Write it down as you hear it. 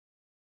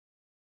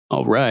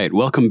All right,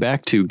 welcome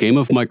back to Game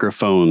of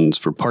Microphones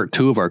for part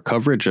 2 of our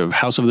coverage of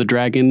House of the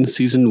Dragon,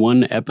 Season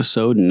 1,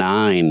 Episode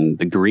 9,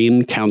 The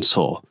Green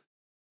Council.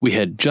 We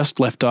had just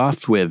left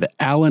off with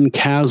Alan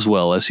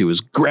Caswell as he was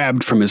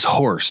grabbed from his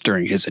horse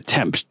during his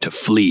attempt to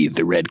flee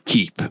the Red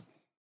Keep.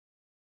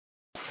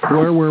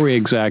 Where were we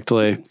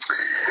exactly?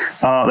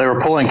 They were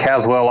pulling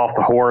Caswell off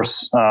the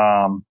horse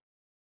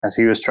as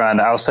he was trying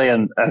to, I was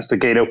saying, as the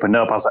gate opened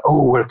up, I was like,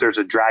 oh, what if there's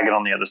a dragon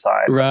on the other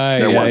side? Right,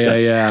 there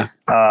wasn't. yeah.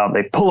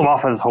 They pull him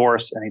off his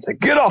horse, and he's like,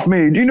 get off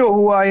me. Do you know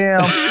who I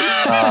am?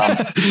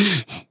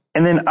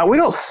 And then we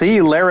don't see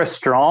Larys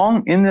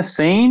Strong in this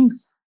scene,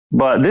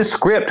 but this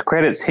script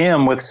credits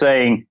him with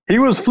saying, he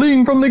was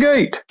fleeing from the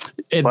gate.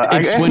 But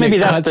I guess maybe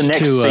that's the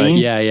next scene.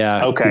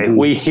 Yeah. Okay, Mm-hmm.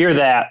 We hear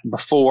that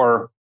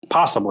before,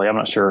 possibly, I'm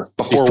not sure,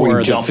 before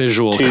we jump the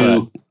visual to,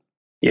 cut.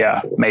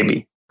 Yeah,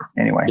 maybe.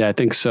 Anyway. Yeah, I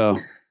think so.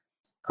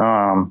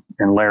 And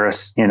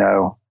Larys,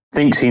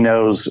 thinks he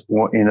knows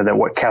that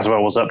what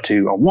Caswell was up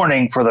to. A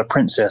warning for the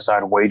princess,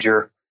 I'd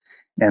wager.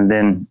 And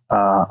then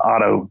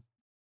Otto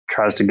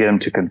tries to get him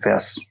to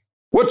confess.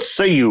 What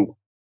say you?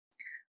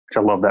 Which I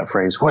love that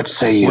phrase. What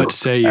say you? What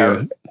say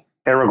you?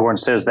 Aragorn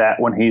says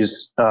that when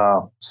he's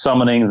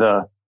summoning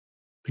the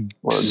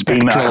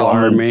spectral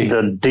army,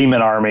 the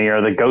demon army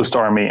or the ghost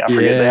army. I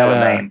forget they have a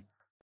name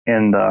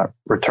in the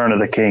Return of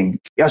the King.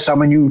 I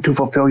summon you to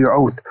fulfill your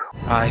oath.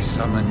 I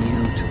summon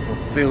you to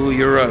fulfill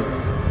your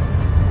oath.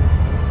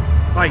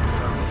 Fight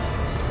for me,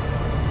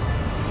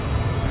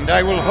 and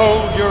I will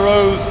hold your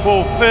oaths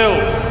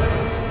fulfilled.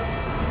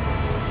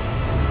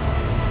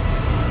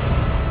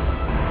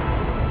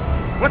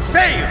 What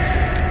say you?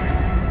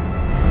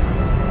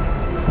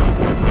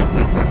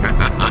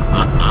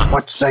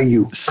 What say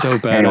you? So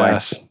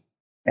badass. Anyway,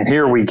 and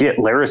here we get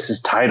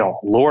Larys's title,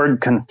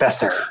 Lord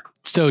Confessor.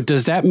 So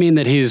does that mean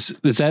that is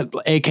that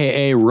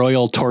AKA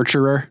Royal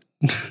Torturer?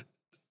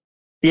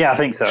 Yeah, I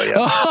think so, yeah.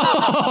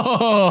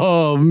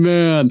 Oh,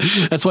 man.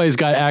 That's why he's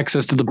got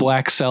access to the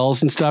black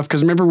cells and stuff.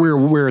 Because remember, we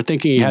were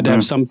thinking he had to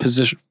have some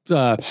position,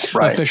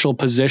 official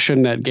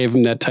position that gave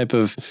him that type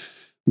of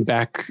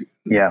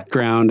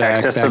background.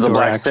 Access to the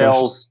black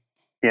cells.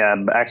 Yeah,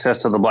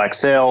 access to the black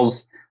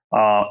cells.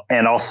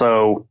 And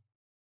also,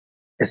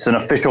 it's an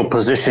official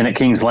position at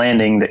King's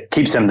Landing that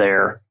keeps him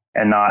there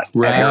and not at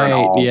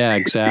Harrenhal. Yeah,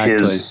 exactly.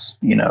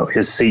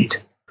 His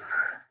seat.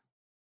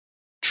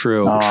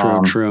 True.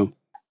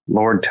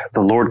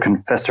 The Lord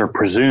Confessor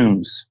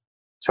presumes.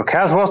 So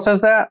Caswell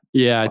says that?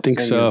 Yeah, I think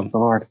so. The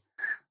Lord.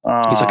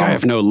 He's like, I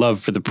have no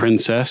love for the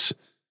princess.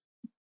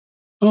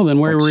 Well, then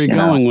where were you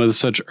going with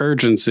such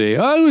urgency?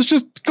 I was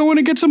just going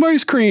to get some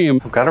ice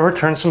cream. I've got to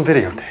return some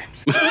videotapes.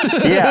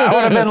 Yeah, I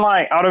would have been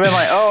like,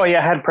 oh, yeah,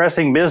 I had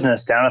pressing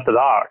business down at the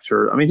docks.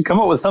 Or, come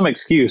up with some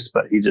excuse,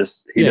 but he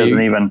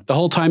doesn't even. The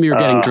whole time you were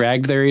getting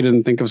dragged there, he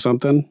didn't think of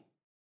something?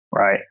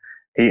 Right.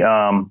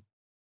 I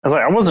was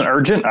like, I wasn't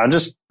urgent. I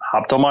just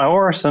hopped on my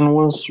horse and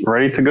was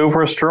ready to go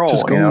for a stroll. I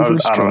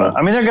don't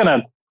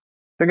know.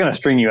 They're gonna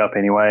string you up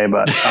anyway,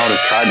 but I would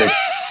have tried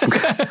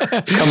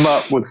to come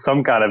up with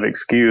some kind of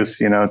excuse,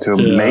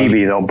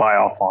 maybe they'll buy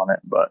off on it.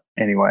 But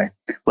anyway,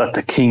 let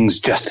the king's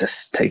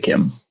justice take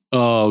him.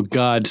 Oh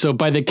God! So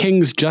by the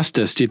king's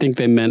justice, do you think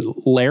they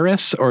meant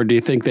Larys, or do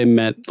you think they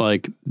meant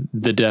like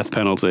the death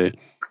penalty?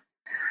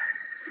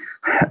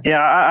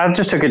 Yeah, I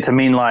just took it to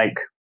mean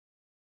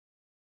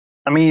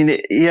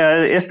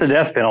it's the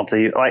death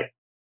penalty. Like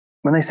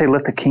when they say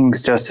 "let the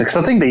king's justice," because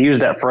I think they use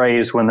that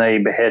phrase when they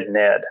behead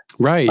Ned.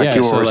 Right. Like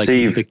you will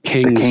receive the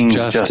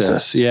king's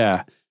justice.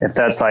 Yeah. If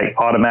that's like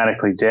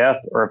automatically death,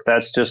 or if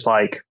that's just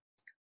like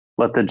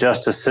let the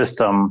justice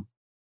system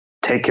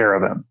take care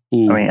of him. I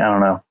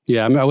don't know.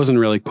 Yeah, I wasn't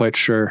really quite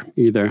sure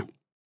either.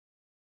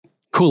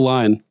 Cool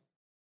line.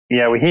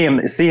 Yeah, we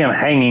see him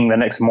hanging the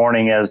next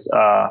morning as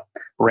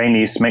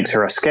Rhaenys makes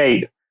her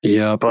escape.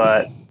 Yeah,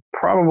 but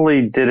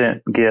probably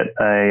didn't get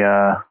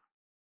a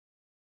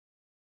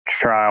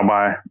trial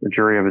by the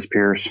jury of his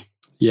peers.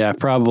 Yeah,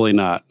 probably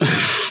not.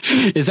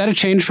 Is that a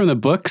change from the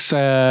books?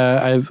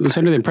 I was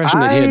under the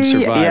impression that he had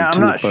survived. Yeah, I'm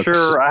not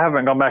sure. I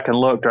haven't gone back and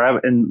looked,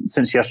 and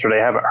since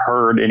yesterday, I haven't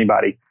heard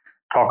anybody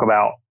talk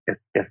about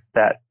if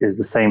that is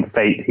the same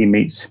fate he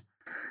meets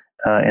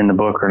in the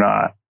book or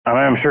not.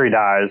 I'm sure he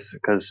dies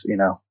because,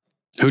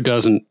 who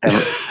doesn't?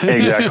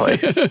 Exactly.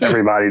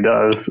 Everybody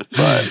does.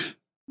 But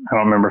I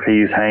don't remember if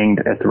he's hanged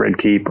at the Red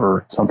Keep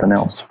or something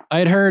else. I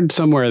had heard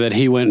somewhere that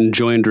he went and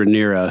joined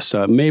Rhaenyra,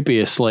 so it may be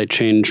a slight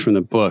change from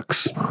the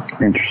books.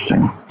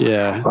 Interesting.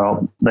 Yeah.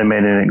 Well, they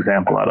made an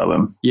example out of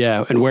him.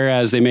 Yeah, and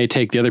whereas they may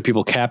take the other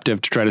people captive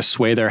to try to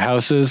sway their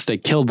houses, they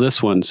killed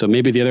this one. So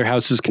maybe the other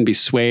houses can be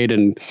swayed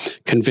and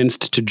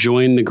convinced to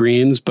join the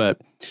Greens, but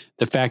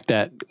the fact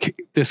that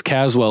this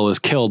Caswell is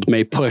killed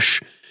may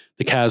push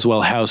the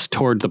Caswell house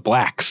toward the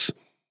Blacks.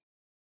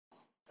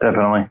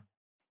 Definitely.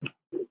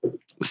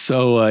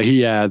 So,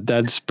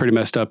 that's pretty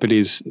messed up, and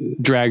he's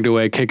dragged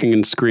away, kicking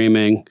and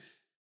screaming.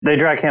 They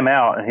drag him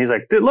out, and he's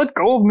like, let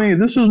go of me.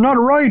 This is not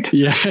right.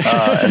 Yeah.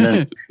 And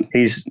then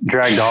he's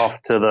dragged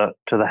off to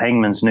the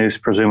hangman's noose,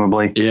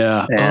 presumably.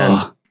 Yeah.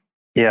 And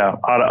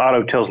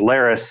Otto tells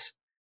Larys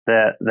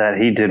that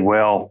he did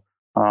well.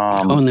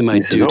 Only my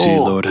duty,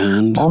 Lord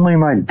Hand. Only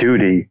my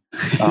duty.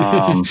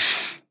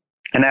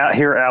 And out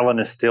here, Alan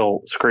is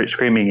still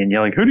screaming and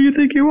yelling, "Who do you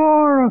think you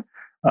are?"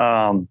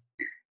 And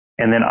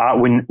then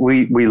when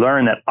we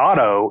learn that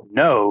Otto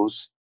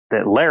knows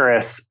that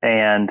Larys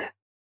and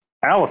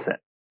Alicent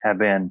have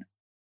been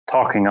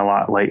talking a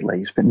lot lately.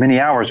 He spent many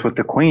hours with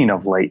the Queen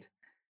of late.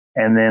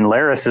 And then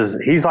Larys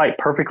he's like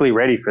perfectly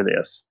ready for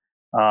this.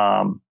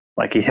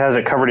 Like he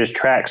hasn't covered his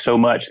tracks so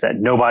much that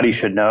nobody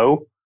should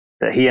know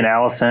that he and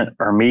Alicent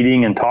are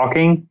meeting and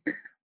talking.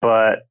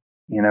 But,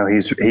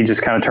 he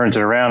just kind of turns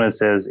it around and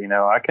says,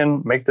 I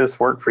can make this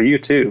work for you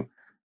too.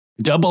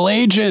 Double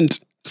agent.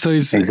 So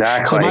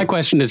exactly. So my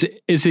question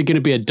is he going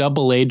to be a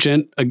double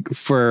agent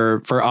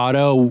for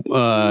Otto,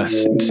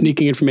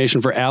 sneaking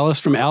information for Alice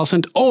from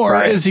Alicent,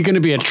 or is he going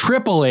to be a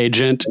triple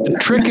agent,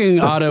 tricking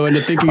Otto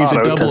into thinking he's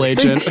a double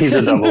agent? He's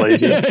a double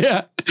agent.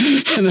 yeah.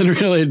 And then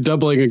really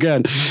doubling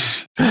again.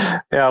 Yeah,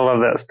 I love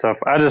that stuff.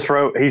 I just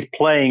wrote, he's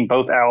playing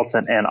both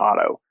Alicent and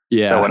Otto.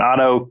 Yeah. So when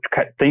Otto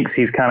thinks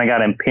he's kind of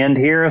got him pinned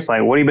here, it's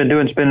like, what have you been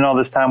doing spending all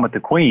this time with the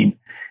Queen?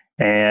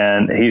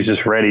 And he's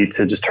just ready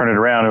to just turn it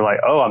around and like,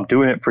 oh, I'm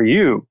doing it for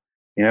you.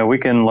 We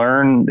can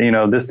learn,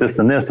 this,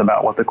 and this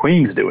about what the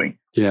Queen's doing.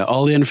 Yeah,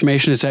 all the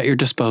information is at your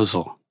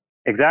disposal.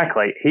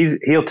 Exactly.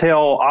 He'll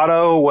tell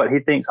Otto what he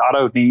thinks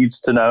Otto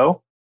needs to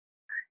know.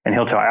 And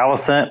he'll tell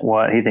Alicent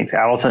what he thinks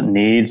Alicent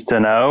needs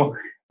to know.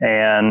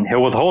 And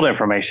he'll withhold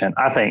information.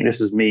 I think this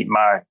is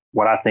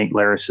what I think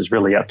Larys is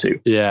really up to.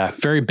 Yeah,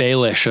 very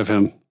Baelish of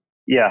him.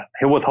 Yeah,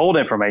 he'll withhold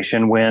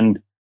information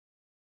when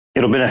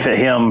it'll benefit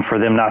him for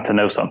them not to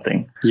know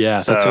something. Yeah,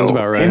 so that sounds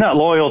about right. He's not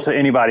loyal to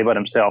anybody but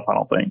himself, I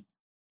don't think.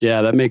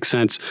 Yeah, that makes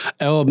sense.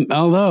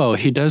 Although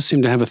he does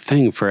seem to have a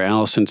thing for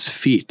Alicent's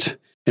feet.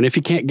 And if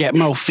he can't get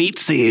more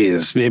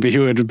feetsies, maybe he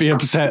would be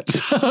upset.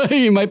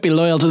 He might be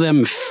loyal to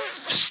them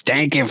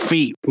stanky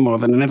feet more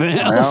than anything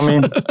else. Well,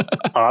 I mean,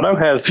 Otto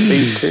has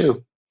feet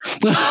too.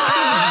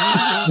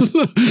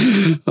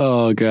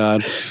 Oh,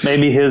 God.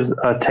 Maybe his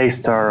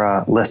tastes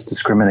are less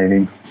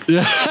discriminating.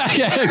 Yeah,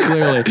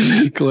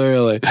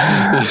 clearly.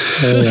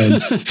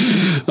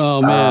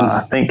 Oh, man.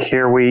 I think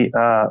here we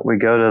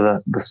go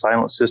to the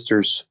Silent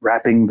Sisters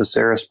wrapping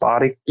Viserys'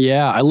 body.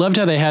 Yeah, I loved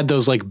how they had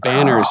those like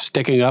banners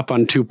sticking up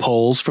on two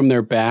poles from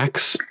their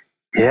backs.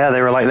 Yeah,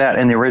 they were like that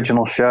in the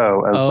original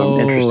show. It was some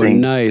interesting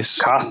nice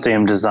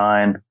costume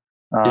design.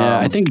 Yeah,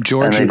 I think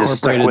George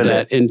incorporated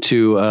that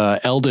into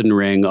Elden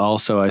Ring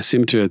also. I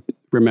seem to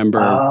remember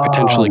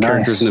potentially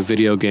characters in a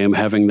video game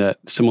having that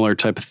similar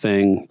type of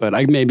thing, but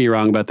I may be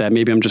wrong about that.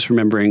 Maybe I'm just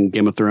remembering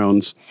Game of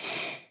Thrones.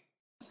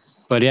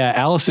 But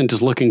yeah, Alicent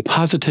is looking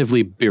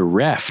positively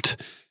bereft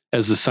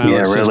as the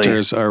Silent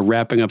Sisters are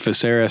wrapping up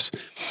Viserys.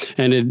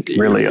 And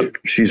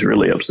she's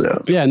really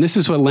upset. Yeah, and this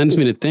is what lends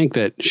me to think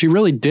that she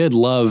really did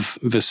love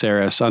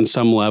Viserys on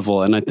some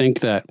level. And I think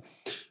that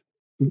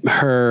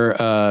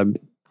her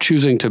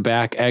choosing to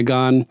back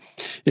Aegon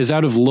is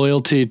out of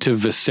loyalty to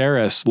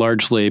Viserys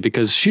largely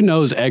because she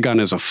knows Aegon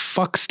is a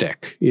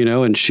fuckstick,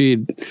 and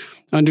she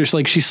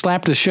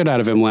slapped the shit out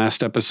of him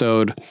last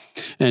episode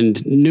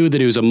and knew that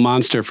he was a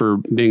monster for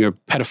being a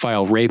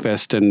pedophile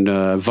rapist and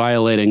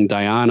violating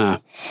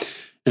Diana.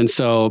 And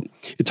so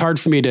it's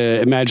hard for me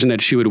to imagine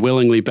that she would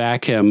willingly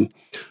back him.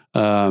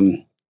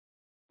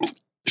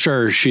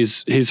 Sure,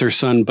 he's her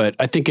son, but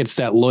I think it's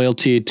that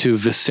loyalty to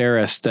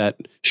Viserys that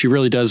she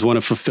really does want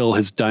to fulfill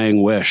his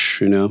dying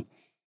wish, And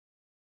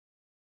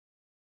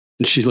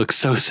she looks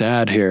so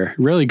sad here.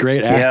 Really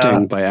great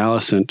acting by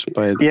Alicent.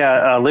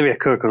 Olivia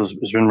Cook has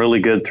been really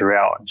good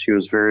throughout. She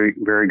was very,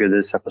 very good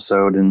this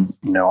episode, and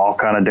all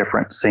kind of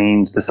different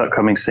scenes. This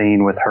upcoming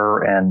scene with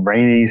her and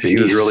Rhaenys, she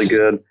was really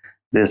good.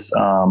 This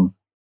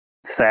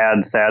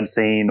sad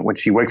scene when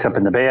she wakes up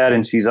in the bed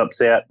and she's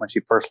upset when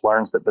she first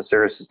learns that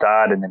Viserys has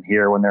died, and then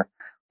here when they're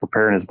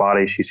preparing his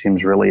body, she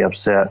seems really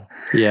upset.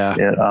 Yeah,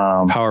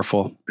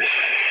 powerful.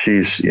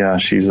 She's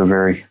a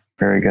very,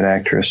 very good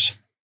actress.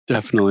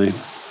 Definitely.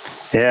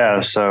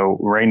 Yeah, so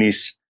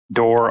Rhaenys'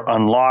 door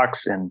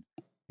unlocks and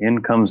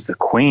in comes the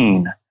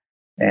Queen.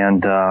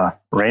 And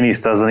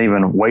Rhaenys doesn't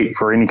even wait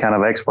for any kind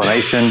of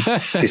explanation.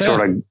 She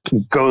sort of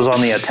goes on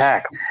the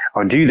attack.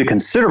 Due to the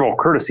considerable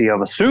courtesy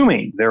of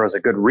assuming there was a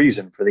good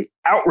reason for the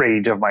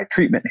outrage of my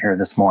treatment here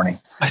this morning.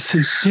 My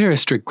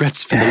sincerest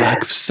regrets for the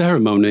lack of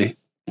ceremony.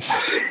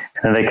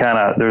 And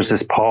there's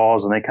this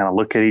pause and they kind of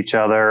look at each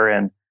other,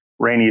 and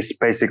Rhaenys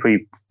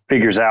basically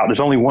figures out there's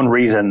only one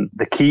reason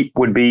the keep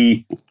would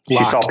be.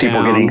 She saw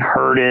people getting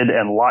herded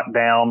and locked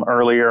down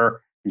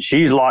earlier, and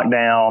she's locked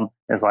down.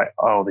 It's like,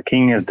 oh, the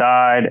king has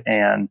died,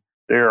 and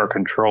they are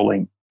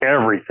controlling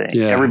everything,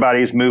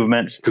 everybody's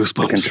movements,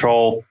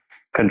 controlling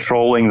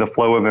the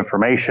flow of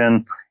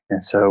information.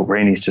 And so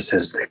Rhaenys just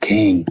says, the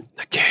king,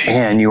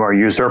 and you are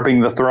usurping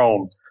the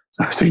throne.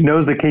 So she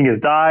knows the king has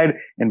died,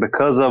 and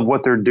because of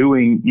what they're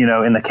doing,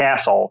 in the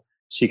castle,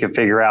 she can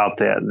figure out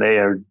that they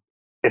are.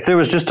 If there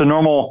was just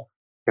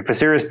if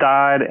Viserys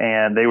died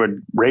and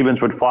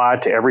ravens would fly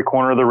to every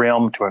corner of the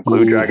realm to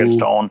include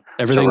Dragonstone.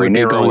 Everything would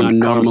be going on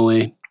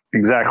normally.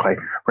 Exactly.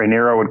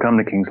 Rhaenyra would come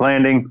to King's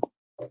Landing,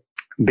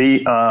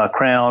 be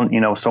crowned,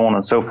 so on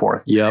and so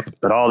forth. Yep.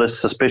 But all this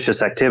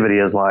suspicious activity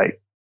is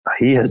like,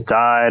 he has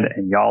died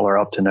and y'all are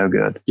up to no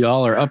good.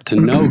 Y'all are up to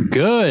no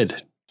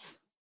good.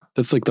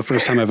 That's like the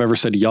first time I've ever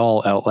said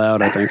y'all out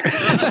loud, I think.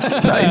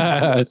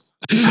 Nice.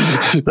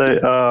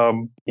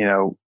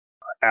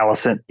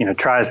 Alicent,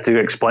 tries to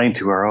explain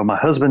to her, my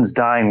husband's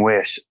dying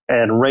wish.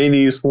 And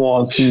Rhaenys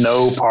wants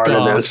no part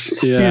of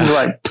this. Yeah. He's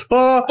like,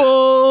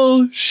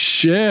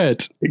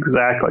 bullshit.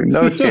 Exactly.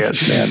 No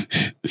chance, man.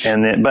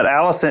 But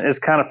Alicent is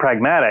kind of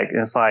pragmatic. And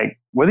it's like,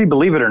 whether you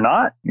believe it or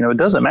not, it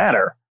doesn't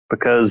matter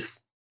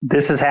because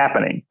this is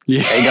happening.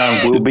 Yeah.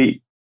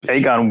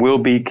 Aegon will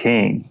be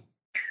king.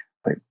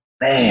 Like,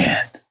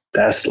 man,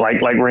 that's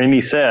like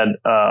Rhaenys said,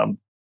 or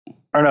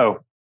no,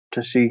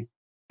 does she?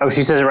 Oh,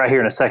 she says it right here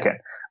in a second.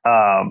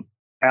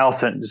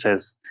 Alicent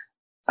says,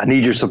 I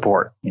need your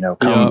support,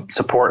 come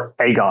support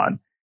Aegon.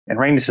 And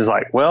Rhaenys is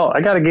like, well,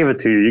 I got to give it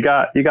to you. You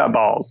got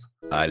balls.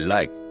 I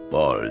like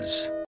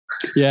balls.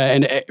 Yeah,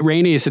 and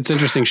Rhaenys, it's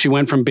interesting. She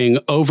went from being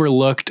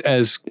overlooked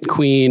as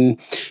queen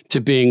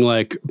to being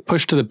like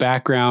pushed to the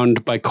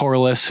background by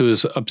Corlys,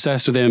 who's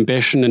obsessed with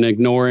ambition and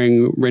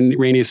ignoring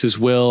Rhaenys'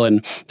 will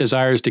and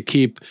desires to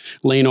keep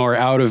Laenor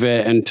out of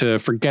it and to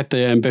forget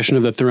the ambition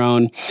of the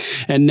throne.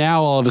 And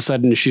now all of a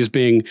sudden she's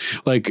being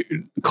like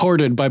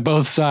courted by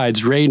both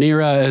sides.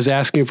 Rhaenyra is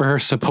asking for her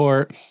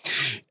support.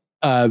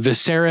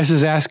 Viserys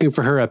is asking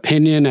for her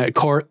opinion at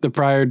court the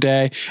prior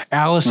day.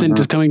 Alicent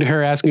is coming to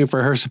her asking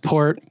for her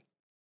support.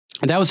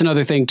 And that was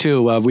another thing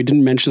too. We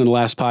didn't mention in the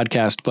last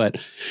podcast, but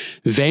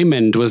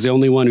Vaemond was the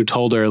only one who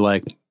told her,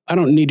 like, I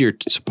don't need your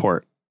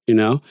support,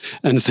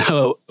 And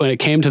so when it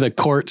came to the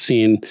court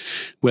scene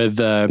with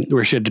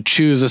where she had to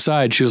choose a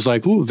side, she was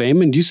like, "Ooh,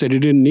 Vaemond, you said you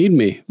didn't need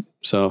me,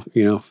 so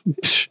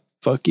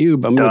fuck you.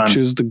 But I'm going to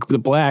choose the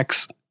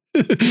blacks."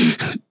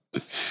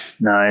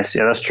 Nice.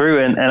 Yeah, that's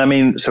true. And I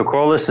mean, so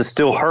Corlys is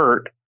still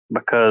hurt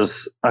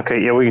because, we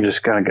can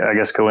just kind of, I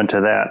guess, go into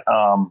that.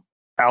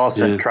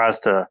 Alicent tries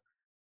to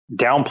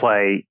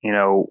downplay,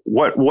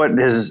 what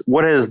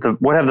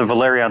have the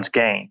Valerians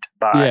gained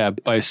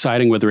by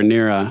siding with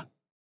Rhaenyra,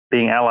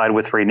 being allied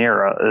with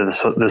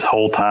Rhaenyra this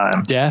whole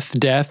time. Death,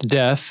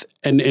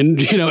 and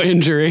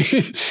injury.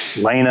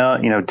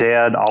 Laena,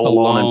 dead, all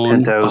alone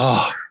in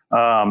Pentos.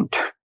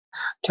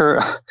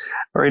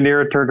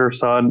 Rhaenyra turned her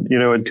son,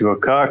 into a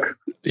cuck.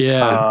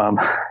 Yeah.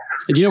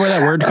 Do you know where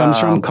that word comes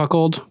from?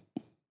 Cuckold?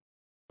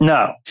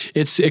 No.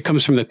 It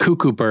comes from the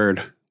cuckoo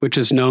bird, which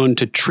is known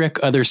to trick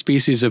other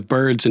species of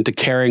birds into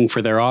caring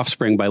for their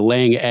offspring by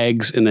laying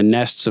eggs in the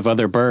nests of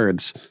other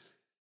birds.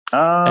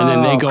 And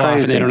then they go off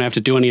and they don't have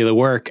to do any of the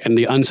work. And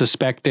the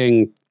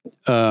unsuspecting,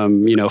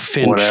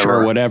 finch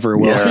or whatever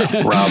will.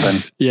 Yeah,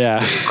 Robin.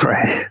 Yeah.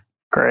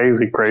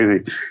 Crazy.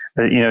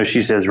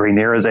 She says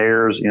Rhaenyra's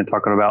heirs,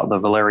 talking about the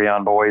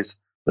Valerian boys,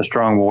 the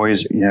strong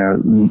boys,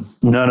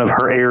 none of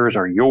her heirs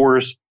are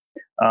yours.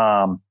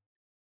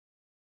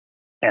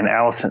 And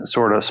Alicent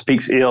sort of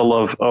speaks ill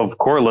of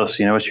Corlys.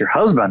 It's your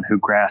husband who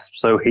grasps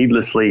so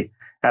heedlessly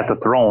at the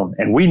throne.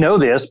 And we know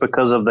this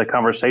because of the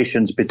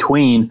conversations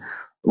between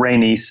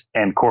Rhaenys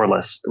and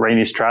Corlys.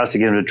 Rhaenys tries to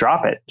get him to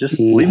drop it. Just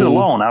leave it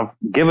alone. I've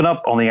given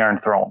up on the Iron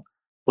Throne.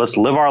 Let's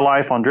live our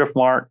life on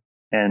Driftmark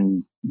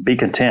and be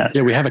content.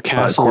 Yeah, we have a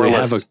castle. We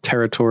have a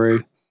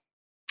territory.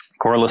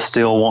 Corlys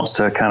still wants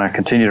to kind of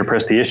continue to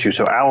press the issue.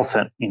 So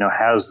Alicent,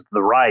 has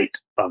the right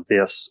of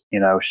this,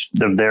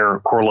 of their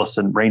Corlys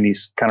and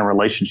Rhaenys kind of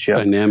relationship.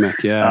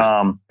 Dynamic,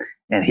 yeah.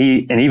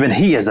 And even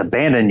he has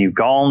abandoned you,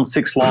 gone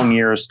 6 long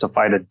years to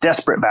fight a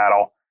desperate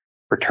battle,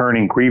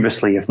 returning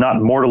grievously, if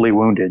not mortally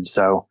wounded.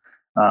 So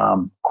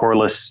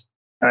Corlys,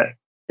 and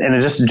it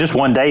just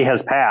one day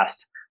has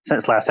passed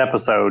since last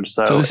episode.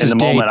 So in the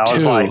moment, I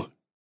was like,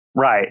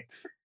 right.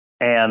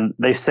 And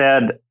they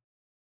said,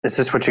 this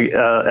is what you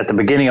at the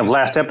beginning of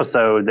last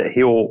episode, that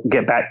he'll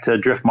get back to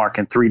Driftmark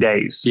in 3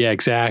 days. Yeah,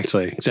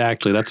 exactly.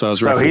 That's what I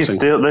was referencing. He's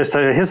still,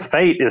 his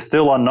fate is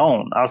still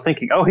unknown. I was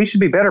thinking, he should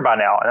be better by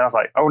now. And I was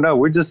like, oh no,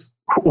 we're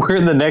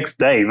in the next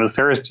day.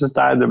 Viserys just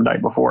died the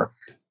night before.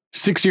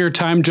 6-year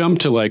time jump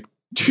to like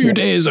 2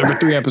 days over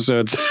 3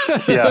 episodes.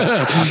 Yeah.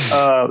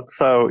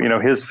 So,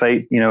 his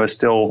fate, is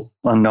still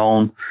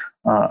unknown.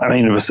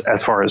 It was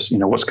as far as,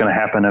 what's going to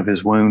happen of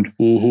his wound.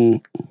 Mm-hmm.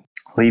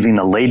 Leaving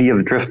the Lady of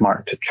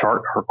Driftmark to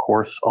chart her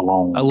course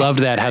alone. I loved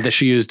that, how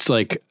she used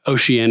like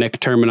oceanic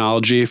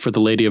terminology for the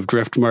Lady of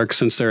Driftmark,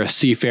 since they're a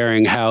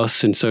seafaring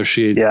house. And so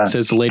she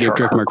says the Lady of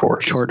Driftmark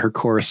chart her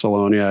course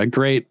alone. Yeah.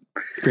 Great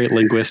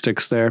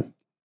linguistics there.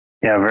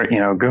 Yeah. Very,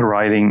 good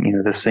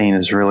writing. This scene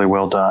is really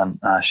well done.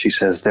 She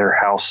says their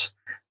house,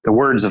 the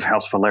words of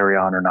House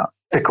Valerian are not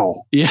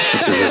fickle. Yeah.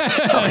 Which is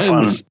a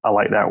fun, I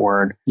like that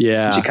word.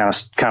 Yeah. She kind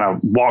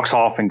of walks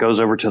off and goes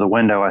over to the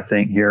window, I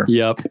think, here.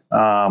 Yep.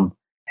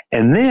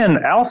 And then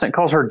Alicent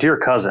calls her dear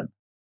cousin.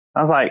 I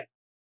was like,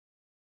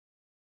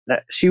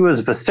 she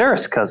was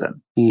Viserys'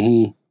 cousin.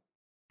 Mm-hmm.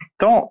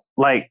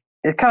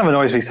 It kind of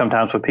annoys me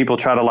sometimes when people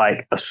try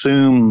to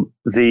assume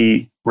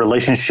the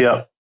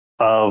relationship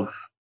of,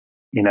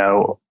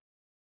 a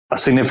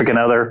significant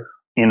other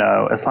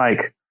It's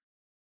like,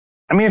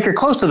 I mean, if you're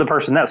close to the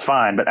person, that's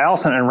fine. But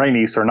Alicent and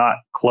Rhaenys are not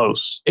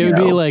close. It would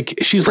be like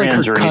she's like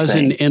her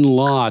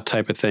cousin-in-law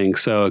type of thing.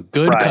 So a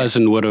good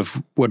cousin would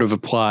have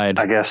applied.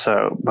 I guess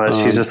so. But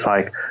she's just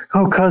like,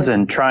 oh,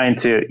 cousin, trying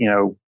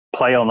to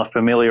play on the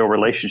familial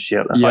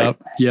relationship. It's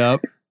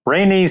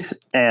Rhaenys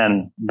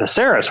and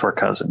Viserys were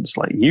cousins.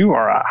 Like, you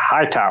are a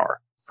Hightower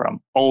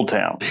from Old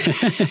Town.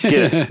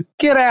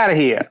 Get out of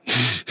here.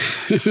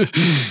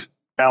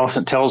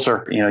 Alicent tells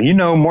her,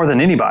 more than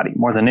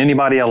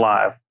anybody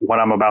alive, what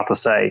I'm about to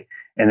say.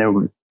 And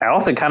then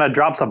Alicent kind of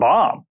drops a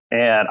bomb.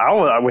 And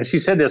when she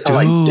said this, I'm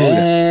like,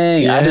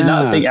 dang, I did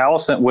not think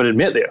Alicent would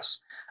admit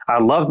this.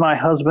 I love my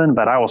husband,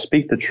 but I will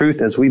speak the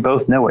truth as we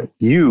both know it.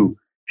 You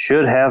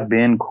should have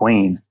been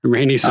queen.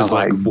 Rhaenys is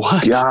like,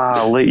 what?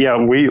 Golly. Yeah,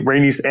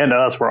 Rhaenys and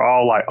us were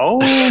all like, oh,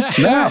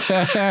 snap.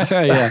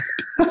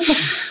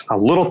 A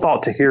little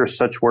thought to hear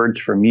such words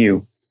from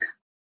you.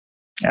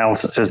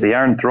 Alicent says the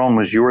Iron Throne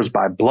was yours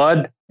by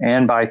blood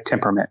and by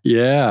temperament.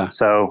 Yeah.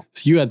 So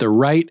you had the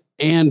right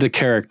and the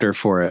character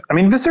for it. I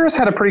mean, Viserys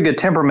had a pretty good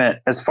temperament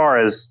as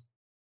far as,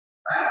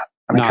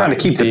 trying to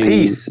keep the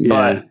peace,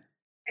 but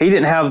he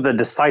didn't have the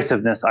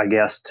decisiveness, I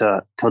guess,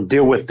 to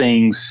deal with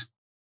things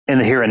in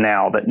the here and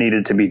now that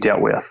needed to be dealt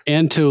with.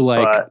 And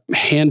to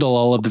handle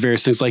all of the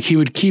various things. Like he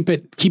would keep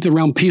the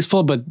realm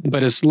peaceful, but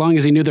as long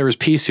as he knew there was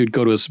peace, he'd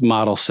go to his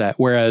model set.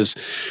 Whereas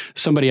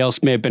somebody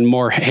else may have been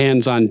more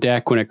hands on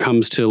deck when it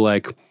comes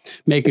to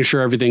making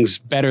sure everything's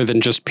better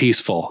than just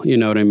peaceful. You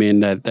know what I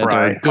mean? That there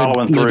are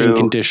good living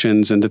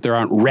conditions and that there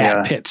aren't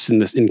rat pits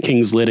in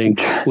King's Landing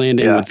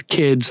with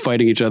kids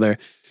fighting each other.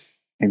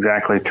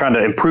 Exactly. Trying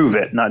to improve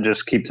it, not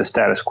just keep the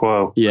status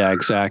quo. Yeah,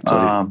 exactly.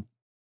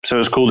 So it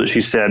was cool that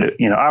she said,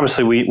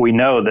 obviously we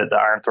know that the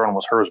Iron Throne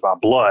was hers by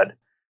blood,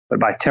 but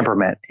by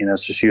temperament,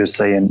 so she was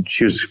saying,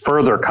 she was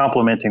further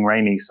complimenting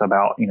Rhaenys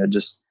about,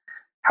 just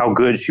how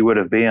good she would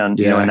have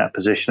been, in that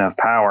position of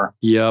power.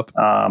 Yep.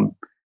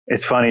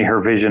 It's funny,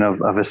 her vision of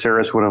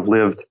Viserys would have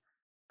lived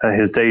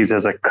his days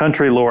as a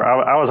country lord.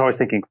 I was always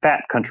thinking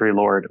fat country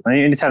lord.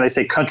 Anytime they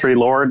say country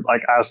lord,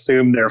 I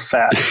assume they're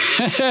fat.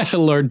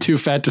 Lord too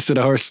fat to sit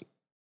a horse.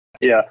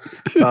 Yeah,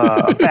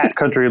 a fat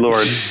country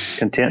lord,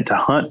 content to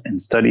hunt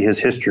and study his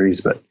histories.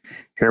 But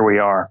here we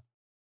are.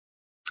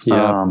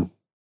 Yeah.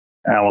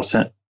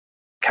 Alicent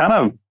kind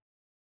of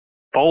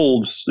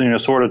folds,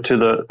 sort of to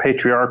the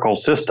patriarchal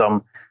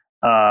system.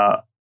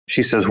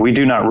 She says, we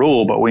do not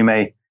rule, but we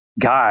may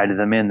guide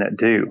the men that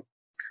do.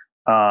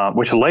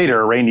 Which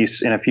later,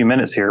 Rhaenys, in a few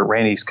minutes here,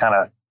 Rhaenys kind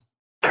of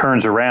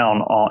turns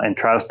around and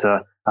tries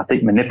to, I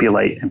think,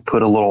 manipulate and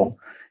put a little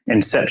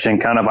Inception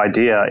kind of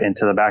idea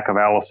into the back of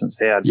Alicent's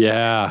head.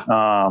 Yeah.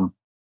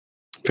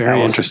 Very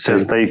Alicent interesting.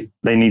 says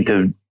they need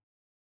to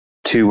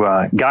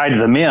guide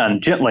the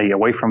men gently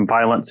away from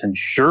violence and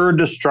sure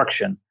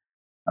destruction.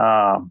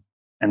 And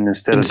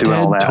instead of doing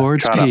all that,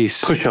 towards try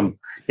peace. To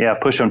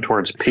push them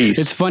towards peace.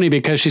 It's funny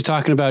because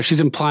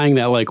she's implying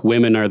that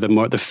women are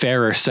the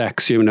fairer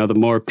sex, the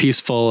more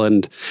peaceful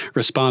and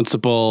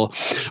responsible.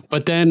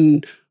 But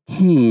then,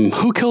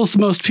 who kills the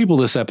most people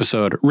this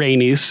episode?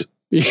 Rhaenys.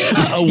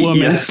 A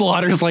woman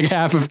slaughters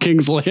half of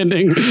King's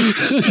Landing.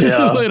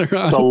 Later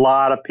on. It's a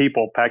lot of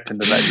people packed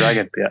into that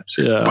dragon pit.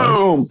 Yeah.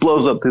 Boom,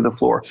 blows up through the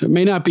floor. So it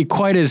may not be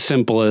quite as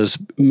simple as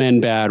men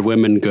bad,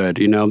 women good.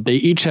 They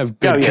each have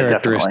good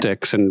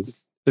characteristics, definitely. And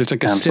there's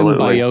a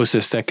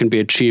symbiosis that can be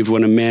achieved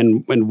when a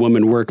man and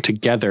woman work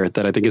together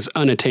that I think is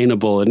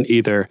unattainable in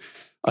either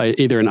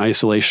in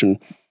isolation,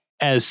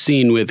 as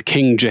seen with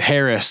King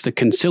Jaehaerys, the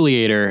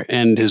conciliator,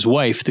 and his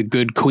wife, the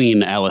good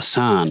queen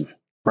Alysanne.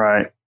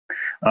 Right.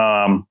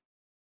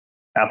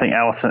 I think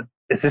Alicent,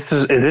 is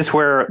this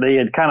where they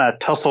had kind of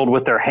tussled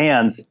with their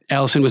hands?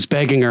 Alicent was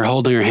begging her,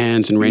 holding her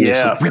hands, and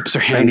Rhaenys rips her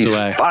hands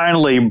away.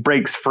 Finally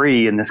breaks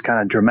free in this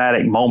kind of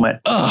dramatic moment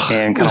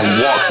and kind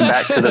of walks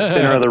back to the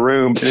center of the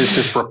room and is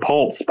just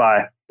repulsed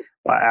by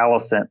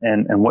Alicent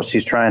and what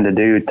she's trying to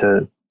do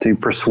to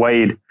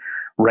persuade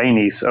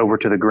Rhaenys over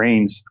to the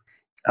Greens.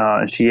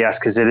 And she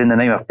asks, is it in the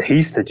name of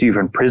peace that you've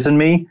imprisoned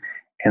me?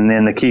 And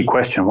then the key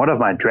question, what of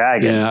my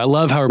dragon? Yeah, I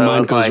love how her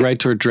mind goes right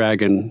to her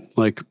dragon.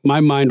 My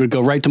mind would go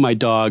right to my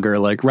dog or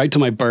right to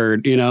my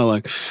bird,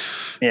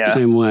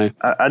 same way.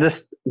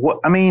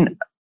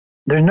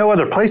 There's no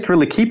other place to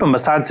really keep them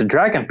besides the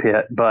dragon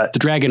pit, but the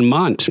Dragon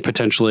Mont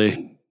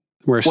potentially,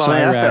 where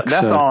Syrax.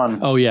 That's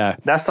on. Oh yeah,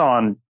 that's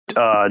on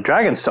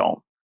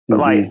Dragonstone.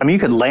 But you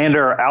could land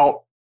her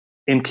out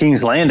in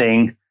King's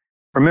Landing.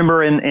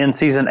 Remember in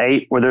season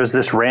 8 where there's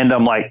this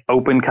random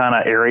open kind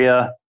of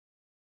area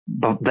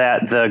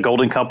that the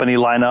Golden Company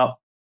line up?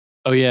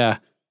 Oh yeah,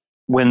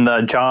 when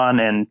Jon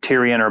and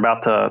Tyrion are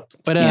about to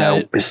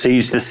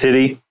besiege the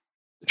city.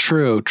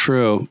 True.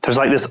 There's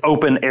this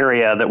open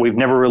area that we've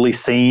never really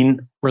seen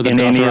where the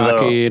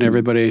Dothraki and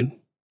everybody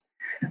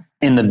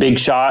in the big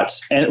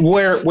shots, and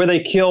where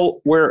they kill,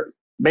 where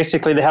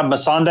basically they have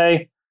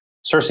Missandei.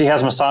 Cersei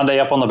has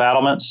Missandei up on the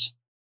battlements,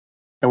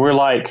 and we're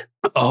like,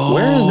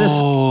 where is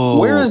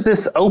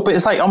this open?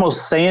 It's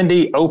almost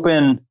sandy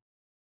open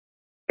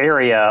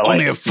area,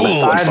 Only like a fool would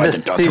beside fight the the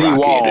city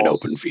Dothraki in an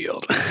walls. open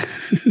field.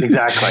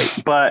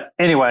 Exactly. But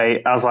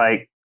anyway, I was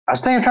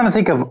trying to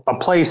think of a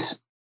place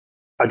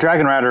a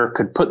dragon rider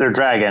could put their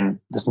dragon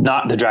that's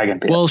not the dragon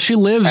pit. Well, she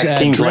lives at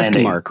King's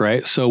Landing. Driftmark,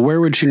 right? So where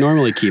would she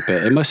normally keep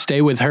it? It must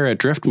stay with her at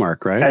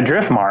Driftmark, right? At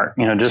Driftmark,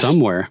 just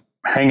somewhere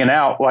hanging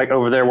out, like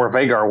over there where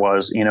Vagar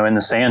was, in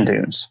the sand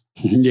dunes.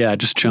 Yeah,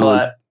 just chilling.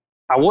 But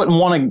I wouldn't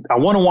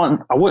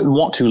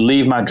want to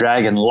leave my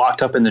dragon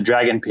locked up in the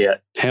dragon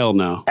pit. Hell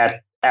no.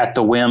 At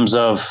the whims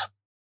of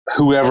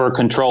whoever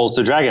controls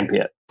the dragon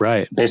pit.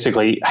 Right.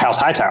 Basically, House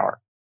Hightower.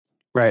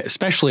 Right.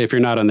 Especially if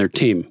you're not on their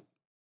team.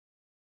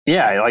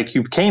 Yeah, like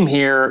you came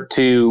here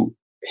to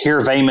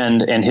hear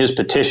Vaemond and his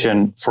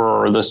petition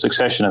for the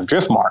succession of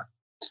Driftmark.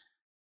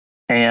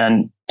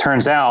 And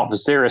turns out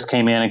Viserys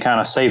came in and kind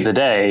of saved the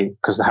day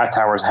because the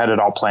Hightowers had it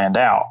all planned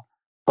out.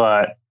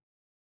 But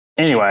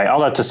anyway,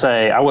 all that to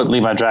say, I wouldn't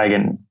leave my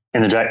dragon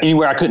in the dragon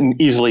anywhere I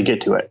couldn't easily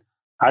get to it.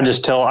 I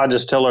just tell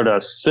her to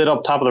sit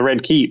up top of the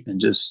Red Keep and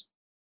just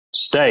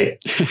stay.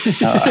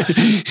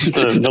 It's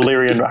the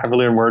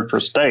Valyrian word for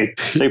stay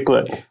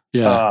put.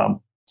 Yeah.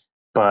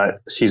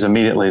 But she's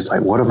immediately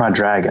like, what of my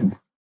dragon?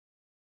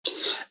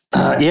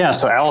 So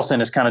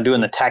Alicent is kind of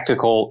doing the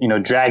tactical,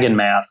 dragon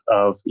math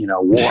of,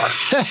 war.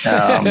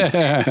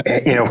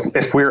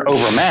 If we're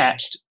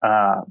overmatched,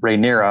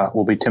 Rhaenyra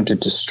will be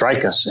tempted to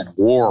strike us and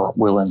war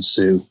will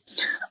ensue.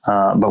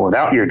 But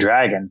without your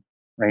dragon,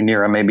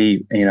 Rhaenyra may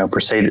be,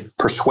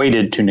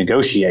 persuaded to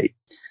negotiate.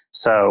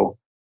 So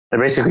they're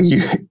basically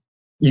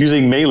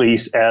using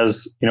Meleys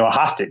as, a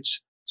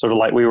hostage, sort of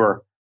like we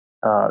were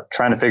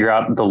trying to figure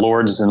out the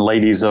lords and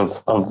ladies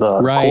of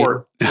the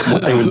court,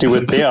 what they would do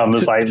with them.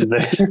 It's like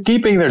they're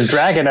keeping their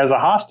dragon as a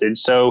hostage.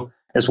 So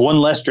it's one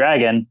less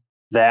dragon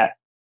that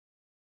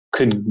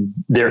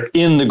they're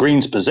in the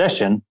Green's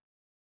possession,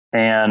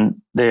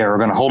 and they are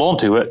going to hold on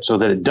to it so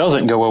that it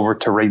doesn't go over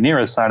to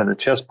Rhaenyra's side of the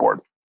chessboard.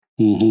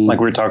 Mm-hmm. Like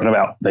we were talking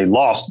about, the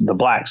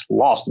Blacks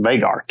lost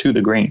Vagar to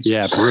the Greens.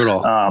 Yeah,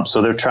 brutal.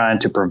 So they're trying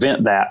to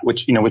prevent that,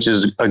 which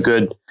is a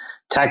good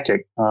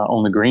tactic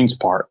on the Greens'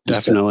 part.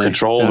 Definitely.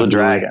 Control the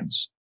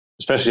dragons,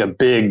 especially a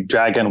big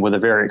dragon with a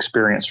very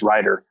experienced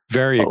rider.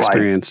 Very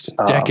experienced.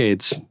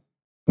 Decades.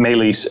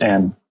 Meleys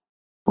and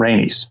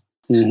Rhaenys.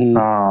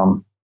 Mm-hmm.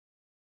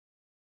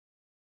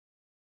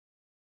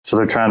 So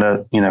they're trying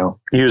to,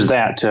 use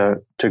that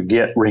to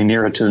get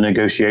Rhaenyra to the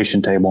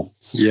negotiation table.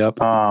 Yep.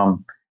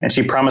 And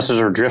she promises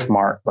her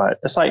Driftmark, but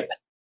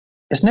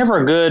it's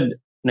never a good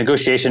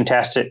negotiation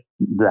tactic.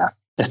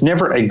 It's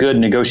never a good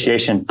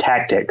negotiation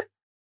tactic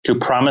to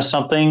promise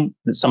something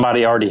that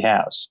somebody already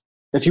has.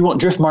 If you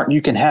want Driftmark, you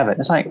can have it.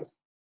 It's like,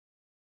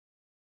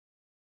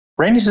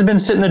 Rhaenys has been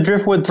sitting in the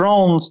Driftwood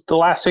thrones the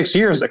last 6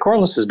 years that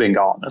Corlys has been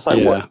gone. It's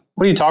like, what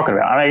are you talking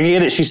about? I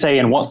get it. She's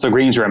saying once the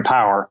Greens are in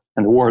power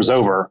and the war is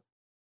over,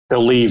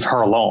 they'll leave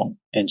her alone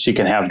and she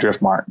can have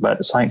Driftmark. But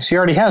it's like, she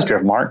already has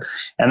Driftmark,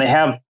 and they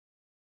have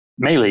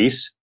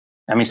Meleys.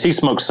 I mean,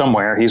 Seasmoke's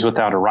somewhere. He's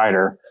without a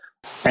rider.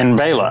 And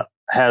Baela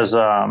has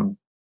her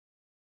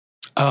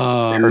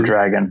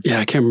dragon. Yeah,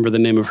 I can't remember the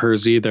name of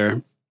hers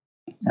either.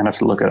 I have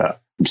to look it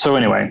up. So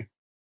anyway,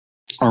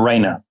 or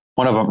Rhaena.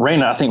 One of them.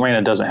 Rhaena, I think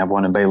Rhaena doesn't have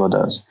one and Baela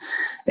does.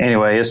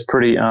 Anyway, it's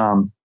pretty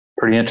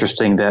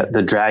interesting that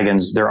the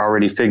dragons, they're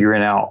already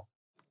figuring out,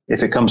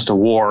 if it comes to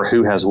war,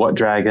 who has what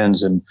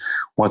dragons and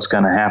what's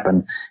going to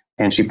happen.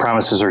 And she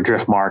promises her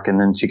Driftmark, and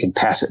then she can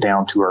pass it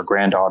down to her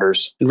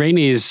granddaughters.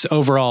 Rainey's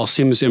overall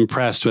seems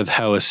impressed with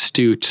how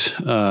astute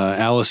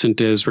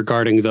Alicent is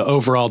regarding the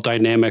overall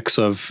dynamics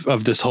of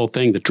this whole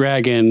thing, the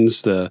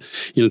dragons, the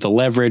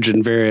leverage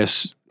and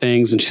various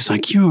things. And she's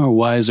like, you are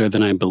wiser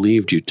than I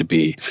believed you to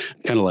be.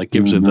 Kind of like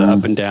gives her the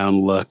up and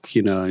down look,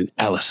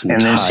 Alicent.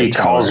 And then she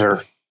calls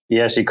her.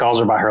 Yeah, she calls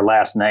her by her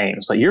last name.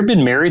 It's like, you've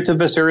been married to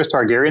Viserys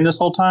Targaryen this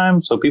whole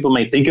time, so people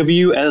may think of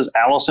you as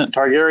Alicent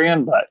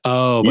Targaryen, but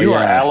you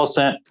are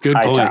Alicent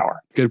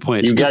Hightower. Good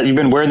point. You've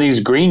been wearing these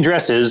green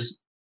dresses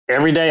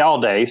every day, all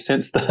day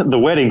since the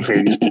wedding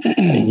feast.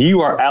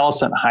 You are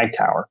Alicent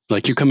Hightower.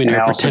 Like, you come in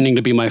here pretending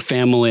to be my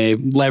family,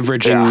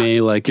 leveraging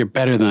me, like you're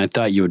better than I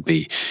thought you would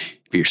be,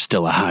 but you're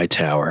still a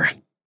Hightower.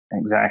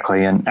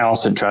 Exactly. And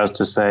Alicent tries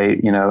to say,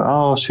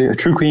 she, a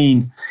true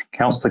queen,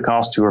 counts the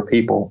cost to her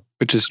people.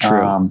 Which is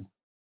true.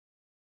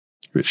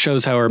 It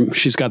shows how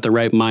she's got the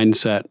right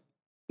mindset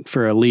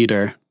for a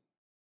leader.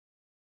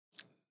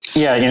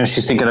 Yeah,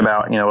 she's thinking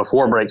about, if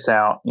war breaks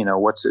out,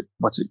 what's it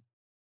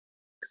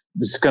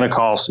it's going to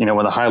cost, when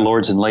the high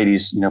lords and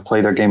ladies, play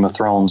their Game of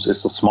Thrones,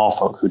 it's the small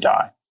folk who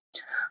die.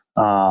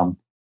 But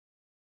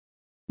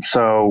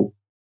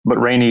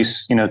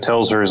Rhaenys,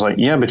 tells her, is like,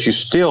 yeah, but you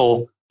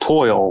still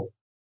toil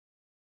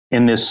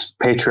in this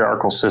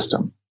patriarchal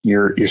system.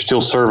 You're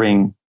still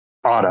serving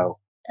Otto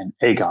and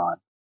Aegon,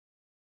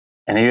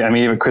 and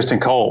even Kristen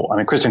Cole.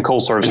 Kristen Cole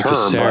serves her,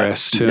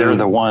 Viserys, but they're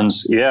the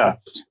ones,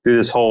 through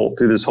this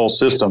whole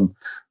system.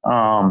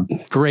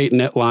 Great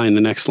net line.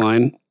 The next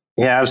line,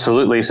 Yeah,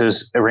 absolutely. He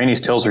says,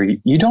 Rhaenys tells her,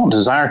 you don't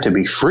desire to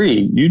be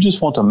free. You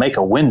just want to make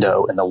a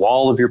window in the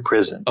wall of your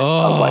prison. Oh,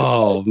 I was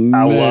like, man.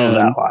 I love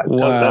that line.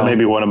 Wow. That may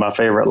be one of my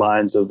favorite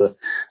lines of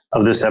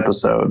this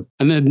episode.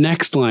 And the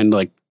next line,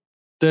 like,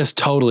 this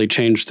totally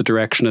changed the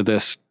direction of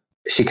this.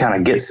 She kind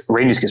of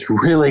Rhaenys gets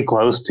really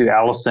close to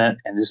Alicent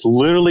and just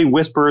literally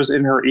whispers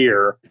in her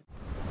ear.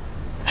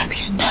 Have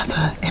you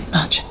never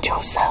imagined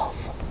yourself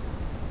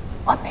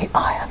on the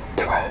Iron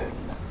Throne?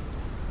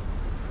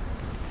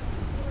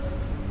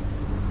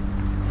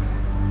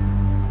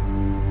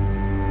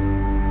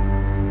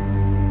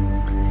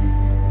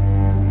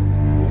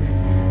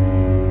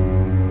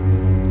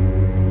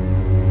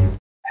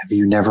 Have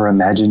you never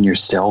imagined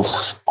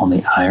yourself on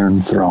the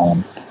Iron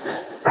Throne?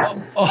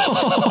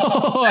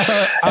 Oh,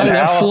 and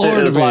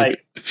Alicent is me.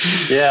 like,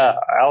 yeah,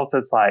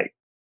 Alicent's like,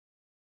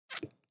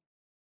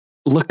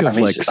 look of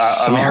her look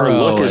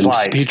sorrow is and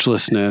like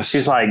speechlessness.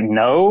 She's like,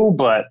 no,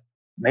 but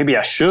maybe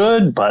I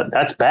should, but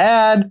that's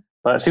bad.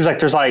 But it seems like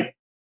there's like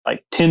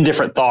 10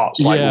 different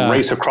thoughts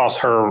race across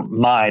her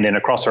mind and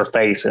across her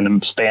face in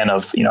a span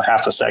of,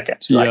 half a second.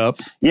 She's like,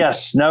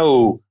 yes,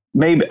 no,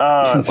 maybe,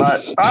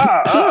 but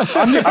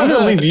I'm going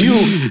to leave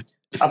you.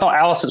 I thought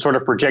Alicent sort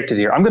of projected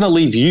here. I'm going to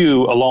leave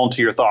you alone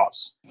to your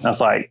thoughts. And I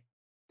was like,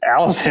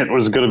 Alicent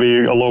was going to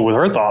be alone with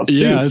her thoughts too.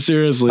 Yeah,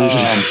 seriously.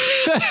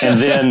 And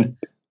then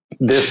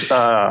this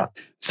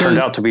turned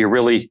out to be a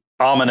really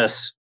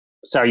ominous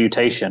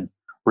salutation.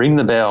 Ring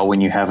the bell when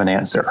you have an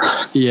answer.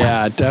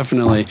 Yeah,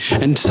 definitely.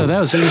 And so that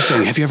was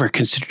interesting. Have you ever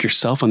considered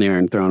yourself on the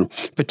Iron Throne?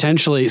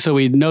 Potentially. So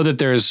we know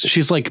that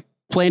she's like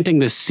planting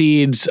the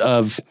seeds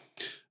of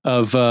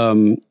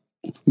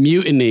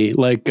mutiny,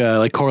 like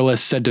Corlys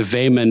said to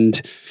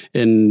Vaemond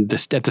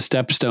at the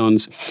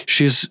Stepstones.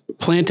 She's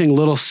planting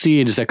little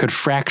seeds that could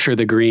fracture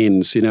the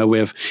Greens. We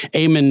have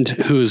Aemond,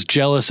 who's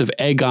jealous of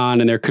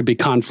Aegon, and there could be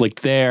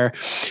conflict there.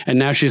 And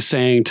now she's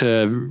saying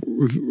to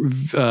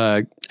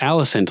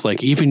Alicent,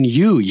 like, even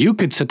you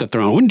could sit the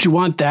throne. Wouldn't you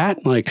want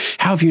that? Like,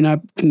 how have you not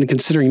been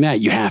considering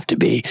that? You have to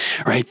be,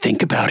 right?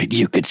 Think about it.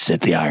 You could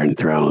sit the Iron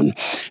Throne.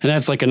 And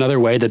that's like another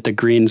way that the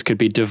Greens could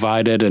be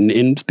divided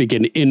and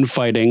begin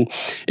infighting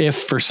if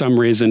for some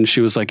reason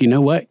she was like, you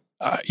know what?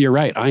 You're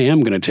right. I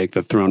am going to take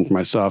the throne for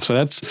myself. So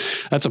that's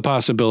a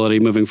possibility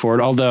moving forward.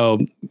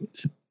 Although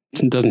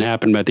it doesn't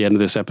happen at the end of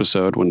this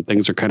episode when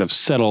things are kind of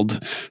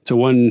settled to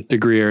one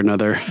degree or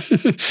another.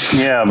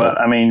 Yeah, but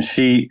I mean,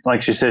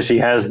 like she says, she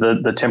has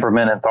the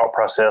temperament and thought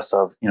process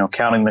of,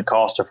 counting the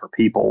cost of her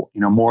people,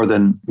 more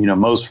than,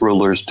 most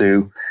rulers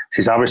do.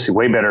 She's obviously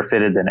way better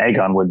fitted than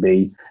Aegon would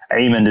be.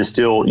 Aemond is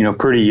still,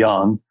 pretty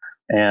young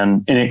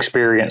and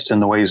inexperienced in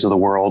the ways of the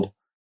world.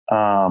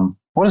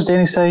 What does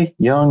Dany say?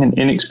 Young and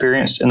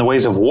inexperienced in the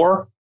ways of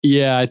war?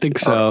 Yeah, I think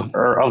so.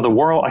 Or of the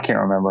world? I can't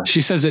remember.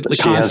 She says it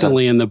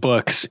constantly in the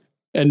books.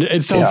 And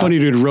it's so funny,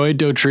 dude. Roy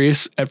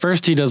Dotrice, at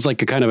first he does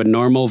like a kind of a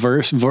normal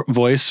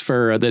voice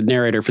for the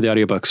narrator for the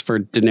audiobooks for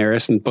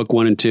Daenerys in book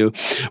 1 and 2.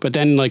 But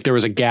then like there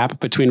was a gap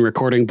between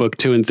recording book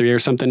 2 and 3 or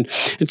something.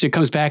 And so he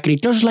comes back and he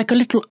does like a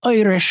little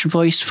Irish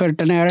voice for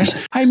Daenerys.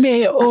 I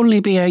may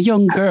only be a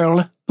young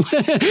girl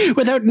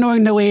without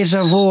knowing the ways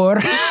of war.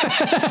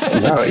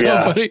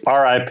 Funny.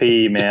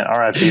 R.I.P. man.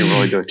 R.I.P.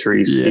 Roy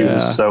Dotrice. Yeah. He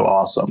was so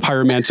awesome.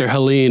 Pyromancer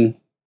Helene.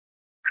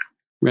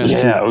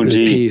 Rest OG.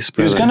 Peace,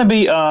 he was going to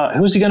be,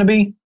 who was he going to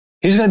be?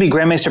 He was going to be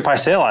Grandmaster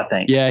Pycelle, I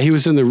think. Yeah, he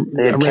was in the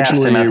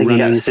originally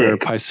running for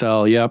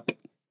Pycelle. Yep.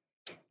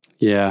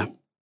 Yeah.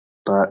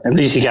 But at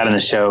least he got in the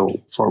show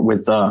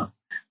with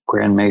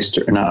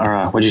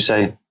Grandmaster. What'd you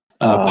say?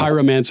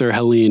 Pyromancer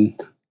Helene.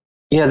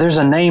 Yeah, there's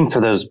a name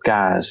for those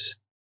guys.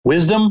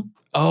 Wisdom?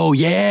 Oh,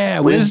 yeah.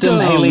 Wisdom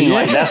Helene. Yeah.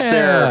 Like, that's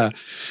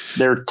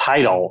their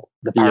title.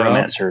 The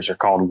Pyromancers are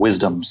called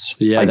Wisdoms.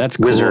 Yeah, like that's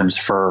cool. Wizards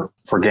for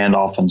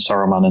Gandalf and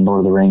Saruman and Lord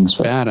of the Rings.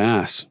 But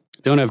badass.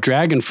 Don't have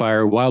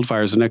Dragonfire.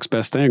 Wildfire is the next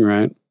best thing,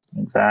 right?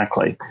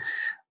 Exactly.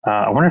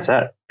 I wonder if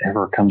that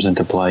ever comes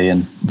into play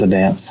in the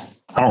dance.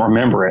 I don't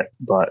remember it,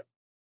 but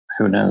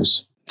who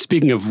knows?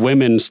 Speaking of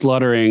women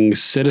slaughtering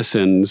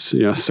citizens,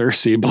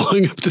 Cersei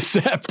blowing up the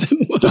Sept.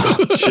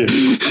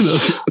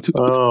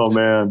 Oh,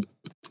 man.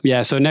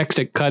 Yeah, so next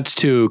it cuts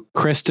to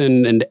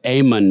Criston and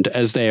Aemond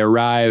as they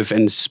arrive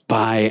and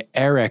spy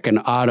Eric and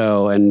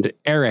Otto, and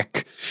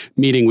Eric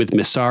meeting with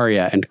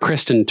Mysaria, and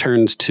Criston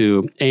turns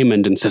to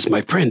Aemond and says,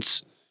 "My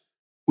prince,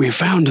 we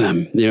found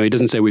them." He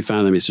doesn't say we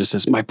found them, he just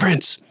says, "My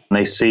prince." And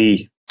they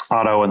see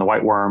Otto and the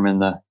White Worm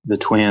and the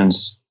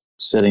twins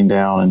sitting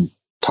down and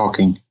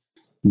talking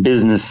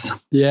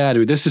business. Yeah,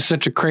 dude, this is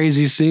such a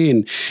crazy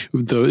scene.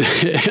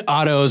 The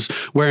Otto's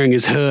wearing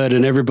his hood,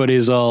 and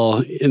everybody's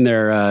all in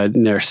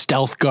their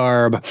stealth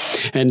garb.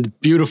 And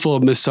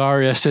beautiful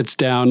Mysaria sits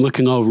down,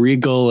 looking all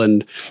regal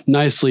and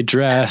nicely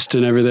dressed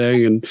and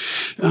everything, and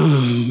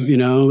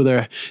with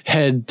their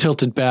head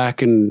tilted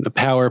back in a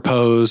power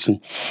pose. And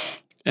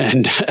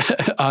And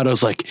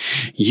Otto's like,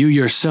 you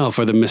yourself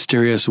are the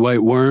mysterious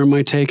white worm,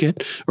 I take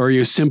it? Or are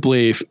you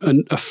simply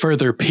a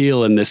further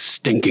peel in this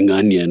stinking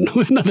onion?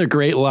 Another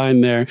great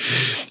line there.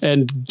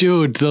 And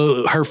dude,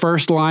 her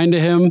first line to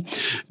him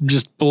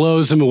just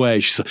blows him away.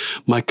 She's like,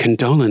 my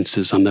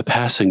condolences on the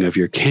passing of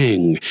your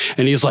king.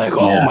 And he's like,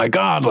 oh my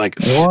God. Like,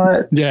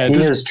 what? Yeah, he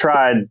has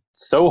tried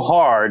so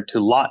hard to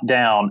lock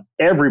down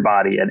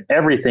everybody and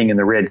everything in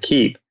the Red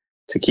Keep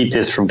to keep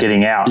this from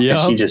getting out. Yep.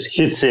 And she just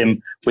hits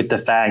him with the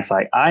facts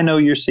like, I know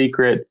your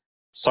secret.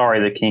 Sorry,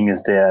 the king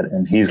is dead.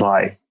 And he's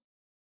like,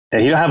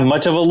 and he don't have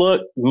much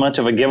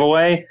of a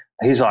giveaway.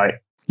 He's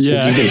like,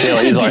 yeah, you can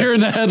tell. He's like, deer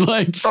in the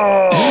headlights.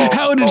 Oh,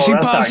 how did she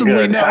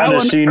possibly know? How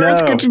does she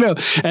know? Could you know?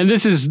 And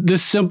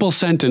this simple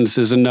sentence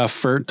is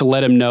enough to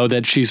let him know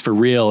that she's for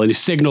real. And he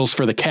signals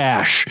for the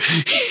cash.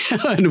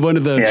 And one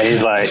of the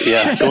he's like,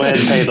 go ahead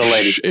and pay the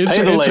lady.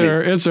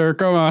 It's her.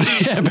 Come on,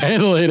 pay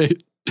the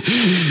lady.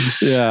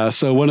 Yeah,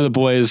 so one of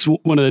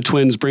the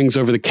twins brings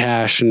over the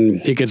cash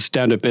and he gets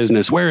down to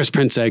business. Where is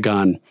Prince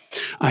Aegon?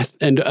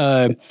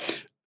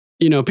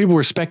 People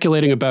were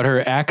speculating about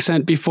her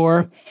accent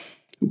before,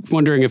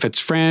 wondering if it's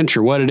French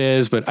or what it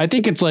is, but I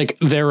think it's like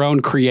their own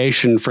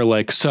creation for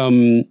like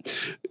some,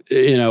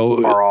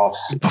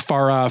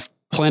 far off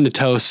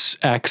Planetos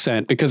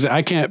accent, because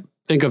I can't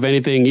think of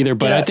anything either,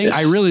 but I think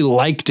I really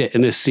liked it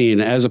in this scene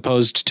as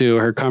opposed to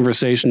her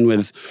conversation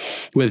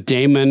with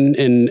Daemon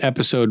in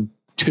episode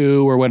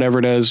 2 or whatever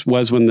it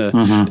was when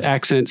the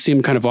accent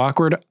seemed kind of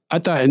awkward. I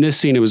thought in this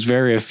scene it was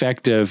very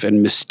effective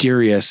and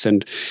mysterious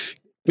and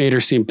made her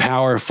seem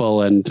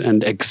powerful and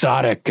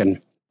exotic.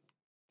 And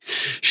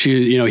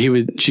she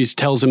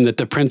tells him that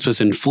the prince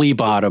was in Flea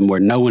Bottom where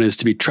no one is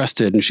to be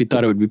trusted, and she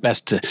thought it would be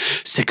best to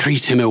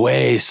secrete him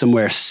away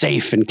somewhere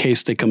safe in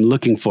case they come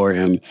looking for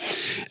him.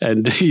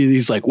 And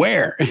he's like,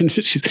 where? And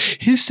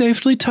he's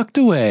safely tucked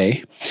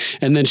away.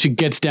 And then she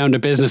gets down to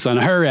business on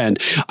her end.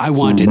 I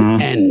want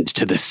an end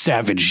to the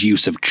savage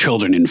use of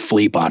children in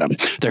Flea Bottom.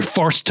 They're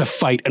forced to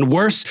fight, and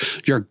worse,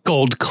 your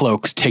gold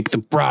cloaks take the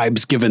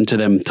bribes given to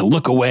them to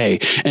look away,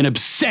 an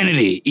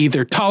obscenity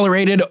either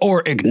tolerated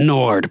or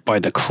ignored by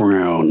the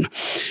crown.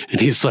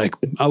 And he's like,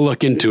 I'll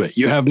look into it.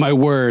 You have my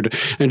word.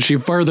 And she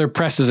further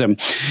presses him.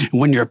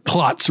 When your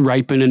plots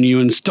ripen and you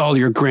install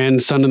your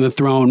grandson on the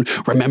throne,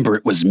 remember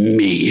it was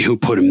me who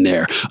put him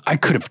there. I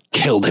could have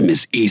killed him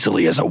as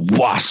easily as a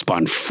wasp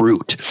on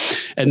fruit.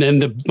 And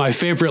then my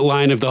favorite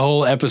line of the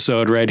whole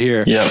episode right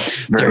here. Yeah,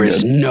 there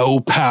is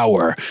no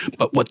power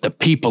but what the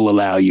people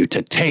allow you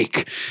to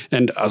take.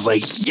 And I was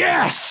like,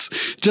 yes!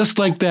 Just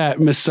like that,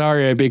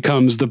 Mysaria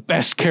becomes the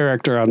best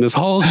character on this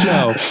whole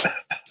show.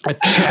 A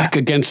check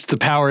against the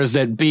powers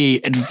that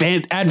be,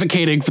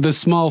 advocating for the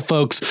small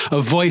folks,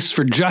 a voice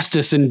for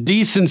justice and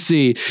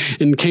decency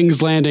in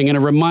King's Landing, and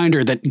a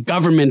reminder that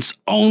governments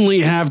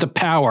only have the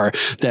power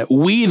that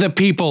we, the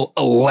people,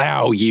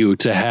 allow you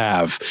to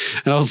have.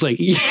 And I was like,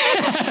 yeah,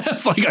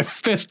 it's like I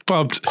fist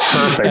pumped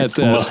at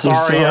this.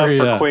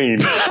 Mysaria for Queen.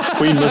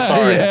 Queen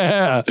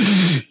Mysaria.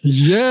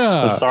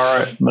 Yeah.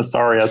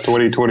 Mysaria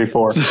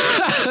 2024.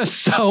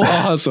 So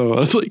awesome. I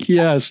was like,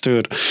 yes,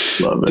 dude.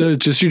 Love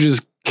it. You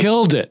just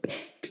killed it.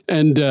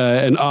 And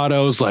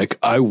Otto's like,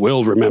 I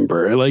will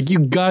remember. Like,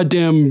 you're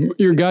goddamn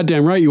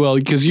right, you will,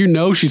 because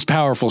she's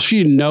powerful.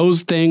 She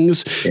knows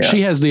things. Yeah.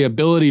 She has the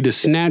ability to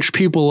snatch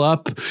people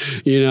up.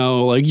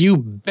 You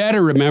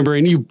better remember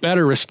and you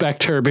better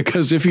respect her,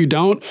 because if you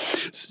don't,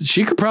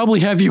 she could probably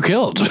have you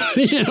killed.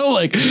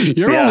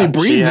 You're only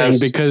breathing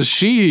because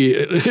she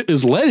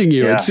is letting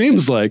you, it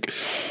seems like.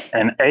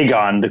 And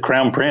Aegon, the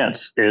crown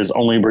prince, is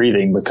only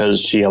breathing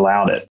because she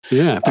allowed it.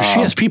 Yeah, but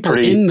she has people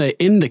in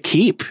the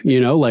keep,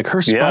 like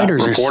her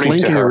spiders are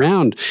slinking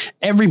around.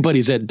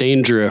 Everybody's at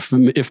danger if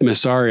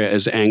Mysaria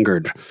is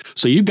angered.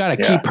 So you've got to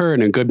keep her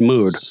in a good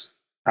mood.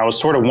 I was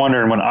sort of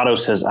wondering when Otto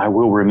says, I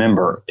will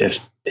remember, if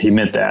he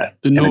meant that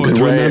the in a North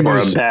good way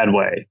remembers. or a bad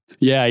way.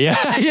 Yeah,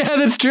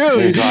 that's true.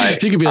 He's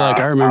like, he could be like,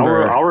 I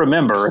remember. I'll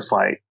remember. It's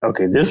like,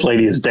 okay, this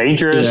lady is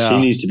dangerous. Yeah. She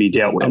needs to be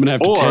dealt with. I'm going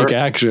to have to take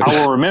action.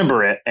 I will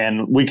remember it,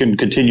 and we can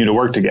continue to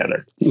work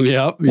together.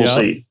 We'll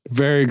see.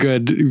 Very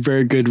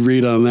good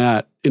read on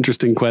that.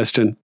 Interesting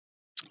question.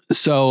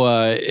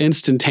 So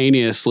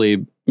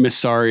instantaneously,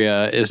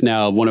 Mysaria is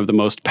now one of the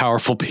most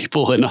powerful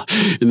people in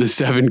the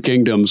Seven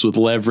Kingdoms, with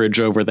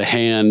leverage over the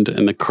hand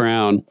and the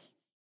crown,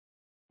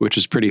 which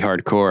is pretty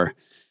hardcore.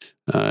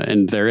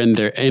 And they're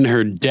in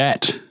her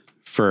debt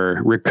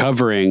for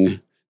recovering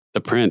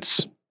the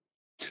prince.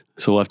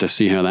 So we'll have to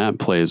see how that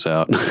plays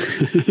out.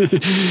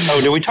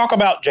 Did we talk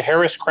about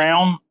Jaehaerys'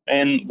 crown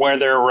and where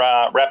they're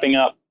wrapping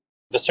up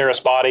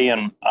Viserys' body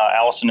and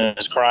Alicent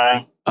is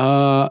crying?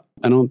 I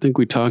don't think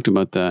we talked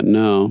about that.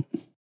 No.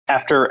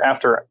 After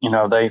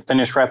they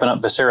finish wrapping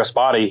up Viserys'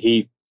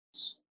 body,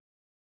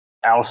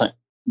 Alicent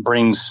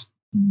brings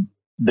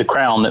the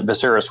crown that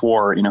Viserys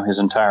wore, his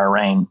entire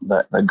reign,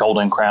 the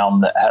golden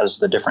crown that has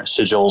the different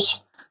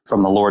sigils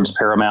from the Lord's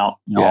Paramount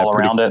all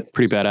around it.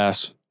 Pretty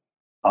badass.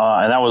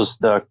 And that was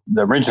the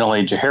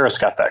originally Jaehaerys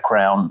got that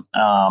crown.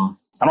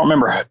 I don't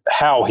remember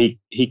how he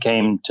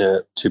came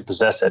to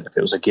possess it, if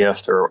it was a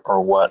gift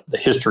or what, the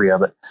history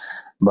of it.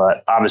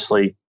 But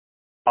obviously,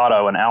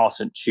 Otto and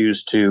Alicent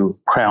choose to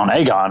crown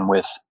Aegon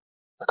with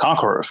the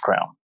Conqueror's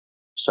crown.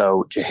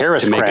 So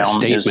Jaehaerys'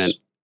 crown is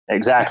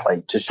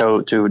exactly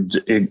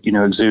to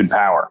exude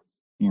power.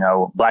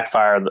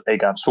 Blackfire, the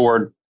Aegon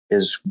sword,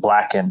 is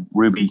black and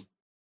ruby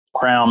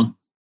crown.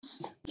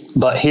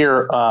 But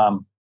here,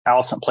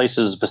 Alicent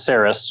places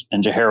Viserys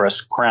and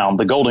Jaehaerys' crown,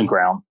 the golden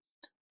crown,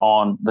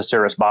 on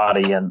Viserys'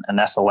 body, and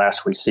that's the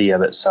last we see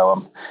of it. So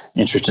I'm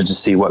interested to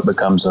see what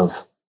becomes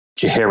of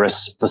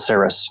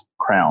Viserys'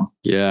 crown.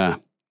 Yeah.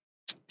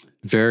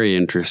 Very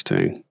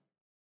interesting.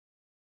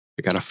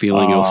 I got a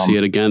feeling you'll see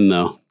it again,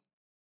 though.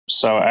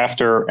 So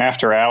after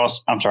Otto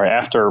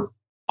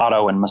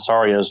and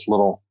Mysaeria's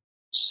little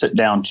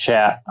sit-down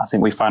chat, I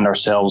think we find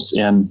ourselves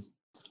in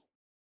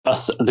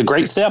the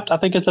Great Sept, I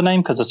think is the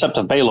name, because the Sept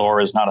of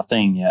Baelor is not a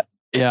thing yet.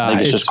 Yeah, I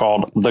think it's just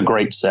called the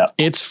Great Sept.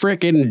 It's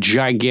freaking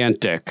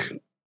gigantic.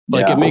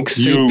 It makes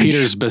St.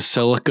 Peter's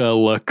Basilica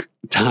look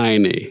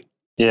tiny.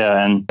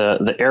 Yeah, and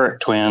the Eric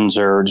twins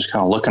are just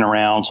kind of looking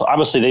around. So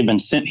obviously they've been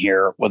sent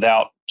here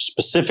without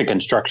specific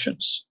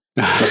instructions.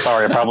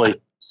 Mysaria probably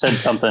said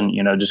something,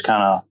 just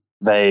kind of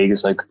vague.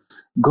 It's like,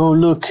 go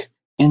look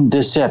in the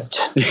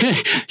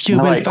Sept. You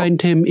will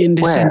find him in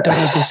the center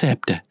of the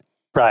Sept.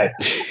 Right.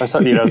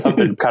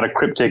 Something kind of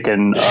cryptic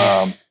and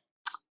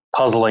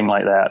puzzling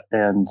like that.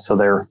 And so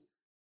they're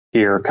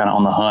here kind of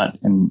on the hunt,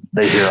 and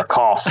they hear a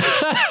cough.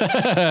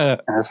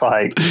 And it's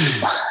like,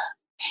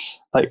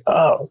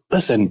 oh,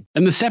 listen.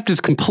 And the Sept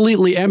is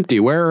completely empty.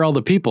 Where are all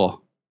the people?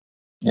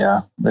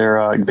 Yeah,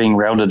 they're being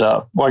rounded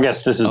up. Well, I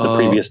guess this is the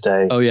previous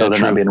day. Oh, yeah, so they're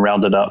true. not being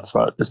rounded up.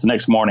 It's the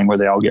next morning where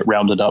they all get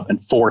rounded up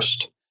and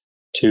forced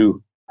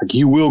to,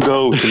 you will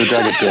go to the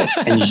dragon pit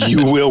and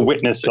you will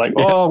witness. Like,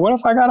 what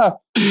if I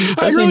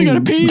really got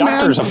to pee,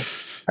 man.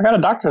 I got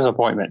a doctor's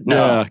appointment. No,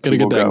 yeah, got to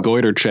get that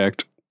goiter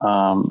checked.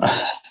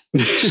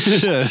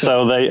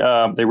 So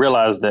they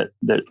realize that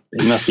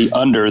he must be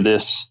under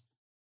this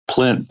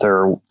plinth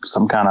or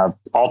some kind of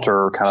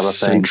altar kind of a thing.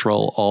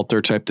 Central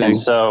altar type thing. And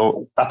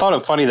so I thought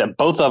it funny that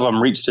both of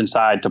them reached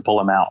inside to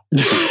pull him out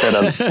instead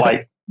of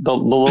like the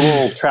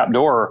little trap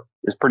door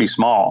is pretty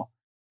small.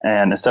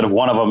 And instead of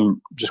one of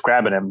them just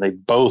grabbing him, they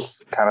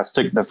both kind of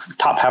stick the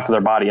top half of their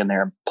body in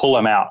there and pull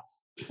him out.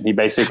 And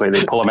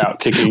they pull him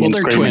out kicking and screaming.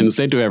 Well, they're twins.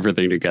 They do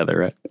everything together,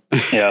 right?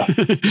 Yeah.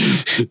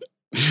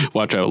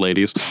 Watch out,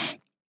 ladies.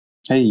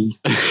 Hey.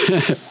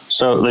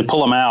 So they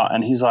pull him out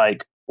and he's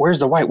like, where's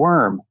the white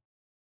worm?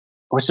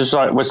 Which I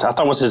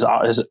thought was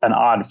an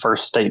odd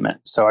first statement.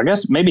 So I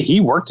guess maybe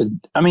he worked.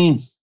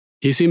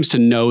 He seems to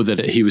know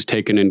that he was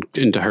taken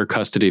into her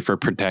custody for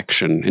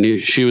protection,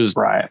 and she was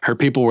right. Her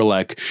people were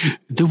like,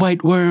 "The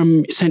White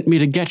Worm sent me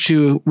to get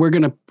you. We're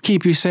gonna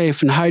keep you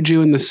safe and hide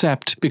you in the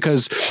Sept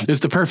because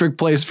it's the perfect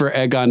place for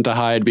Aegon to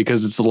hide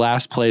because it's the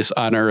last place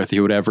on Earth he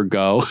would ever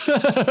go."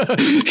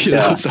 you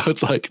know, so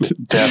it's like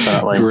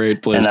definitely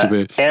great place to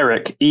be.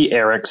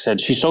 Eric said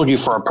she sold you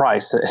for a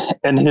price,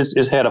 and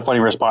his had a funny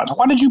response.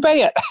 Why did you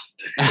pay it?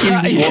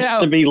 He wants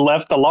to be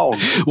left alone.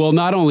 Well,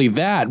 not only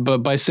that, but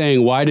by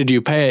saying why did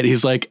you pay it,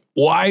 he's like,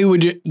 why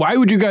would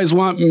you guys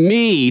want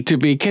me to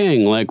be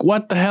king? Like,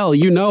 what the hell?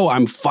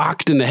 I'm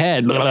fucked in the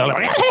head.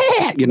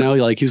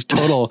 Like he's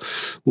total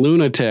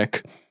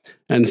lunatic.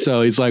 And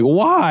so he's like,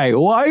 why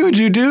would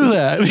you do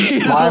that?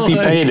 Why have you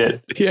paid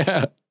it?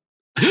 Yeah.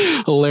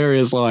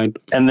 Hilarious line.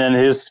 And then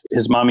his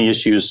mommy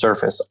issues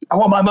surface. I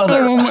want my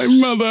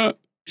mother.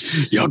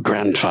 Your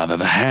grandfather,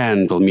 the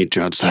Hand, will meet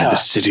you outside the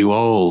city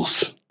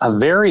walls. A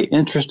very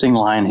interesting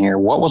line here.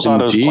 What was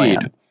Otto's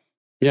plan?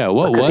 Yeah,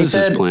 what was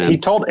his plan? He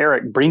told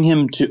Eric, bring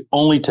him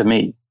only to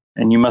me,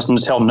 and you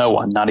mustn't tell no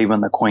one, not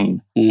even the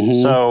queen. Mm-hmm.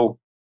 So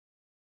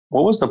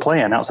what was the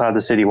plan outside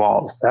the city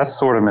walls? That's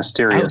sort of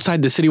mysterious.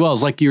 Outside the city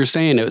walls, like you were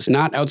saying, it was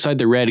not outside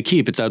the Red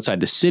Keep. It's outside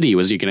the city.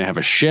 Was he going to have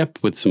a ship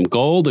with some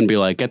gold and be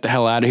like, get the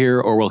hell out of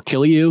here or we'll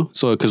kill you?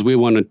 So because we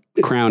want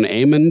to crown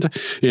Aemond,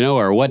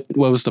 or what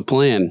was the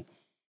plan?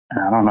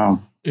 I don't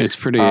know. It's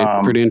pretty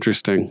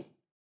interesting.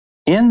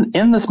 In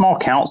the small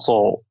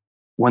council,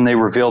 when they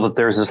reveal that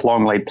there's this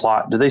long laid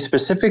plot, do they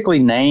specifically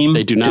name?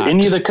 They do not. Do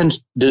any of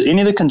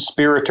the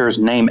conspirators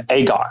name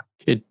Aegon?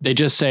 They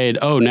just said,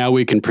 "Oh, now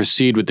we can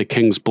proceed with the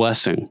king's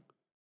blessing."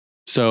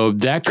 So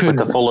that could, with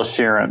the full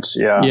assurance,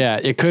 yeah,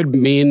 it could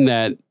mean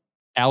that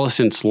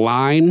Alicent's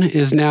line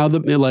is now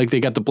they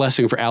got the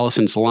blessing for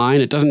Alicent's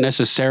line. It doesn't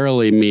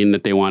necessarily mean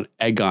that they want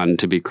Aegon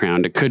to be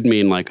crowned. It could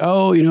mean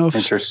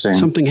if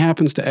something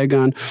happens to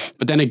Aegon.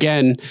 But then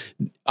again,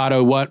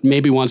 Otto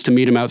maybe wants to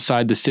meet him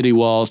outside the city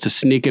walls to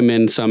sneak him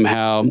in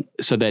somehow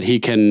so that he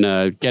can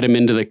get him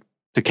into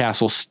the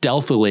castle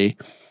stealthily,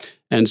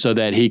 and so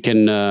that he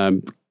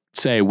can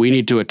say, we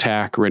need to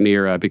attack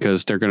Rhaenyra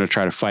because they're going to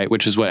try to fight,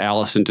 which is what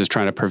Alicent is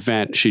trying to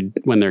prevent. She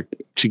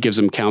gives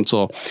him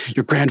counsel.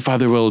 Your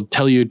grandfather will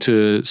tell you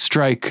to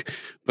strike,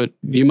 but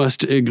you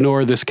must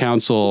ignore this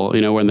counsel,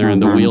 when they're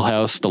in the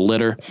wheelhouse, the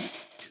litter,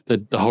 the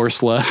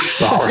horsela.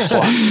 The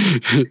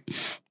horsela.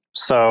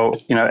 So,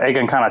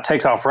 Aegon kind of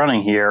takes off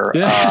running here.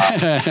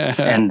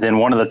 And then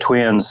one of the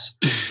twins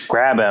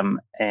grab him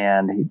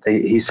and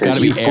he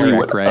says, you flee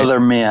what other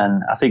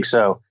men. I think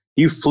so.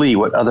 You flee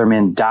what other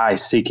men die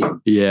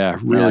seeking. Yeah.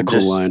 Really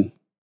cool line.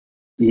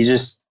 He's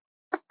just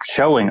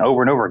showing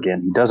over and over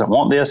again. He doesn't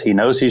want this. He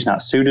knows he's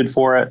not suited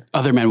for it.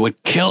 Other men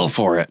would kill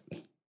for it.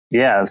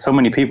 Yeah. So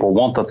many people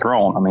want the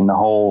throne. I mean, the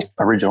whole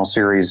original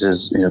series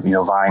is,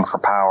 vying for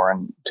power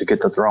and to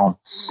get the throne.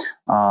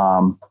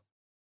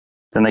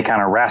 Then they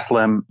kind of wrestle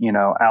him,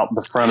 out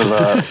the front of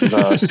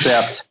the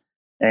sept,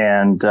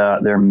 and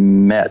they're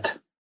met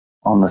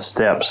on the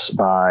steps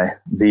by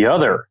the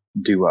other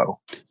duo.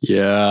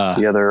 Yeah.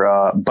 The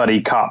other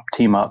buddy cop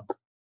team up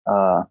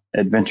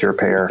adventure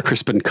pair.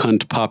 Crispin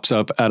Cunt pops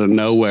up out of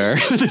nowhere.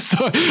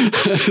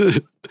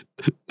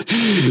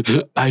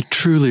 I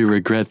truly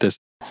regret this.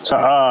 So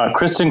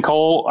Criston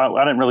Cole,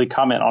 I didn't really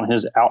comment on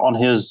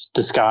his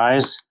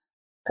disguise,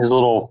 his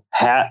little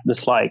hat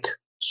that's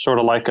sort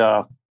of like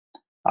a,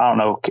 I don't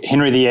know,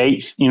 Henry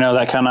VIII,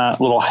 that kind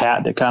of little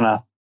hat that kind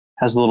of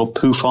has a little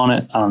poof on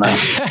it. I don't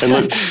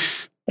know.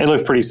 It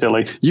looked pretty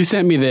silly. You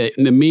sent me the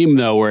meme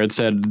though, where it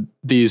said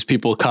these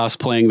people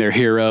cosplaying their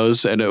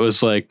heroes, and it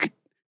was like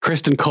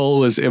Criston Cole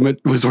was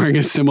wearing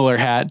a similar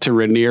hat to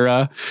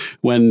Rhaenyra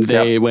when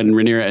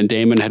Rhaenyra and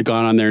Daemon had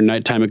gone on their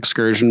nighttime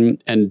excursion,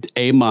 and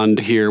Aemond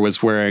here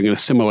was wearing a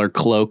similar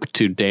cloak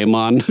to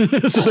Daemon.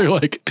 So they're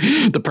like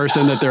the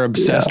person that they're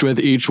obsessed with.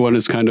 Each one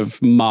is kind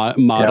of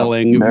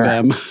modeling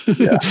them.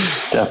 Yeah,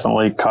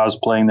 definitely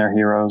cosplaying their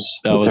heroes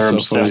that they're so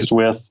obsessed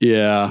funny. With.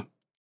 Yeah,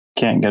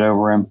 can't get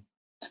over him.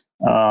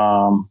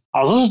 I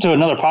was listening to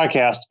another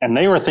podcast, and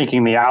they were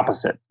thinking the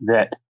opposite,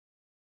 that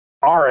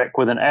Auric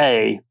with an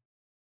A.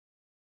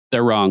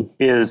 They're wrong.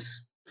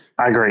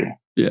 I agree.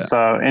 Yeah.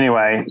 So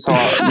anyway,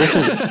 this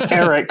is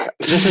Eric.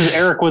 This is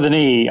Eric with an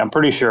E. I'm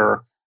pretty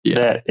sure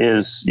that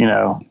is,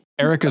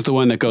 Eric is the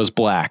one that goes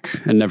black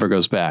and never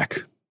goes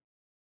back.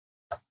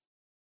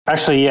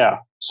 Actually, yeah.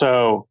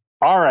 So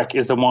Auric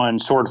is the one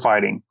sword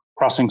fighting,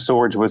 crossing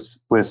swords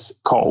with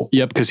Cole.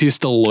 Yep, because he's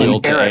still loyal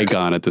to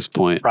Aegon at this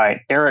point. Right.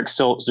 Eric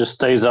still just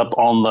stays up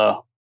on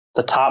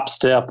the top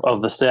step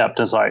of the sept and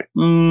is like,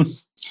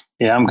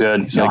 yeah, I'm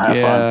good. He's like, have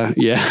fun.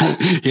 Yeah.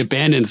 He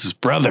abandons his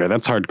brother.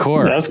 That's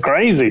hardcore. That's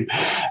crazy.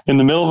 In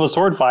the middle of a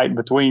sword fight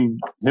between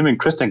him and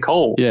Criston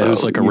Cole. Yeah, so, it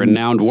was like a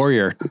renowned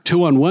warrior.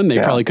 2-on-1, they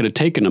probably could have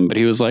taken him, but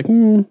he was like,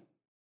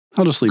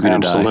 I'll just leave you to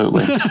die.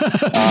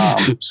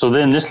 Absolutely. So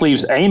then this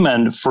leaves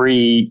Aemond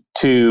free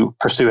to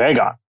pursue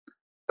Aegon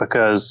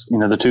because,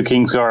 the two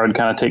Kingsguard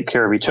kind of take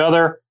care of each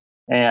other.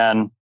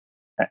 And,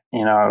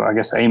 I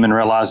guess Aemond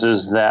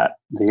realizes that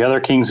the other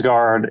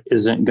Kingsguard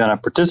isn't going to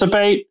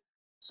participate.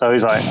 So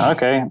he's like,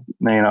 okay,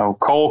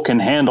 Cole can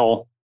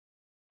handle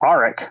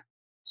Auric,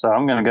 so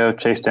I'm going to go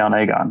chase down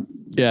Aegon.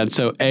 Yeah, and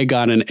so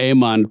Aegon and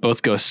Aemond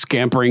both go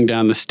scampering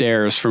down the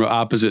stairs from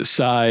opposite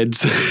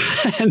sides,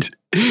 and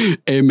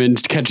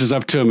Aemond catches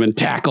up to him and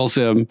tackles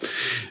him,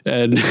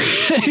 and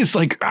he's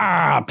like,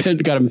 got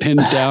him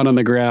pinned down on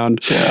the ground.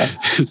 Yeah.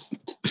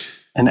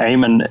 And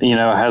Aemond,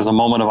 has a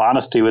moment of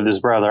honesty with his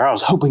brother. I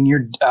was hoping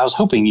you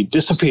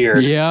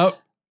disappeared. Yep,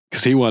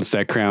 because he wants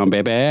that crown,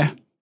 baby.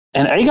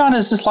 And Aegon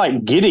is just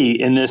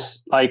giddy in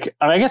this, I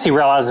guess he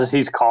realizes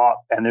he's caught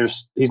and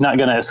he's not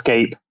going to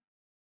escape,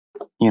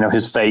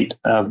 his fate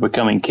of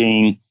becoming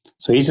king.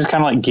 So he's just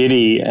kind of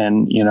giddy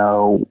and,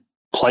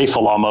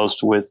 playful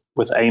almost with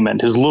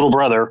Aemond, his little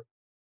brother,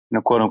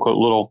 quote unquote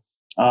little.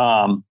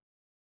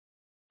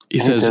 He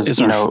says,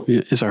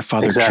 is our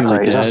father truly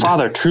dead? Is our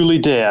father truly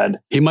dead?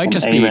 He might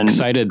just be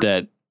excited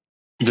that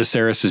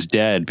Viserys is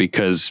dead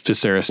because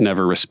Viserys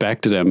never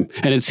respected him.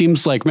 And it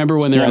seems like, remember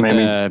when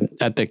they're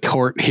at the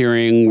court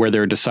hearing where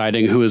they're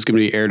deciding who is going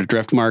to be heir to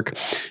Driftmark?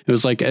 It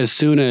was like as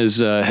soon as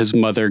his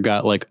mother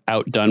got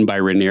outdone by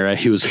Rhaenyra,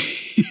 he was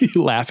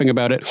laughing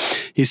about it.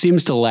 He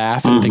seems to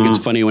laugh and think it's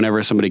funny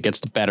whenever somebody gets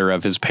the better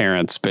of his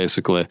parents,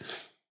 basically.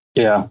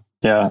 Yeah.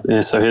 Yeah.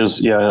 So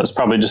it's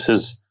probably just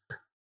his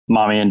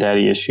mommy and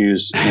daddy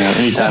issues.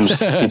 Anytime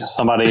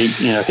somebody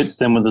hits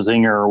them with a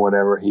zinger or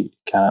whatever, he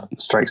kind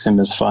of strikes him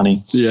as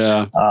funny.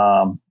 Yeah.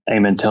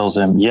 Aemond tells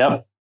him,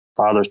 "Yep,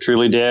 father's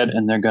truly dead,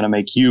 and they're going to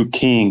make you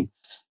king."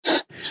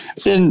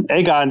 Then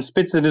Aegon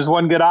spits in his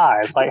one good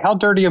eye. It's like, how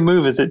dirty a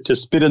move is it to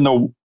spit in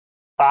the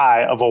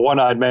eye of a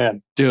one-eyed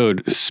man?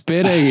 Dude,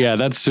 spitting, yeah,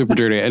 that's super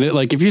dirty. And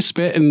if you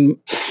spit in,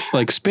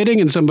 spitting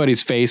in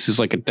somebody's face is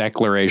like a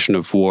declaration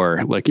of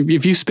war.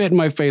 If you spit in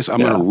my face, I'm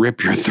going to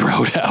rip your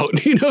throat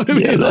out. You know what I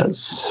mean? Yeah,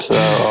 that's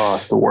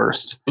it's the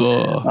worst.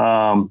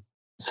 So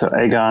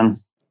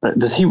Aegon,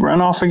 does he run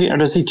off again, or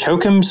does he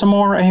choke him some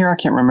more right here? I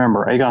can't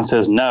remember. Aegon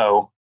says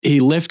no. He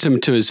lifts him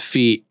to his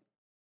feet,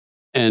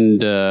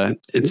 and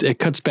it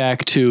cuts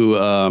back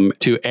to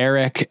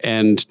Eric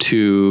and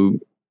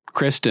to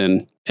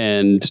Criston,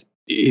 and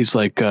he's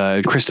like,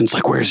 Kristen's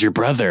like, where's your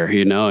brother?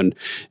 And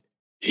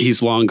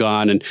he's long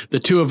gone. And the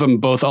two of them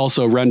both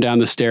also run down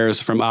the stairs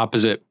from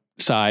opposite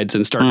sides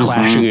and start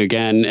clashing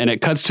again. And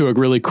it cuts to a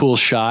really cool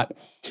shot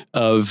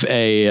of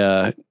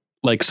a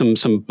like some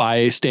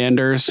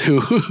bystanders who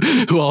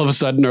all of a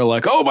sudden are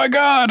like, oh my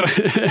God,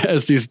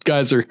 as these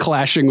guys are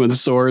clashing with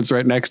swords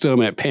right next to him,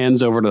 and it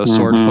pans over to the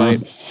sword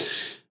fight.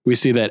 We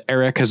see that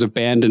Eric has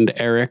abandoned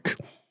Eric.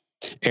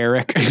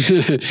 Then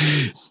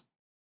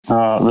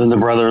the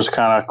brothers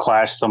kind of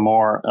clash some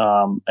more.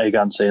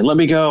 Aegon saying, let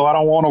me go. I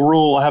don't want to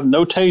rule. I have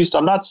no taste.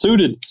 I'm not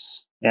suited.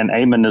 And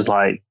Aemon is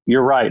like,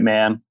 you're right,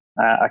 man.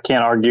 I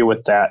can't argue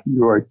with that.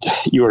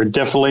 You are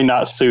definitely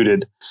not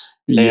suited.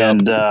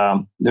 Yep.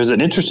 And there's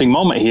an interesting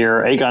moment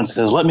here. Aegon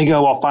says, let me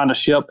go. I'll find a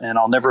ship and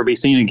I'll never be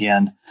seen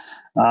again.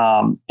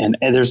 And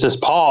there's this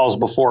pause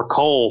before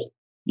Cole,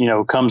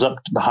 comes up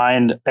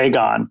behind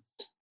Aegon.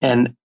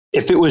 And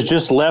if it was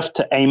just left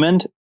to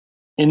Aemon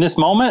in this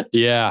moment,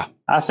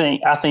 I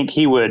think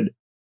he would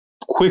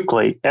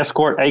quickly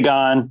escort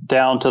Aegon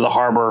down to the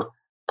harbor,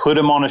 put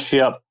him on a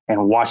ship,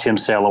 and watch him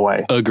sail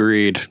away.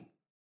 Agreed.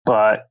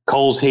 But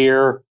Cole's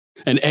here.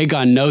 And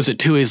Aegon knows it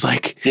too. He's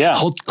like,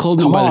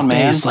 holding him by the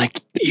face,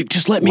 like, you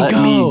just let me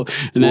go.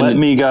 And then let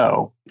me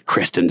go.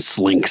 Criston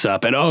slinks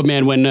up. And oh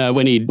man,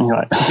 when he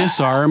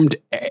disarmed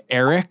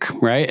Eric,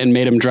 right, and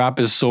made him drop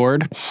his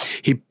sword,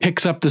 he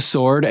picks up the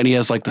sword and he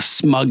has like the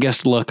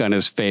smuggest look on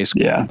his face.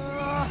 Yeah.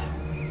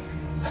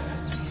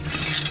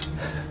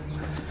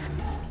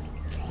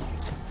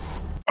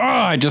 Oh,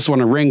 I just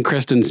want to wring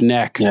Criston's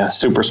neck. Yeah,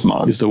 super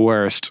smug. He's the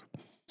worst.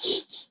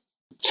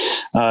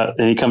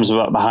 And he comes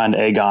up behind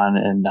Aegon,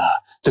 and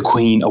the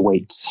queen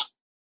awaits.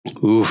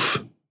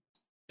 Oof.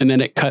 And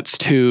then it cuts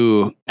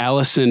to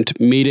Alicent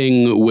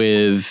meeting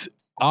with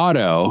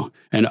Otto,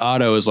 and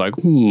Otto is like,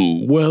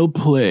 well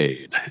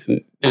played.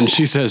 And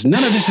she says,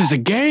 none of this is a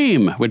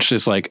game, which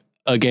is like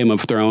a Game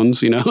of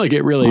Thrones, like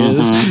it really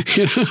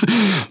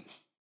is,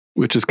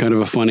 which is kind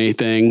of a funny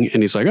thing.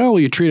 And he's like, oh, well,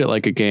 you treat it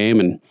like a game,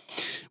 and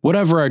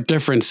whatever our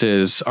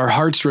differences, our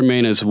hearts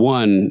remain as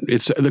one.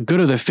 It's the good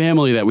of the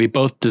family that we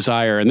both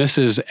desire. And this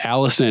is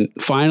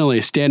Alicent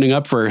finally standing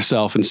up for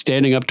herself and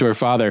standing up to her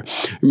father.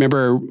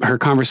 Remember her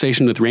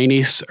conversation with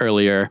Rhaenys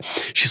earlier?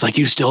 She's like,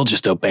 you still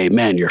just obey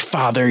men, your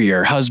father,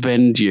 your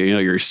husband,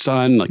 your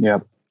son. Like,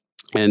 yep.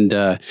 And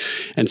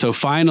so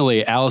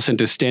finally Alicent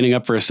is standing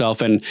up for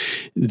herself, and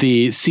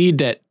the seed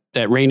that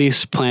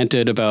Rhaenys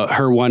planted about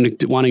her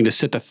wanting to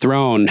sit the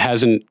throne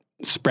hasn't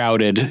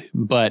sprouted,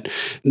 but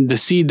the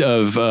seed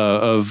of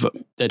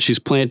that she's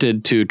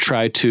planted to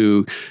try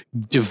to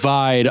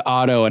divide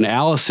Otto and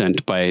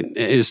Alicent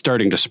is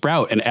starting to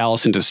sprout, and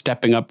Alicent is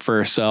stepping up for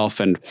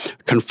herself and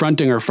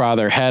confronting her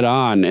father head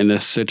on in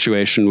this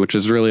situation, which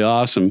is really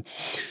awesome.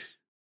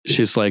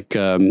 She's like,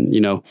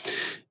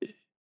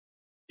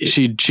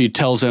 She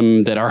tells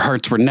him that our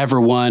hearts were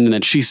never one, and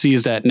that she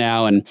sees that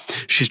now, and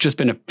she's just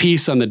been a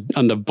piece on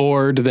the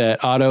board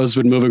that Otto's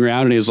been moving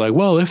around, and he's like,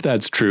 well, if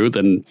that's true,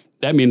 then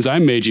that means I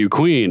made you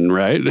queen,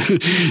 right?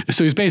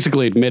 So he's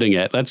basically admitting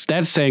it.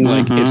 That's saying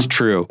like it's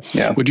true.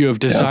 Yeah. Would you have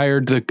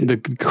desired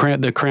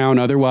the crown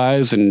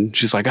otherwise? And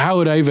she's like, how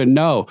would I even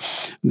know?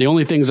 The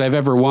only things I've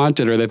ever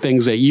wanted are the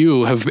things that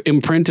you have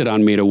imprinted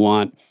on me to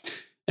want.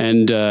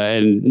 And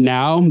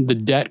now the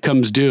debt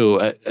comes due,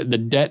 the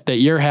debt that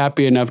you're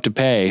happy enough to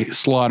pay,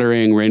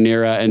 slaughtering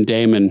Rhaenyra and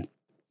Daemon.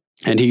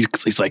 And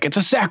he's like, it's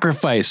a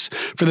sacrifice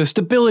for the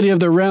stability of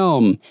the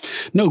realm.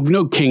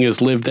 No king has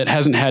lived that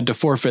hasn't had to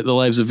forfeit the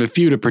lives of a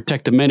few to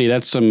protect the many.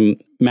 That's some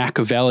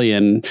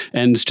Machiavellian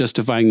ends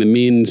justifying the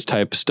means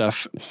type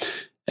stuff.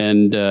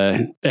 And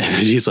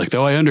he's like,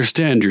 though I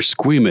understand your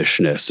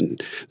squeamishness.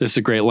 And this is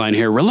a great line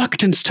here.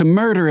 Reluctance to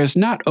murder is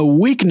not a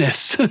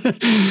weakness.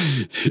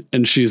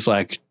 And she's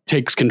like,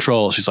 takes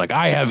control. She's like,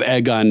 I have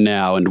Aegon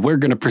now, and we're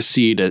going to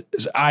proceed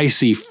as I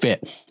see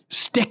fit.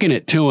 Sticking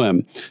it to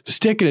him.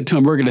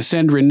 We're going to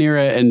send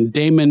Rhaenyra and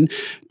Daemon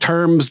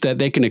terms that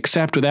they can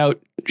accept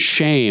without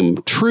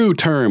shame. True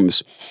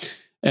terms.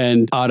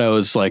 And Otto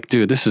is like,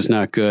 dude, this is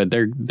not good.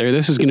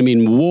 This is going to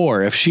mean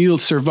war. If she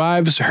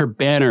survives, her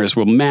banners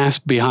will mass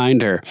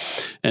behind her,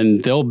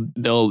 and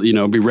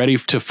they'll be ready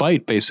to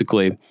fight,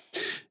 basically.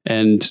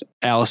 And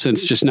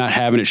Alicent's just not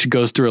having it. She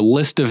goes through a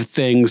list of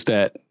things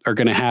that are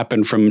going to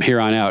happen from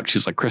here on out.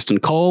 She's like,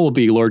 Criston Cole will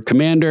be Lord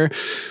Commander.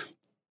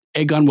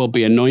 Aegon will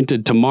be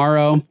anointed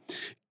tomorrow.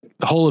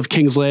 The whole of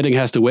King's Landing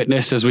has to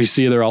witness as we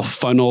see they're all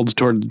funneled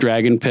toward the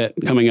dragon pit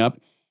coming up.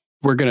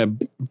 We're going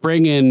to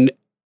bring in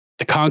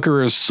the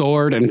Conqueror's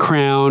sword and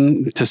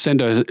crown to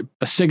send a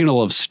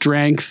signal of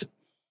strength.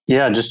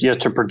 Yeah, just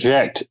to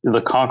project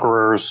the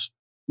Conqueror's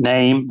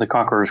name, the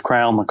Conqueror's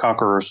crown, the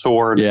Conqueror's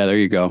sword. Yeah, there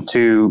you go.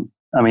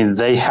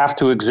 They have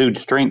to exude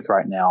strength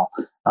right now.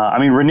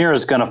 Rhaenyra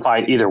is going to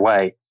fight either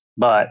way,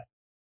 but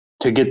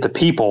to get the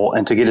people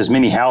and to get as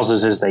many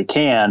houses as they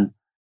can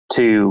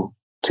to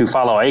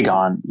follow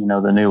Aegon,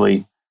 the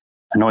newly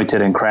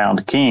anointed and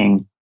crowned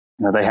king,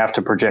 they have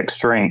to project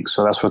strength.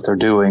 So that's what they're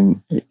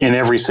doing in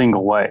every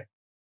single way.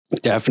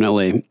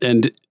 Definitely.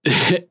 And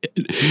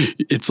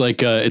it's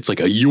like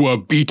a you are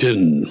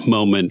beaten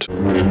moment.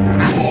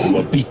 You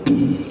are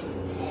beaten.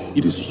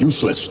 It is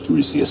useless to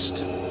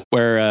resist.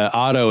 Where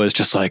Otto is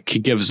just like, he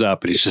gives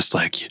up, and he's just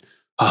like,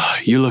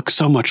 You look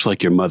so much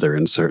like your mother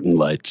in certain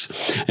lights.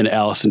 And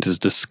Alicent is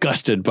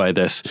disgusted by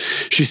this.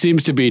 She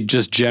seems to be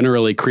just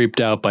generally creeped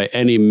out by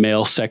any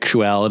male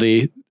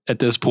sexuality at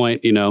this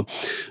point,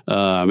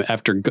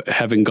 after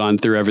having gone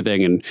through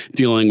everything and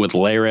dealing with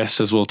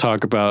Larys, as we'll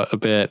talk about a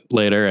bit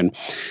later. And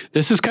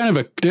this is kind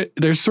of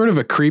there's sort of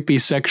a creepy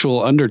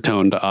sexual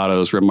undertone to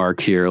Otto's remark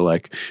here,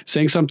 like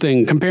saying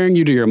something, comparing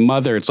you to your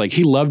mother. It's like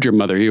he loved your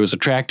mother. He was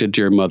attracted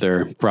to your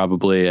mother,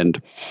 probably.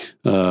 And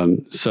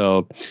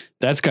so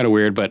that's kind of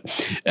weird. But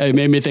it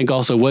made me think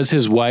also, was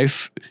his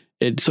wife...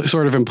 It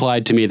sort of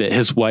implied to me that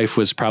his wife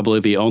was probably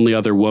the only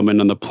other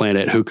woman on the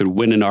planet who could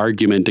win an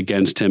argument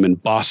against him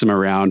and boss him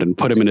around and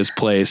put him in his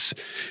place.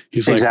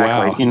 He's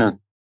exactly. Like, wow.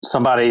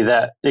 Somebody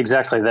that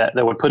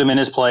would put him in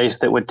his place,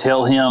 that would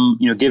tell him,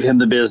 give him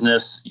the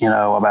business,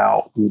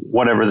 about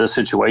whatever the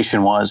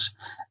situation was,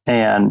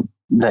 and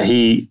that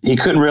he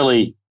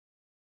couldn't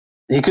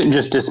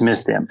just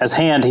dismiss them. As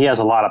Hand, he has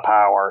a lot of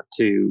power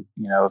to,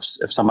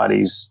 if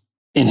somebody's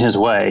in his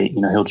way,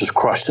 he'll just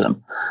crush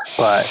them.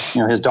 But,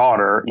 his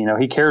daughter,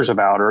 he cares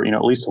about her,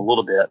 at least a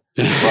little bit.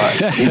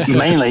 But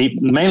mainly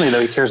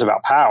though, he cares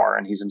about power,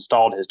 and he's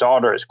installed his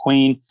daughter as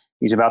queen.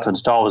 He's about to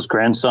install his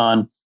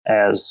grandson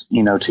as,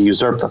 to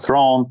usurp the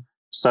throne.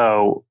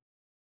 So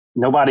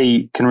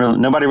nobody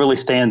really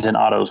stands in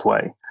Otto's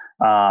way.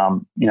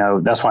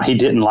 That's why he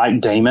didn't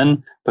like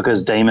Daemon,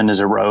 because Daemon is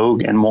a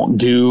rogue and won't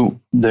do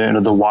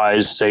the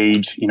wise,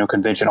 sage,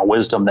 conventional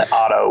wisdom that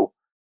Otto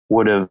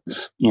would have,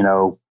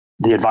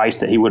 the advice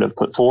that he would have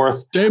put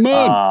forth.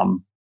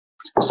 Daemon!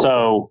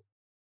 So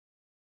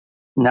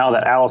now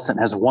that Alicent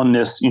has won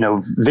this,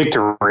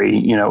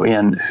 victory,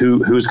 in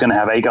who's going to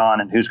have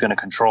Aegon and who's going to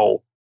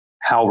control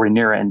how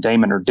Rhaenyra and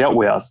Daemon are dealt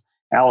with,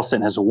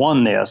 Alicent has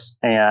won this,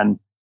 and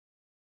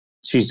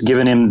she's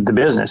given him the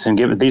business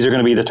and these are going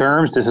to be the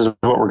terms. This is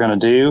what we're going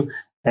to do.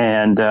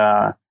 And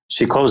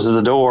she closes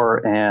the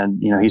door,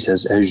 and, he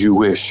says, as you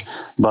wish.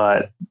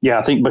 But yeah,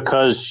 I think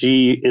because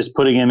she is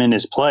putting him in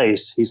his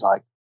place, he's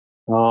like,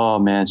 oh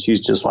man, she's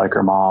just like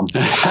her mom.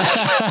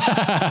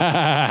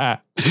 I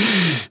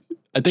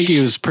think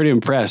he was pretty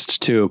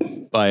impressed too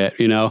by it,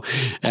 And, yeah,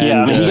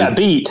 I mean, he got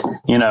beat.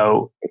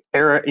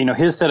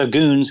 His set of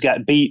goons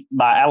got beat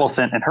by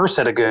Alicent and her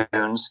set of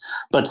goons,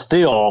 but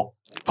still,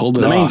 pulled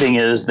it the main off. thing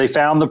is they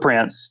found the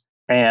prince,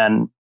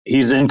 and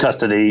he's in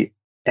custody,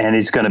 and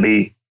he's going to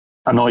be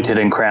anointed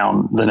and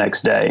crowned the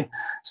next day.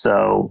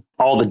 So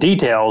all the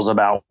details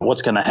about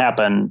what's going to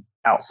happen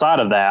outside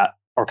of that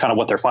are kind of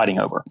what they're fighting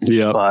over.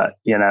 Yeah. But,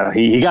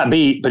 he got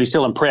beat, but he's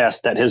still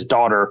impressed that his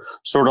daughter,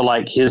 sort of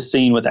like his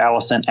scene with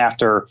Alicent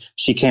after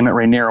she came at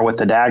Rhaenyra with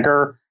the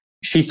dagger,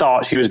 she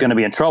thought she was going to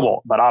be in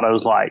trouble. But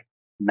Otto's like,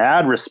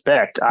 mad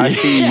respect. I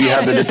see you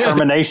have the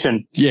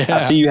determination. Yeah. I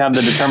see you have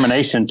the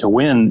determination to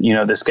win,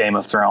 this Game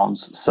of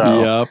Thrones.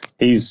 So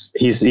he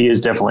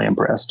is definitely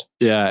impressed.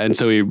 Yeah. And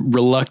so he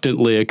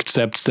reluctantly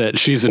accepts that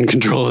she's in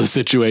control of the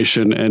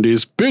situation, and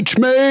he's bitch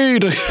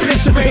made.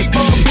 Bitch made.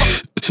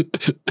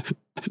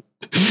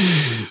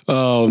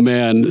 Oh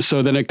man.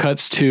 So then it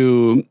cuts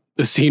to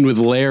the scene with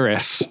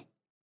Larys,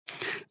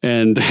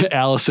 and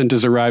Alicent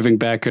is arriving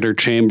back at her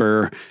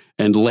chamber,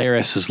 and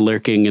Larys is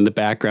lurking in the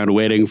background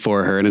waiting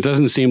for her. And it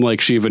doesn't seem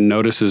like she even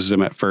notices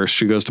him at first.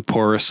 She goes to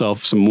pour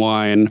herself some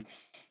wine.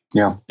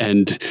 Yeah.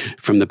 And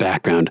from the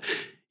background,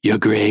 Your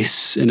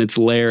Grace. And it's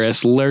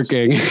Larys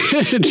lurking.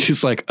 And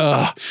she's like,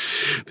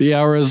 the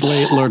hour is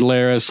late, Lord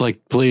Larys. Like,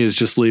 please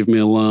just leave me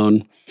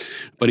alone.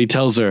 But he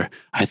tells her,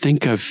 I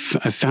think I've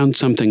found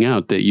something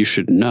out that you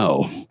should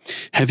know.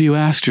 Have you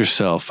asked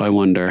yourself, I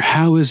wonder,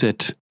 how is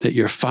it that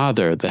your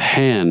father, the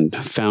Hand,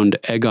 found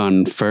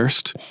Aegon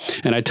first?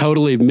 And I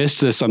totally missed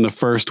this on the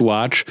first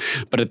watch,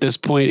 but at this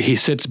point he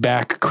sits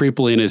back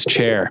creepily in his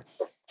chair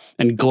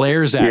and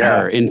glares at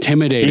her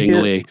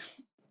intimidatingly.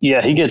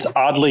 He gets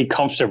oddly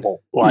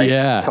comfortable.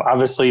 So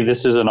obviously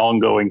this is an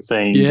ongoing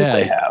thing that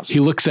they have. He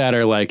looks at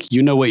her like,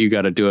 you know what you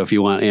got to do if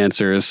you want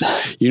answers.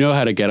 You know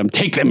how to get them.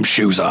 Take them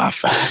shoes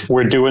off.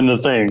 We're doing the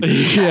thing.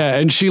 Yeah.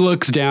 And she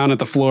looks down at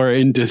the floor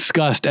in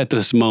disgust at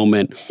this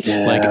moment.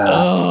 Yeah. Like,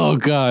 oh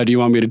God, you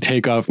want me to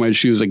take off my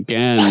shoes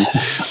again? And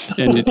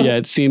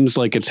it seems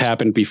like it's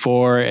happened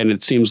before, and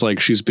it seems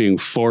like she's being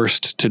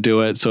forced to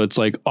do it. So it's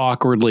like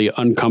awkwardly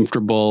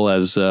uncomfortable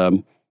as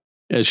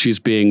she's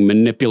being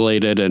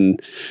manipulated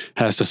and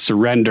has to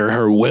surrender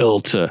her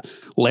will to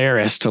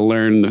Larys to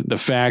learn the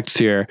facts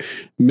here.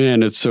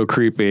 Man, it's so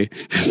creepy.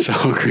 It's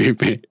so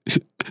creepy.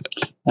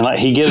 And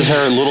he gives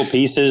her little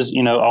pieces,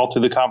 all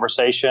through the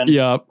conversation.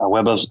 Yep. A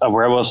web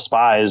of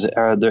spies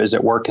is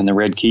at work in the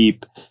Red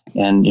Keep.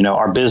 And,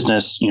 our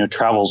business,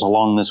 travels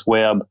along this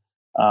web.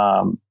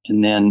 And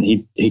then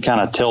he kind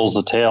of tells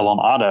the tale on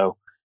Otto.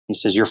 He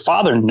says, your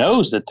father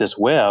knows that this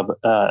web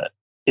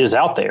is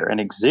out there and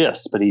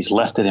exists, but he's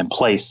left it in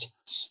place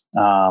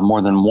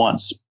more than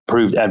once,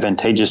 proved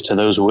advantageous to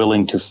those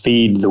willing to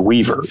feed the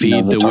weaver.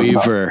 Feed the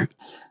weaver.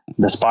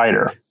 The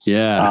spider.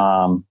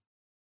 Yeah.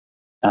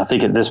 And I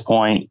think at this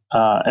point,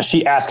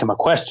 she asked him a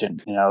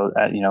question,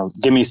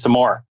 give me some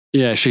more.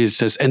 Yeah, she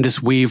says, and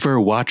this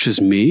weaver watches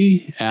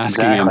me,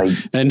 asking him,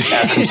 and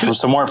asking for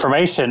some more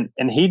information.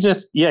 And he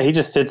just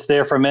sits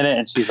there for a minute,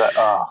 and she's like,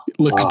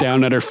 looks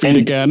down at her feet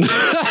again,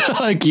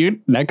 like,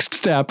 you, next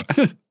step.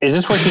 Is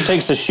this where she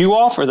takes the shoe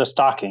off or the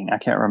stocking? I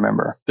can't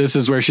remember. This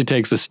is where she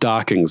takes the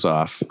stockings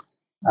off.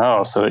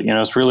 Oh, so,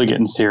 it's really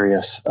getting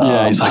serious.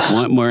 Yeah, he's like,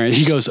 what more?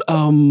 He goes,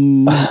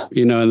 and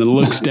then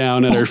looks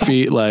down at her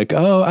feet like,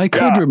 oh, I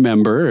could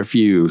remember if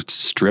you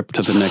strip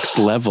to the next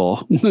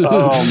level.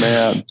 Oh,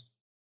 man.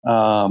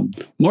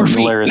 More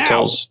feet Laris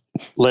now.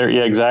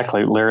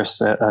 Exactly.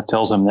 Laris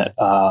tells him that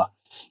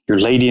your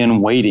lady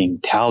in waiting,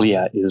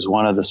 Talia, is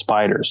one of the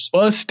spiders.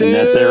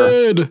 Busted.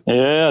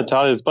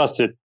 Talia's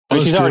busted. I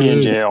mean, she's already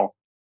in jail.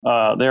 They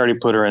already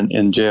put her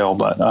in jail,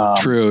 but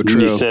true.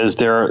 He says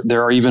there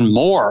are even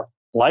more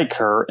like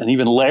her, and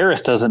even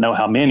Laris doesn't know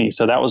how many.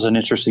 So that was an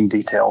interesting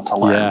detail to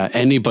learn. Yeah,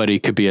 anybody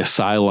could be a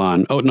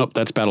Cylon. Oh, nope,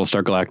 that's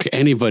Battlestar Galactica.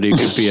 Anybody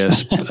could be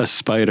a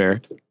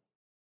spider.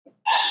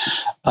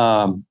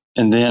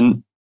 And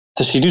then,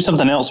 does she do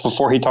something else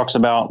before he talks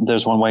about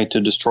there's one way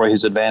to destroy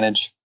his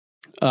advantage?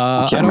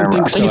 I don't remember.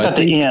 Think I think it's at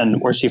the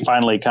end where she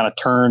finally kind of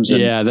turns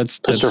and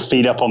puts her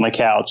feet up on the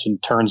couch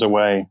and turns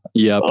away.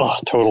 Yep. Oh,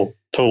 total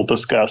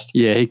disgust.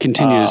 Yeah, he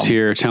continues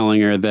here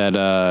telling her that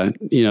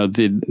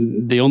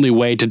the only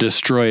way to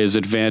destroy his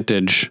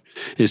advantage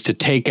is to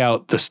take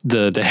out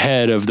the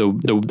head of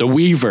the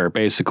weaver,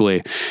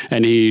 basically.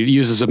 And he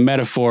uses a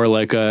metaphor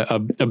like a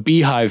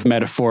beehive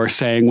metaphor,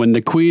 saying when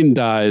the queen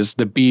dies,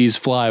 the bees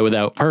fly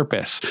without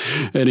purpose.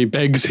 And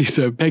he's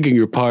begging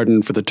your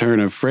pardon for the turn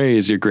of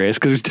phrase, Your Grace,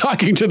 because he's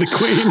talking to the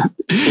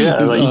queen. Yeah,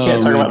 like you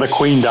can't talk about the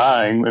queen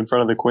dying in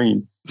front of the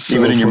queen,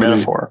 even in your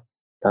metaphor.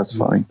 That's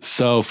funny.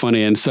 So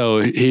funny. And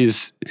so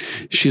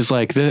she's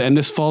like, and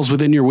this falls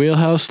within your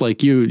wheelhouse. Like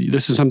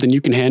this is something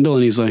you can handle.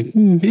 And he's like,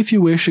 if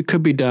you wish, it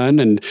could be done.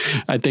 And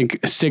I think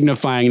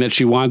signifying that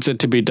she wants it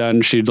to be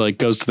done, she like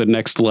goes to the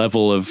next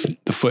level of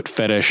the foot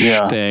fetish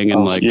thing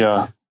and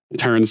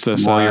turns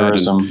this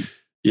voyeurism.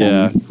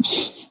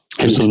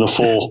 Gives them the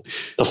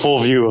full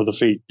view of the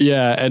feet.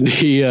 Yeah, and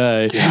he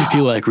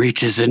like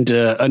reaches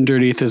into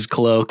underneath his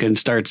cloak and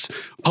starts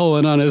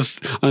pulling on his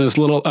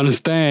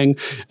thing,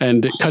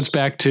 and it cuts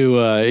back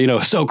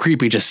to so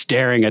creepy, just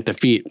staring at the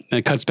feet. And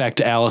it cuts back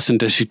to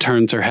Alicent as she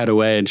turns her head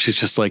away, and she's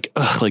just like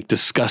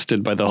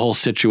disgusted by the whole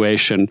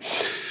situation.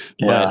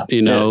 Yeah, but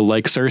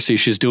like Cersei,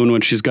 she's doing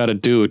what she's got to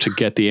do to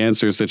get the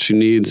answers that she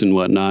needs and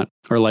whatnot.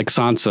 Or like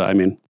Sansa, I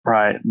mean.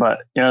 Right, but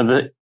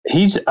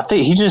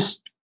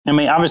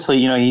obviously,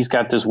 he's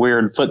got this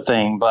weird foot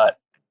thing, but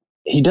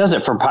he does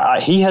it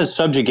he has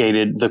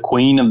subjugated the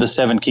Queen of the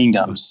Seven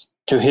Kingdoms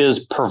to his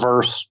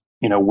perverse,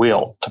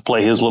 will to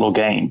play his little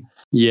game.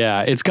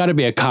 Yeah, it's got to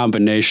be a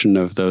combination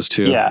of those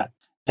two. Yeah.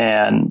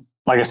 And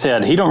like I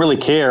said, he don't really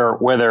care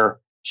whether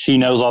she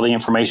knows all the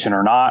information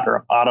or not, or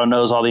if Otto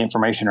knows all the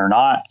information or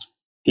not.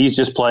 He's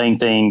just playing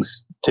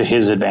things to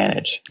his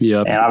advantage.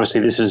 Yep. And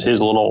obviously this is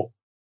his little,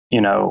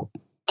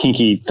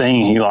 kinky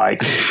thing he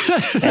likes.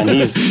 And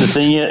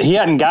he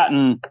hadn't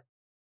gotten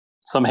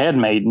some head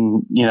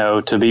maiden,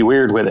 to be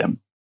weird with him.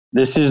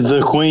 This is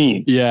the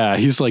queen. Yeah,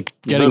 he's like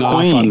getting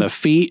off on the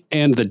feet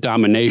and the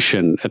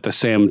domination at the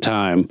same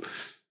time.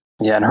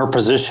 Yeah, and her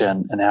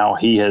position and how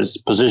he has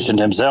positioned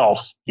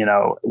himself,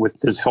 with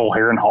this whole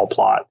Harrenhal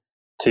plot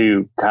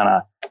to kind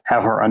of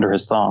have her under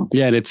his thumb.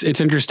 Yeah, and it's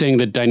interesting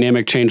the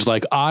dynamic change.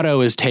 Like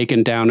Otto is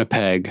taken down a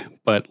peg,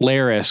 but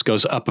Laris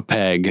goes up a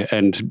peg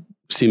and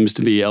seems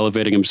to be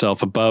elevating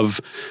himself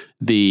above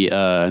the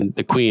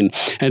queen.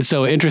 And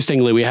so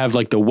interestingly, we have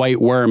like the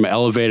White Worm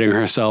elevating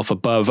herself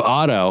above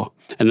Otto,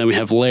 and then we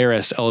have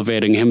Laris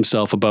elevating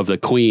himself above the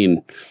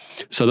queen.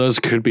 So those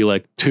could be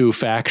like two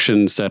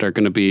factions that are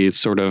going to be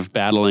sort of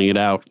battling it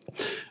out.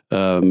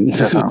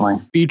 Definitely.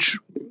 Each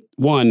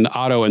one,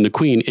 Otto and the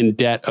queen, in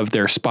debt of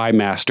their spy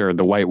master,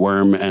 the White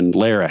Worm and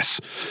Laris.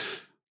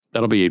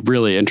 That'll be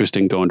really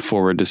interesting going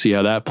forward to see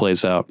how that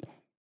plays out.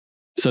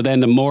 So then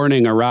the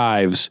morning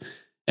arrives,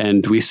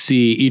 and we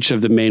see each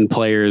of the main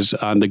players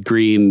on the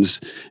greens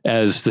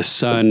as the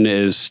sun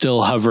is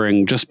still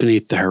hovering just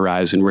beneath the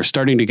horizon. We're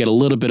starting to get a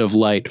little bit of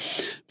light,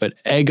 but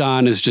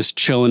Aegon is just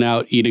chilling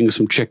out, eating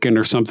some chicken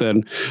or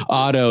something.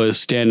 Otto is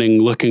standing,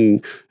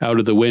 looking out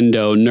of the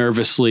window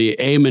nervously.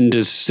 Aemond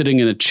is sitting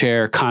in a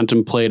chair,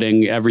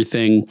 contemplating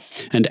everything.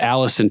 And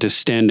Alicent is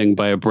standing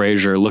by a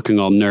brazier, looking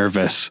all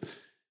nervous.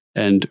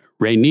 And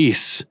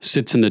Rhaenys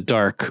sits in the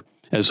dark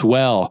as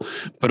well,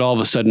 but all of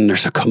a sudden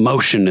there's a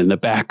commotion in the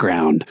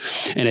background,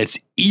 and it's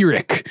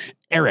Eric,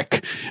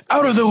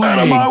 out of the way, out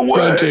of my way.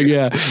 Grunting,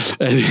 yeah,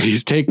 and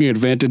he's taking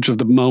advantage of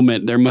the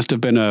moment. There must have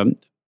been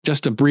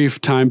just a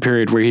brief time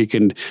period where he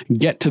can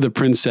get to the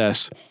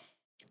princess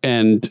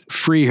and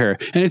free her.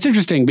 And it's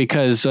interesting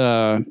because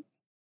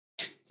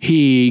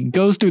he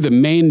goes through the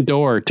main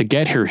door to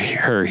get her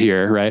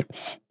here, right?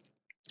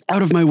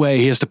 Out of my way,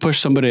 he has to push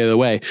somebody out of the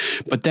way,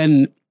 but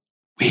then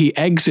he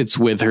exits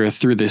with her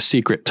through the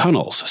secret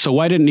tunnels. So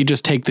why didn't he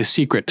just take the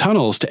secret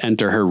tunnels to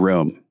enter her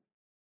room?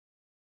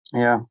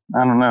 Yeah,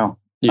 I don't know.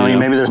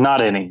 Maybe there's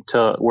not any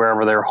to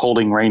wherever they're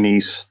holding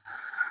Rhaenys.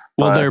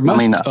 Well, there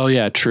must. Oh,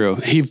 yeah, true.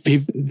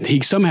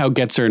 He somehow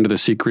gets her into the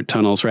secret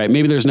tunnels, right?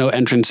 Maybe there's no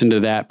entrance into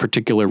that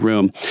particular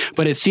room,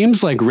 but it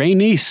seems like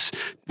Rhaenys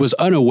was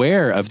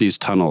unaware of these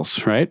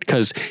tunnels, right?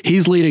 Because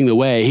he's leading the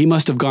way. He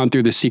must have gone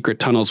through the secret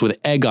tunnels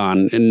with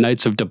Aegon in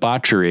Knights of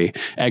Debauchery.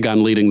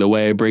 Aegon leading the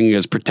way, bringing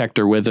his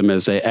protector with him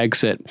as they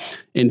exit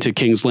into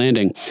King's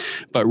Landing.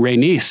 But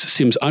Rhaenys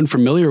seems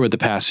unfamiliar with the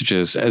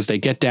passages as they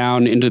get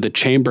down into the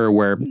chamber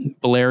where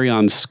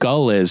Balerion's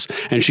skull is,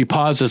 and she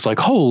pauses like,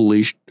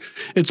 holy,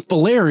 it's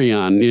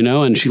Balerion, you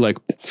know? And she like,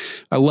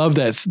 I love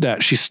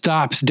that she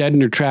stops dead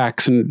in her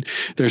tracks, and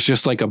there's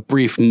just like a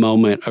brief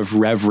moment of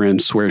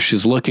reverence where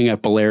she's looking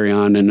at Balerion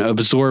and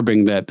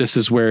absorbing that this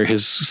is where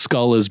his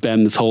skull has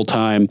been this whole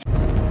time.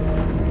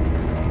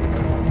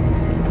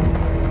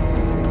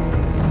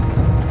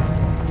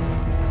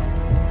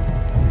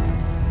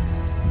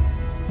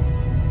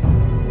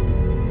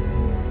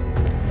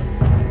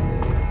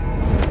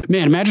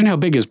 Man, imagine how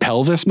big his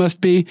pelvis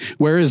must be.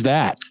 Where is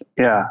that?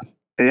 Yeah.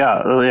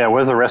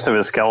 Where's the rest of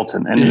his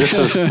skeleton? And this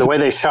is the way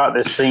they shot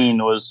this scene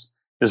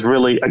is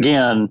really,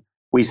 again,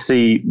 we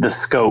see the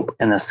scope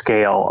and the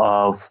scale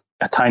of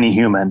a tiny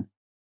human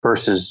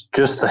versus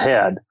just the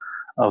head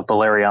of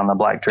Balerion the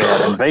Black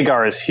Dread. And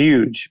Vhagar is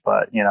huge,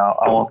 but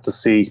I want to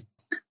see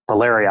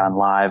Balerion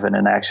live and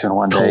in action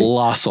one day.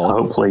 Colossal.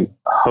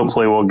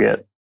 Hopefully we'll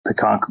get the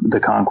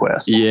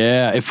conquest.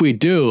 Yeah, if we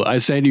do, I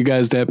sent you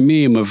guys that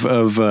meme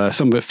of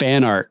some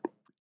fan art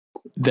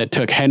that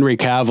took Henry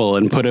Cavill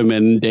and put him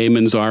in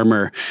Daemon's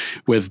armor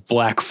with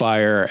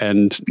Blackfire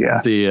and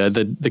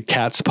the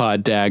cat's paw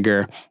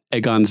dagger,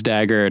 Aegon's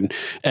dagger, and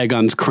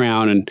Aegon's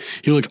crown, and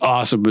he looked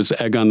awesome as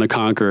Aegon the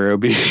Conqueror. It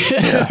would be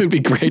it'd be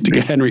great to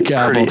get Henry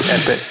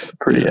Cavill.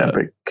 Pretty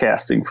epic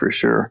casting for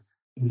sure.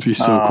 It'd be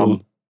so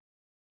cool.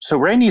 So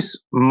Rhaenys'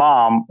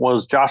 mom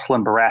was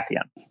Jocelyn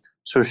Baratheon.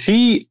 So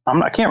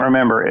I can't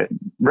remember it.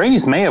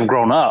 Rhaenys may have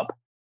grown up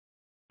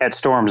at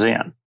Storm's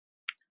End.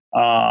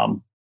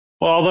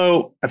 Well,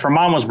 although if her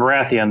mom was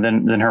Baratheon,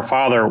 then her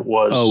father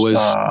was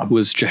Jaehaerys.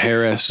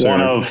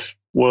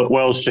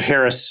 Was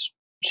Jaehaerys.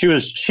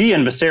 She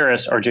and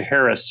Viserys are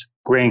Jaehaerys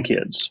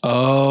grandkids.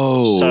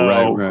 Oh, so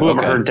right,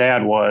 whoever her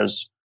dad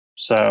was.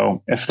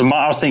 So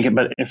I was thinking,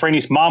 but if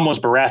Rhaenys' mom was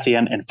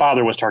Baratheon and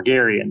father was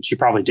Targaryen, she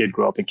probably did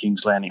grow up in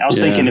King's Landing. I was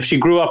thinking if she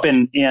grew up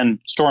in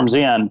Storm's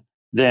End,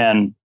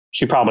 then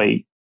she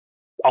probably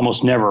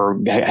almost never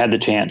had the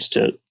chance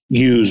to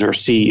use or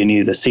see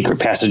any of the secret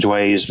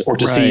passageways or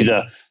to see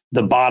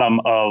the bottom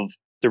of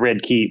the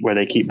Red Keep where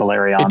they keep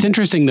Balerion. It's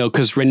interesting, though,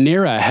 because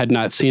Rhaenyra had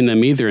not seen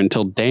them either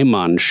until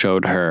Daemon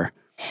showed her.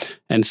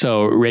 And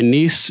so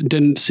Rhaenys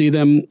didn't see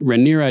them,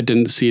 Rhaenyra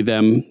didn't see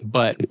them,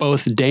 but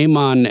both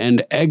Daemon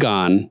and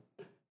Aegon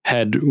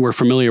were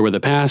familiar with the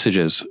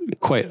passages,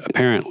 quite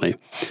apparently.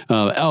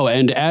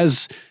 And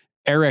as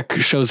Eric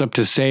shows up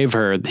to save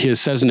her, he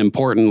says an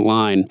important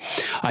line: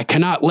 "I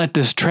cannot let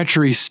this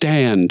treachery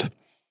stand."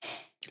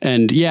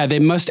 And yeah, they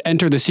must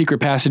enter the secret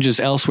passages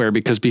elsewhere,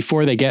 because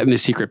before they get in the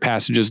secret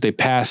passages, they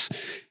pass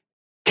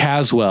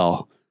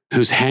Caswell,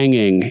 who's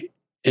hanging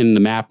in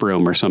the map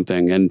room or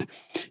something, and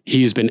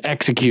he's been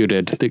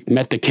executed,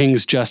 met the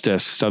king's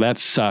justice, so that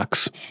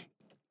sucks.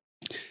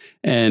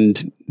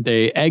 And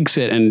they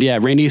exit, and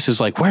Rhaenys is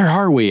like, where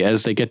are we?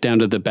 As they get down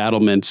to the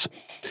battlements,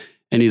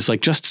 and he's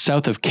like, just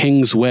south of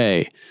King's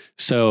Way.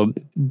 So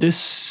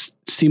this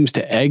seems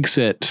to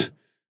exit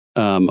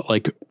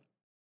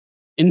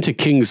into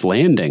King's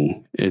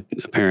Landing,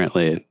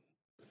 apparently.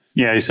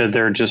 Yeah, he said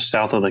they're just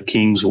south of the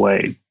King's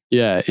Way.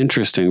 Yeah,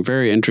 interesting.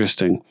 Very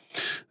interesting.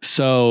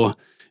 So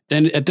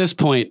then at this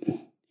point,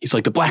 he's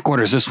like, the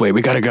Blackwater's this way,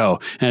 we got to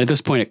go. And at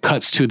this point, it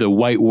cuts to the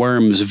White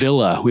Worm's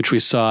villa, which we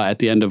saw at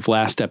the end of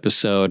last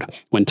episode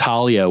when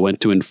Talia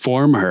went to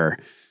inform her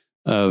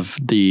of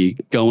the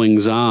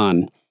goings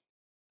on.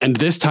 And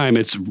this time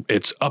it's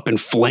up in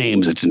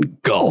flames. It's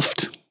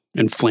engulfed,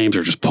 and flames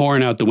are just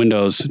pouring out the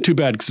windows. Too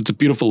bad, because it's a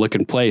beautiful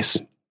looking place.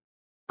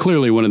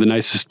 Clearly one of the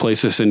nicest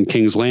places in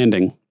King's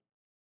Landing.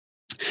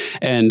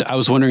 And I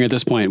was wondering at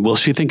this point, will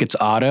she think it's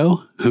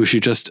Otto, who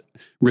she just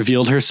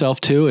revealed herself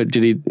to?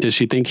 Does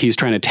she think he's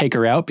trying to take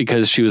her out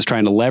because she was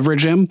trying to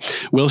leverage him?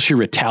 Will she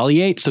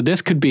retaliate? So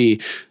this could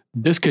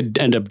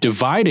end up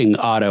dividing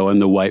Otto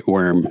and the White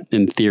Worm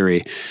in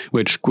theory,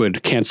 which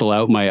would cancel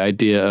out my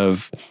idea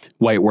of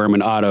White Worm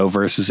and Otto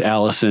versus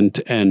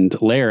Alicent and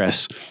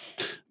Larys.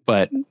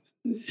 But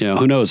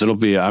who knows?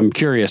 I'm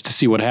curious to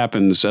see what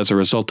happens as a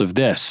result of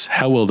this.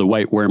 How will the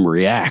White Worm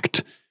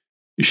react?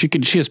 She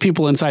has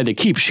people inside the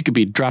keep. She could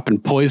be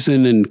dropping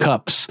poison in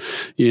cups.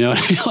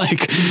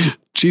 Like,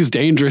 she's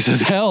dangerous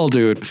as hell,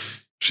 dude.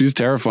 She's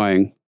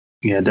terrifying.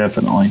 Yeah,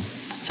 definitely. I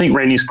think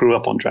Rhaenys grew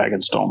up on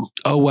Dragonstone.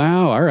 Oh,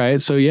 wow. All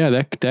right. So yeah,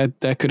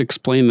 that could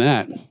explain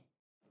that.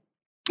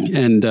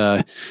 And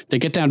they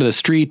get down to the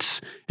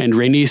streets, and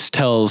Rhaenys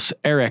tells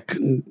Eric,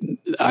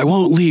 I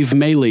won't leave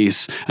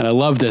Meleys. And I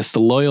love this, the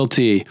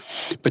loyalty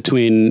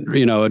between,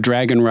 a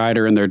dragon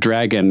rider and their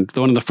dragon.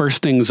 One of the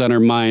first things on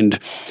her mind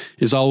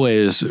is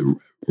always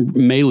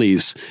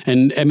melees.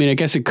 And I mean, I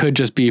guess it could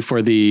just be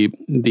for the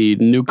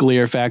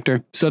nuclear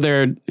factor.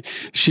 So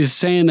she's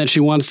saying that she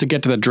wants to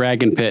get to the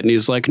dragon pit, and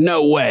he's like,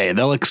 no way,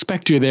 they'll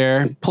expect you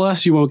there.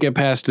 Plus you won't get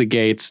past the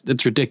gates.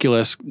 It's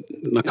ridiculous.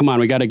 Come on,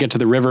 we got to get to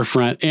the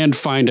riverfront and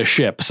find a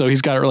ship. So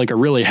he's got like a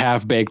really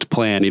half-baked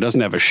plan. He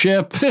doesn't have a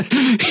ship.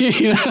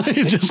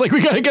 He's just like,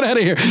 we got to get out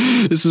of here.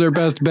 This is our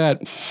best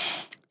bet.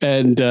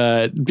 And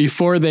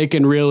before they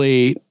can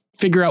really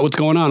figure out what's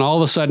going on, all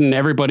of a sudden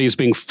everybody's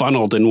being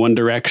funneled in one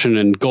direction,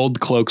 and gold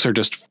cloaks are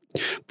just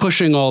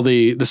pushing all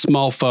the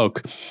small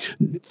folk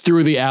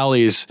through the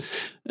alleys,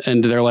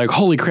 and they're like,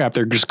 holy crap,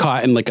 they're just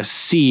caught in like a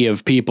sea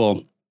of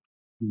people.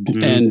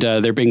 Mm-hmm. And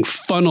they're being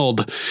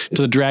funneled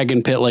to the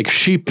dragon pit like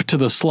sheep to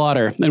the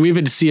slaughter. And we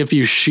even see a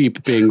few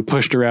sheep being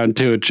pushed around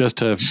too, just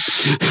to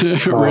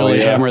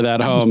really hammer that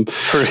home.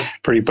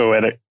 Pretty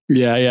poetic.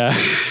 Yeah.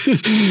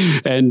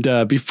 And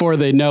before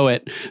they know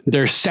it,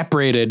 they're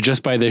separated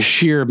just by the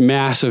sheer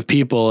mass of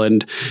people.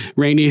 And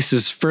Rhaenys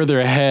is further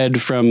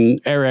ahead from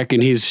Eric,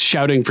 and he's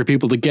shouting for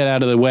people to get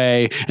out of the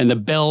way. And the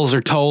bells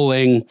are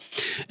tolling,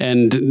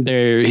 and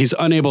he's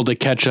unable to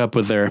catch up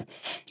with her.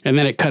 And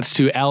then it cuts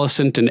to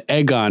Alicent and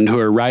Aegon, who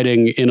are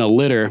riding in a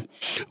litter,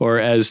 or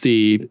as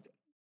the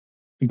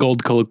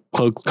Gold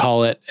Cloak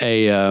call it,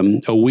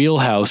 a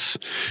wheelhouse.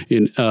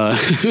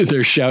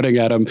 They're shouting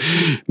at him,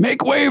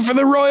 make way for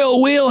the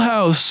royal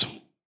wheelhouse.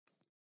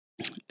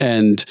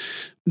 And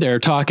they're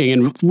talking,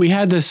 and we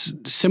had this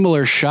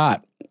similar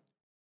shot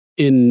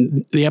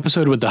in the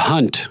episode with the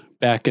Hunt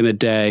back in the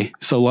day,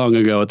 so long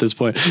ago at this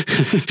point,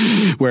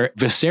 where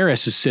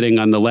Viserys is sitting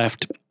on the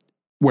left,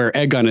 where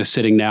Aegon is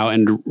sitting now,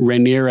 and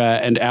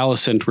Rhaenyra and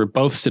Alicent were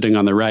both sitting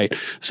on the right.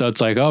 So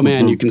it's like, oh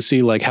man, you can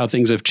see like how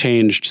things have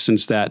changed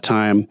since that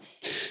time.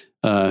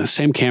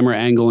 Same camera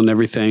angle and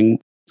everything.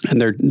 And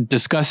they're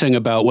discussing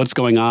about what's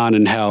going on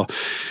and how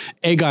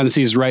Aegon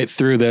sees right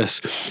through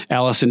this.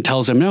 Alicent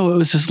tells him, no, it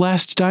was his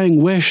last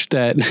dying wish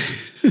that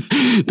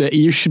that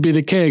you should be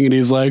the king. And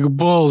he's like,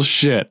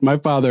 bullshit. My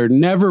father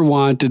never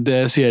wanted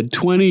this. He had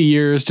 20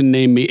 years to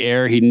name me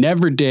heir. He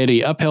never did.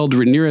 He upheld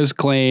Rhaenyra's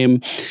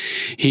claim.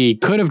 He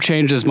could have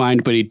changed his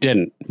mind, but he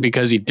didn't,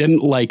 because he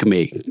didn't like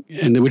me.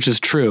 And which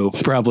is true,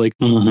 probably,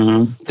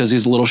 because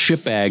he's a little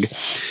shitbag.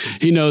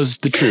 He knows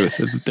the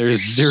truth. There's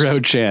zero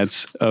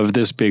chance of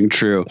this being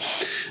true,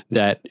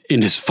 that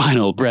in his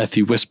final breath,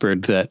 he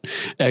whispered that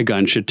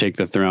Aegon should take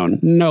the throne.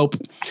 Nope.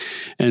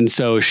 And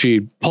so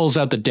she pulls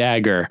out the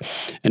dagger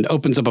and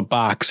opens up a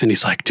box, and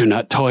he's like, do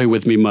not toy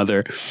with me,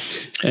 mother.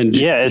 And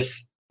yeah,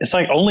 it's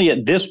like only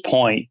at this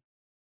point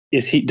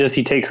does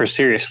he take her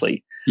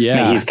seriously. Yeah.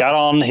 I mean, he's got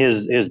on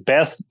his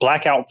best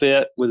black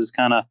outfit with his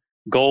kind of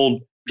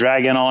gold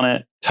dragon on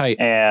it. Tight.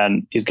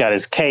 And he's got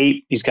his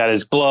cape, he's got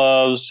his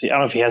gloves. I don't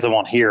know if he has them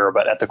on here,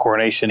 but at the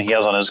coronation he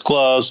has on his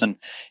gloves, and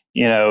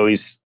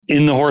he's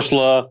in the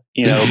horsela,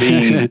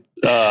 being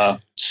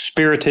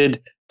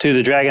spirited to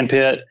the dragon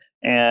pit,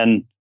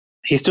 and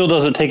he still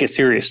doesn't take it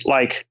serious.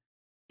 Like,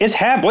 it's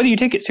whether you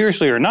take it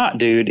seriously or not,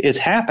 dude, it's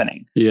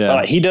happening. Yeah.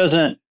 But he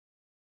doesn't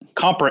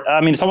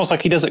it's almost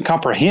like he doesn't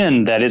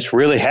comprehend that it's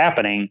really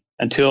happening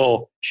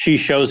until she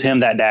shows him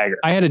that dagger.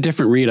 I had a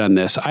different read on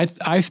this. I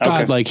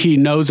thought like he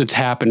knows it's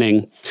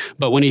happening,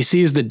 but when he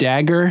sees the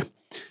dagger,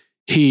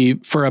 he,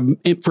 for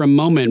a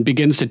moment,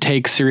 begins to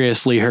take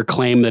seriously her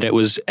claim that it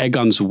was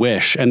Aegon's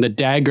wish. And the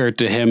dagger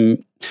to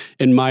him,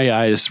 in my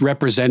eyes,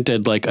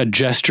 represented like a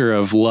gesture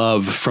of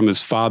love from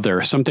his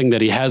father, something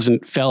that he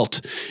hasn't felt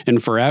in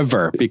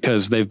forever,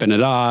 because they've been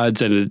at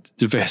odds, and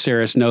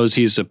Viserys knows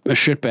he's a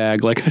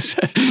shitbag, like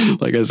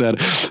I said.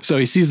 So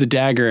he sees the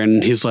dagger,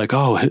 and he's like,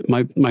 oh,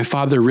 my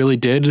father really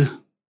did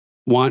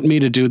want me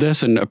to do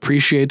this and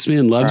appreciates me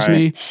and loves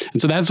me. And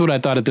so that's what I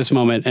thought at this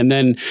moment. And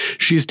then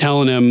she's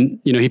telling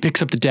him, he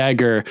picks up the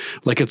dagger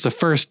like it's the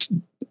first,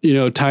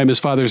 time his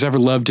father's ever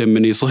loved him.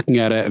 And he's looking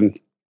at it, and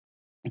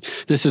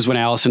this is when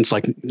Alicent's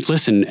like,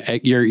 listen,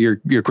 your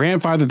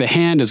grandfather, the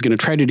Hand, is going to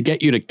try to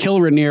get you to kill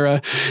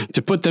Rhaenyra,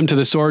 to put them to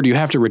the sword. You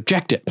have to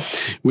reject it.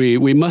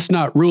 We must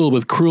not rule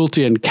with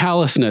cruelty and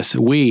callousness.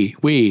 We,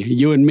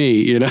 you and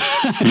me,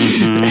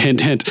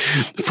 hint, hint.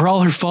 For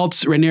all her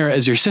faults, Rhaenyra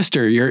is your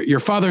sister, your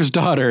father's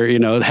daughter,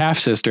 half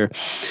sister.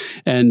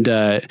 And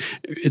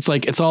it's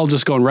like, it's all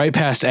just going right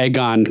past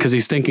Aegon, because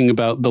he's thinking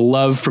about the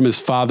love from his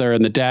father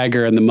and the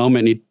dagger, and the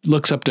moment he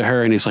looks up to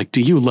her and he's like,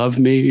 do you love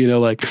me?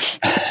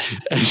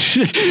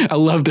 I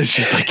love that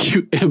she's like,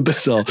 you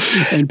imbecile.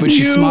 But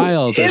she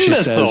smiles as she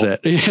says it.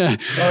 Yeah.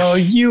 Oh,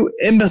 you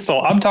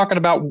imbecile. I'm talking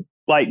about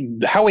like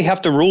how we have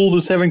to rule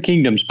the Seven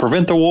Kingdoms,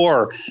 prevent the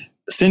war,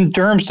 send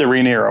terms to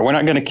Rhaenyra. We're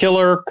not going to kill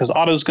her because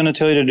Otto's going to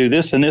tell you to do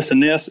this and this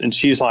and this. And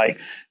she's like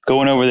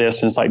going over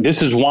this. And it's like,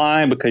 this is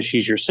why, because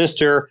she's your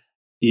sister.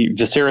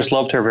 Viserys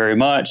loved her very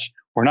much.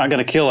 We're not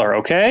going to kill her.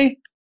 Okay.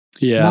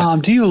 Yeah.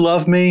 Mom, do you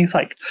love me? It's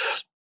like,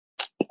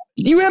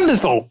 you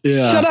imbecile.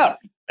 Yeah. Shut up.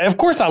 Of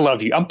course I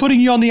love you. I'm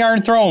putting you on the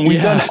Iron Throne.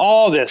 We've done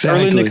all this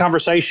early in the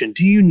conversation.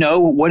 Do you know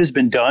what has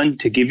been done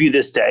to give you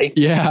this day?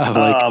 Yeah,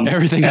 like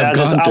everything I've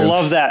gone through.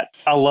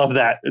 I love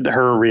that.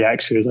 Her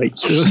reaction is like,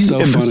 it was so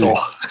funny.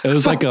 It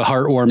was like a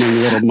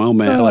heartwarming little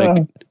moment,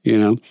 like, you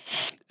know,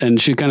 and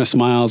she kind of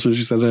smiles when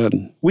she says that.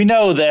 We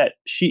know that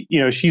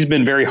she's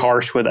been very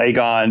harsh with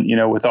Aegon, you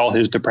know, with all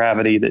his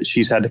depravity that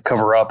she's had to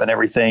cover up and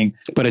everything.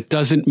 But it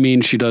doesn't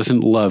mean she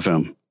doesn't love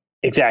him.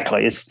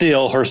 Exactly. It's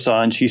still her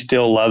son. She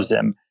still loves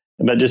him.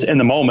 But just in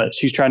the moment,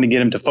 she's trying to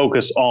get him to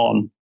focus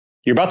on,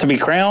 you're about to be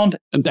crowned.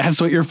 And that's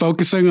what you're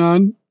focusing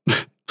on?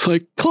 It's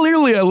like,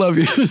 clearly I love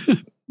you.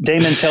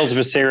 Daemon tells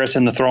Viserys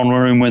in the throne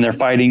room when they're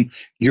fighting,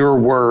 your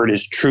word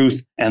is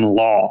truth and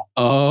law.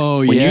 Oh,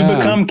 when you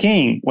become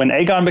king, when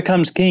Aegon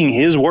becomes king,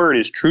 his word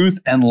is truth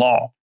and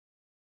law.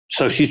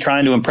 So she's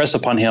trying to impress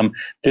upon him,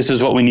 this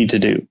is what we need to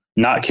do.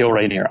 Not kill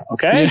Rhaenyra,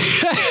 okay?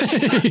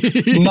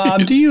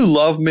 Mom, do you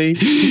love me?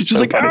 She's so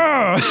like,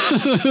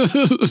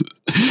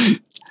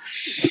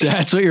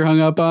 that's what you're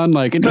hung up on?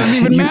 Like, it doesn't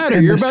even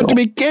matter. You're about to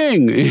be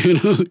king. You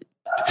know?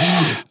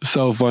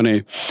 So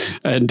funny.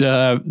 And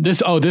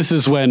this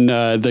is when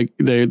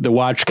the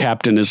watch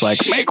captain is like,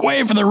 make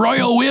way for the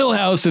royal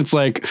wheelhouse. It's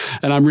like,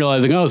 and I'm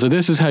realizing, so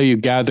this is how you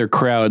gather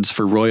crowds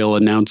for royal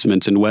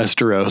announcements in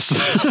Westeros.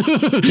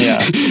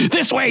 Yeah.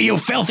 This way, you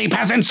filthy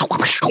peasants.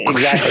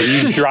 Exactly.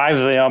 You drive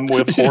them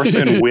with horse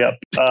and whip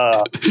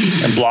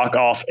and block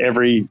off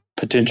every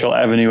potential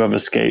avenue of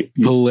escape.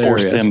 You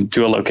force them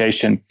to a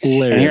location.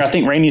 Hilarious. And here I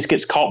think Rhaenys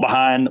gets caught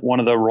behind one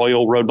of the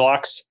royal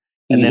roadblocks.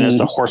 And then as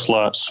the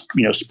Horsla,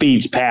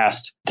 speeds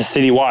past, the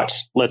City Watch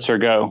lets her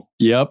go.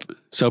 Yep.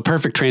 So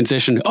perfect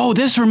transition. Oh,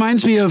 this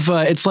reminds me of,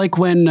 it's like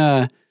when,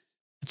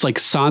 it's like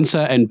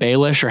Sansa and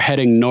Baelish are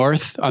heading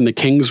north on the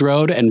King's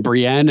Road, and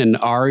Brienne and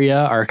Arya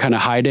are kind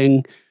of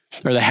hiding,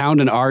 or the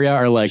Hound and Arya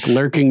are like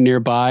lurking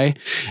nearby,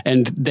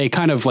 and they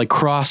kind of like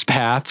cross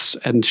paths,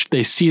 and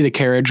they see the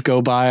carriage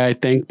go by, I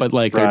think, but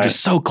like they're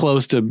just so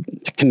close to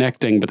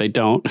connecting, but they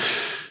don't.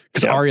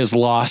 Because Arya's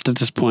lost at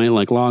this point,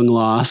 like long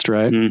lost,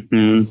 right?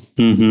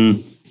 Mm-hmm.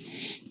 Mm-hmm.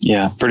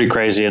 Yeah, pretty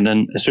crazy. And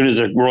then as soon as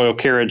the royal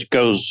carriage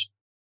goes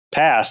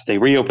past, they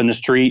reopen the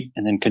street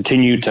and then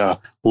continue to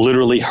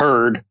literally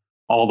herd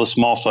all the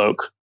small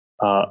folk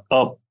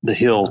up the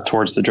hill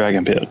towards the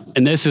dragon pit.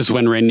 And this is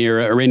when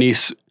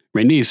Rhaenys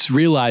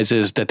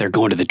realizes that they're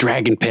going to the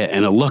dragon pit,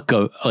 and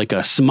like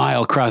a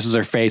smile crosses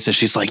her face as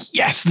she's like,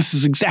 yes, this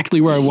is exactly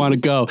where I want to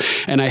go.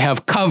 And I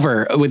have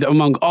cover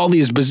among all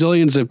these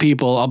bazillions of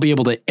people. I'll be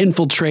able to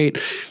infiltrate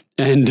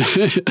and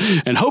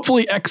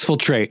hopefully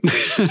exfiltrate.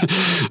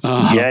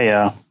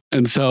 Yeah.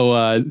 And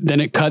so then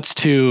it cuts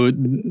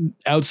to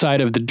outside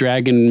of the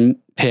dragon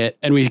pit,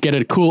 and we get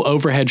a cool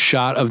overhead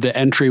shot of the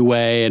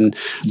entryway and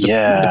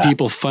the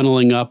people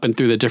funneling up and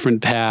through the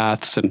different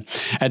paths. And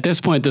at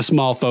this point, the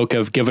small folk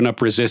have given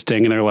up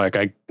resisting, and they're like,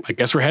 I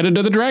guess we're headed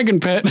to the dragon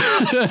pit.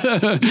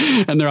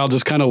 And they're all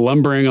just kind of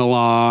lumbering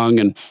along,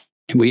 and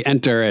we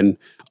enter, and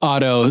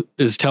Otto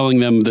is telling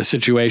them the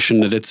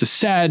situation, that it's a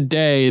sad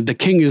day. The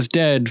king is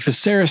dead.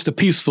 Viserys the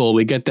Peaceful.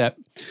 We get that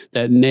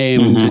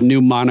name, the new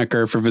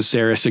moniker for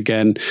Viserys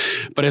again.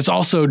 But it's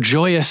also a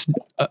joyous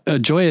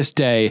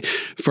day,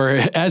 for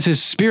as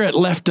his spirit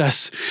left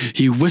us,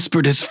 he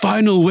whispered his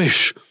final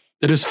wish,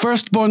 that his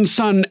firstborn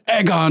son,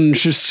 Aegon,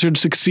 should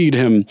succeed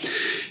him.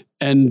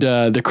 And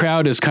the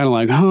crowd is kind of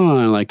like,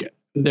 like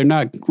they're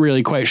not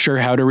really quite sure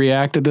how to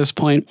react at this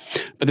point,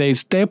 but they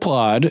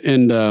applaud,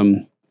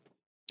 and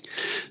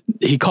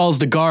he calls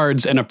the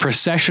guards, and a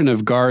procession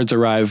of guards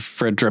arrive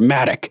for a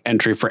dramatic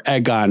entry for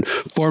Aegon,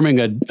 forming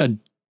a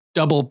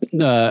double,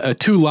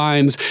 two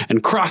lines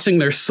and crossing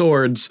their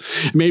swords.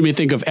 It made me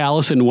think of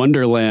Alice in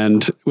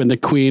Wonderland when the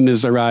queen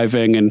is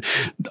arriving, and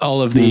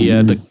all of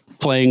the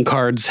playing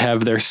cards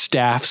have their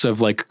staffs of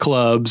like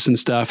clubs and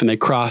stuff, and they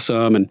cross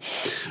them. And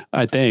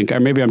I think, or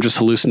maybe I'm just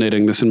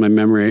hallucinating this in my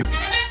memory.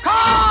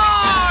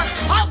 Card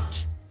out!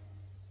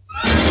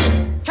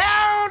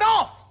 Count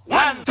off!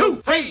 1,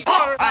 2, 3,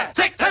 4, 5,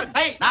 6, 7,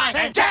 8, 9,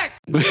 10, Jack!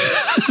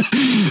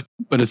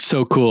 But it's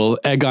so cool.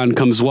 Aegon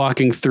comes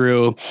walking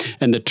through,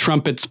 and the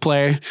trumpets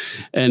play,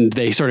 and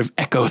they sort of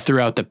echo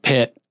throughout the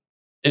pit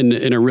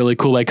in a really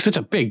cool, like, such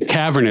a big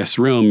cavernous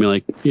room.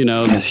 Like,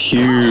 it's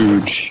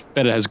huge.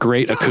 Bet it has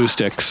great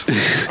acoustics.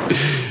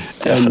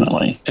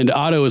 Definitely. And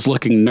Otto is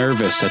looking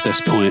nervous at this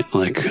point.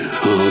 Like,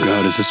 oh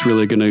God, is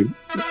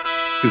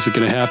it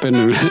gonna happen?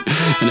 And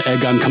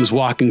Aegon comes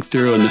walking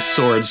through, and the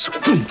swords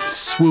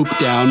swoop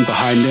down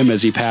behind him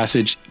as he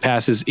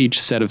passes each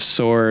set of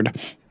sword.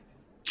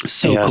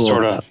 So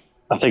cool.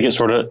 I think it's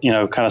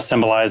kind of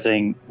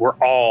symbolizing we're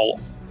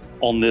all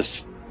on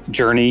this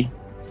journey.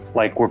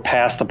 Like, we're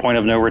past the point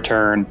of no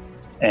return,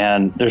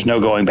 and there's no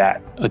going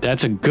back.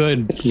 That's a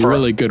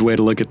really good way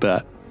to look at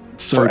that.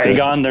 For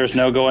Aegon, there's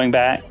no going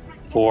back.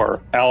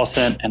 For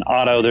Alicent and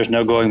Otto, there's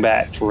no going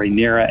back. For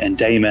Rhaenyra and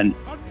Daemon,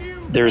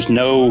 there's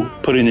no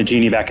putting the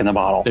genie back in the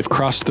bottle. They've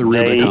crossed the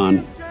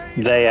Rubicon.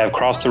 They have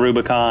crossed the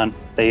Rubicon.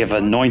 They have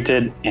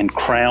anointed and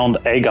crowned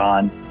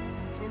Aegon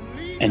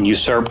and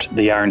usurped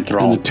the Iron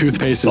Throne. And the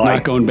toothpaste is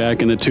not going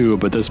back in the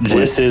tube at this point.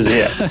 This is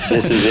it.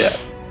 This is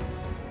it.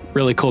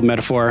 Really cool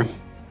metaphor.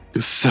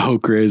 It's so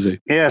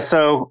crazy. Yeah.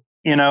 So,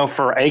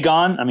 for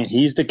Aegon, I mean,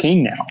 he's the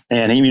king now,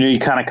 and he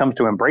kind of comes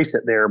to embrace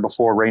it there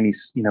before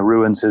Rhaenys,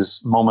 ruins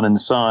his moment in the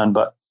sun.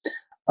 But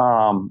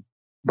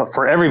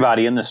for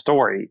everybody in the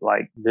story,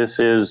 like, this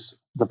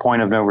is the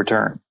point of no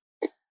return.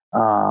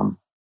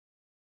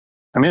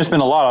 I mean, there's been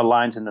a lot of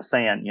lines in the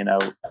sand,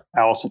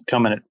 Alicent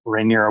coming at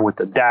Rhaenyra with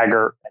the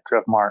dagger at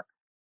Driftmark.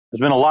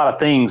 There's been a lot of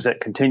things that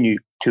continue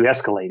to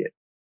escalate it,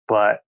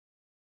 but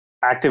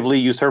actively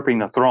usurping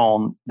the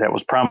throne that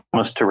was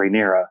promised to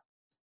Rhaenyra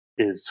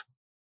is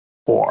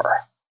war.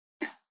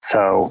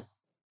 So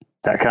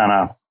that kind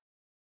of,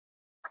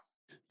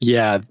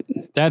 yeah,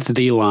 that's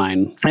the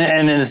line.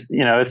 And it's,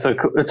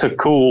 it's a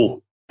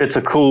cool,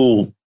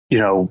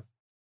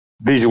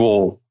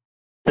 visual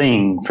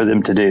thing for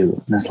them to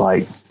do. And it's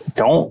like,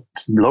 don't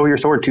lower your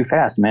sword too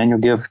fast, man. You'll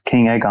give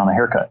King Aegon a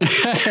haircut.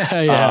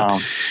 Yeah.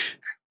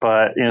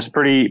 But it's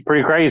pretty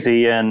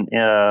crazy. And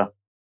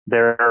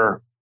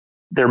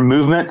their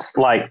movements,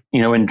 like,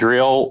 in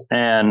drill,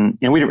 and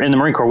we in the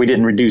Marine Corps, we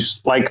didn't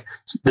reduce, like,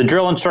 the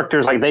drill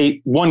instructors,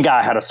 like, one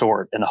guy had a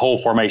sword in the whole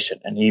formation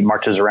and he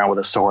marches around with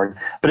a sword.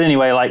 But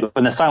anyway, like,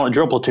 in the silent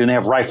drill platoon, they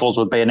have rifles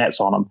with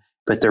bayonets on them,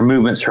 but their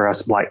movements are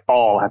like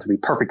all have to be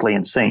perfectly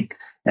in sync.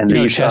 And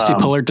Chesty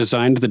Puller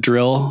designed the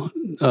drill,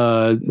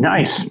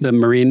 nice, the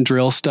Marine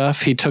drill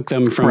stuff. He took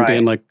them from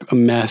being like a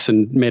mess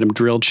and made them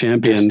drill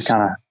champions.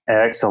 Kind of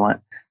excellent.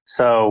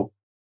 So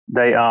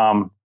they,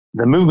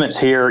 the movements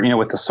here,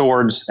 with the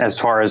swords, as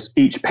far as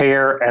each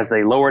pair, as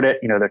they lowered it,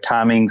 their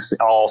timings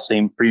all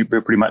seem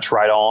pretty much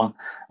right on.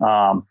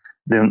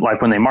 Then,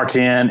 like, when they march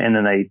in and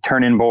then they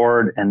turn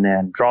inboard and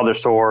then draw their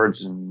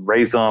swords and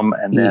raise them,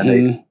 and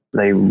then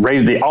they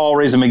raise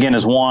them again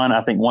as one.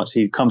 I think once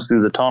he comes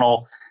through the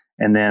tunnel,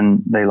 and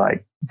then they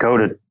like go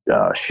to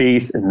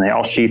sheath, and they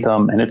all sheath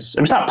them, and it's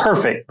not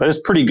perfect, but it's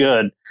pretty good.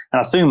 And I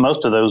assume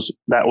most of those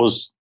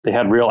they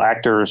had real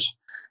actors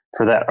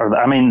for that, or the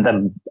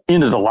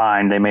end of the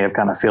line they may have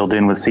kind of filled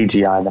in with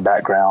CGI in the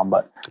background.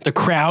 But the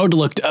crowd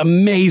looked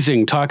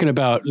amazing. Talking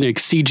about like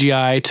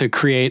CGI to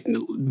create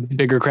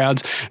bigger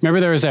crowds. Remember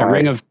there was that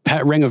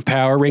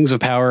Rings of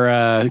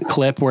Power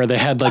clip where they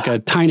had like a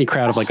tiny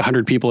crowd of like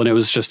 100 people, and it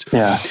was just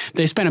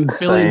they spent $1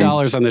 billion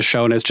on this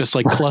show, and it's just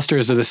like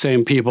clusters of the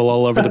same people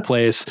all over the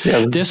place.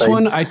 This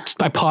one, I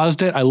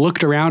paused it. I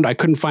looked around. I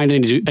couldn't find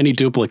any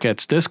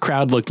duplicates. This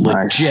crowd looked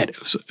legit.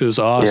 It was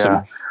awesome.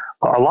 Yeah.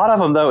 A lot of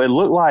them, though, it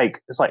looked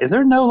like, is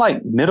there no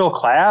like middle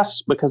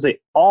class? Because they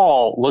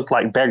all looked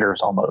like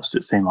beggars almost,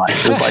 it seemed like.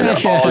 It was like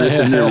they're all just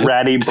in their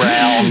ratty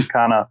brown,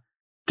 kind of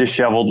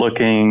disheveled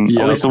looking,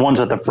 at least the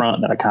ones at the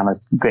front that I kind of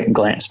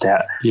glanced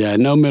at. Yeah,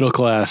 no middle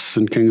class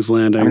in King's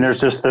Landing. I mean,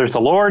 there's the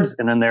lords,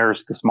 and then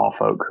there's the small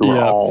folk who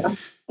are all,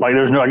 like,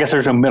 there's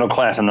no middle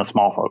class in the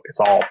small folk.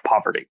 It's all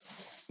poverty.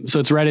 So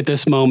it's right at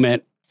this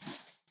moment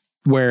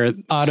where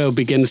Otto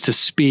begins to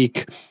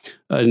speak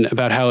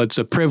about how it's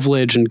a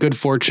privilege and good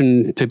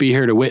fortune to be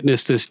here to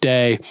witness this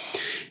day.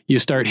 You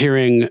start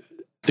hearing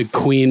the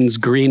Queen's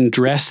green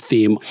dress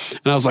theme.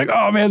 And I was like,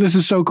 oh man, this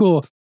is so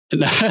cool.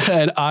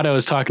 And Otto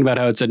is talking about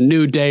how it's a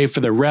new day for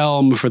the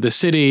realm, for the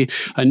city,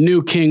 a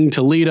new king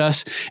to lead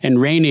us. And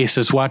Rhaenys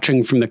is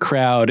watching from the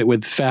crowd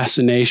with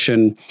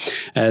fascination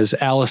as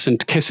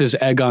Alicent kisses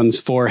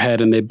Aegon's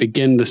forehead and they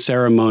begin the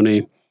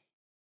ceremony.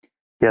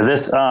 Yeah,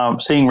 this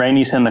seeing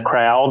Rhaenys in the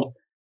crowd,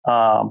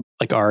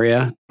 like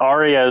Arya,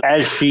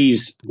 as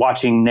she's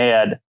watching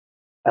Ned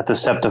at the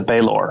Sept of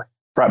Baelor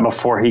right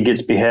before he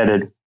gets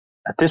beheaded.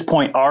 At this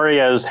point,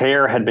 Arya's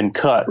hair had been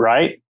cut,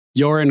 right?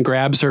 Yoren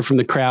grabs her from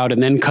the crowd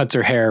and then cuts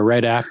her hair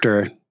right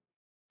after.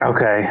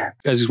 Okay.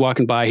 As he's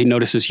walking by, he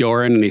notices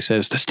Yoren and he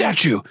says, "The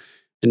statue."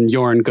 And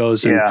Yoren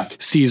goes and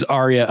sees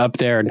Arya up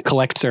there and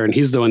collects her, and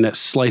he's the one that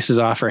slices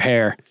off her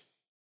hair.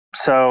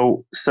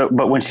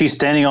 But when she's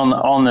standing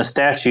on the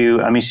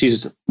statue, I mean,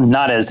 she's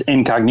not as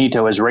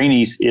incognito as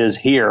Rhaenys is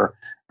here,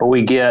 but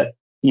we get,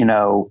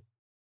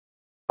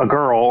 a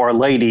girl or a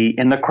lady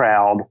in the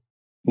crowd,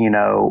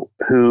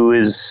 who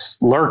is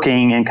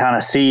lurking and kind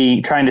of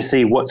trying to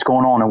see what's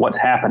going on and what's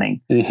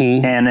happening.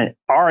 Mm-hmm. And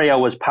Arya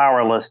was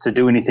powerless to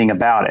do anything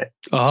about it.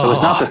 Oh. So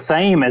it's not the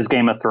same as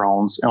Game of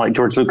Thrones. And like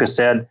George Lucas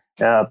said,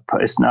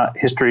 it's not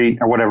history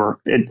or whatever.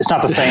 It's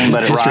not the same,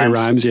 but it history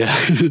rhymes.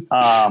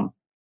 Yeah.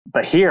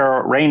 But here,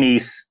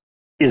 Rhaenys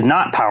is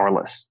not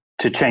powerless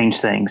to change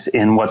things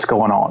in what's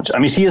going on. I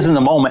mean, she is in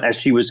the moment as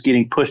she was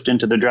getting pushed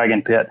into the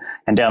dragon pit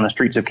and down the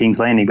streets of King's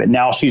Landing. But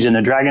now she's in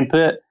the dragon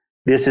pit.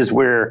 This is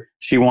where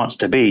she wants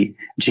to be.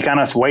 And she kind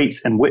of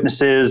waits and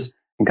witnesses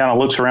and kind of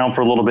looks around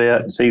for a little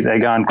bit and sees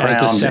Aegon crowned.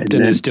 As the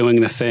Septon is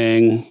doing the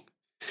thing.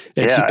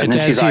 It's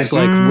as he's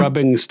like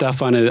rubbing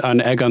stuff on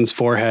Aegon's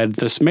forehead.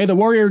 This, "May the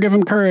warrior give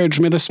him courage.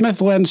 May the smith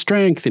lend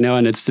strength." And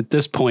it's at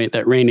this point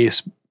that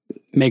Rhaenys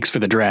makes for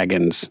the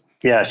dragons.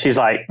 Yeah, she's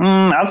like,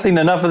 I've seen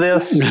enough of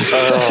this.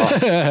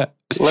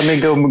 Let me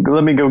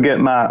go get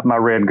my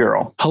red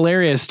girl.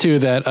 Hilarious too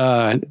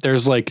that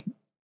there's like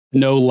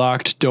no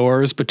locked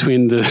doors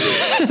between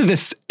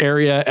this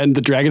area and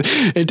the dragon.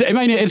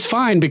 It's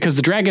fine because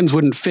the dragons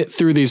wouldn't fit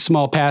through these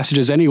small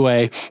passages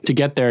anyway to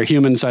get there,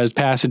 human-sized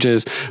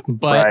passages.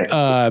 But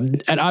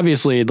and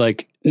obviously,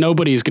 like,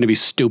 nobody's going to be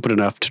stupid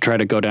enough to try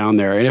to go down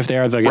there, and if they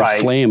are, they'll get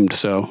flamed.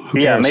 So who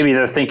cares? Maybe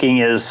their thinking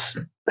is,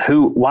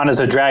 why does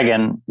a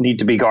dragon need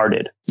to be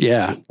guarded?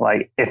 Yeah,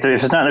 like if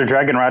it's not their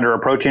dragon rider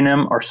approaching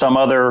him or some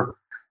other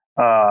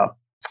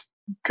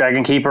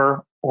dragon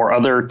keeper or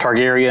other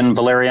Targaryen,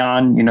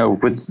 Valerian,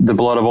 with the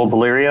blood of old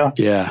Valyria.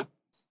 Yeah.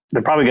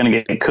 They're probably going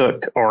to get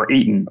cooked or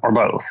eaten or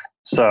both.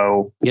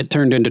 So get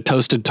turned into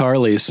toasted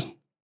Tarleys.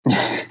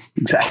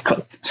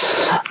 Exactly.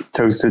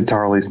 Toasted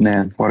Tarleys,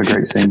 man. What a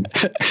great scene.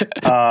 So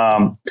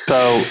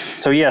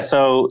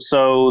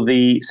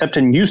the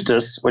Septon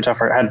Eustace, which I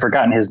had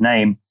forgotten his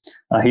name,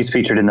 he's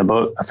featured in the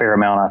book a fair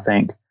amount, I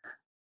think.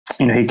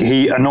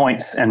 He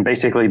anoints and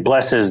basically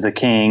blesses the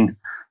king.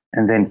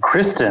 And then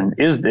Criston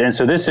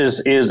so this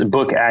is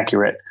book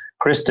accurate.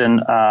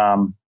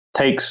 Criston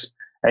takes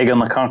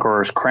Aegon the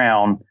Conqueror's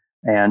crown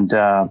and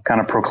kind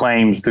of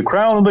proclaims the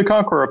crown of the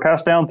Conqueror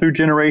passed down through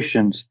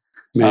generations.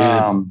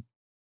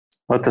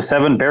 Let the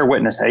seven bear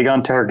witness.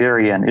 Aegon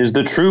Targaryen is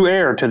the true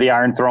heir to the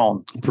Iron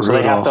Throne.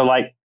 Brutal. So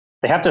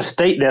they have to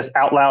state this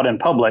out loud in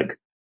public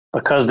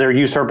because they're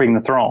usurping the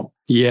throne.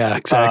 Yeah,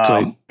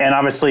 exactly. And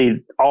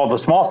obviously, all the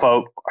small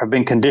folk have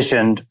been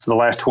conditioned for the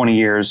last 20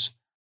 years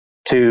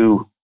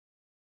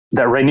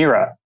that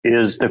Rhaenyra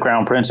is the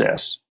crown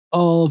princess.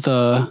 All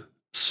the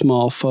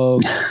small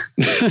folk.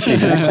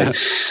 Exactly.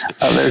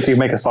 There you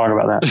make a song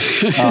about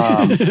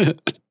that.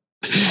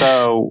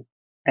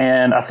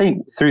 And I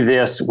think through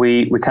this,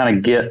 we kind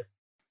of get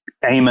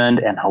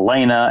Aemond and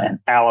Helaena and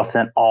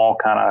Alicent all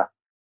kind of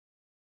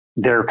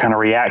their kind of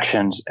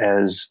reactions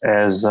as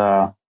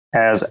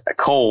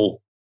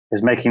Cole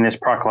is making this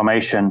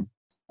proclamation.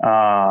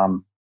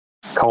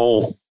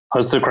 Cole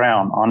puts the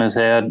crown on his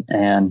head,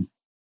 and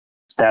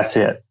that's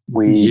it.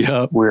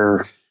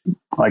 We're,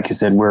 like you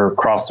said, we're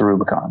across the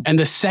Rubicon. And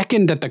the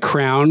second that the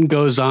crown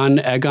goes on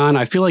Aegon,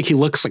 I feel like he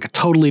looks like a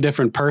totally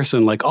different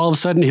person. Like all of a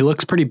sudden he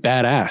looks pretty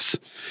badass.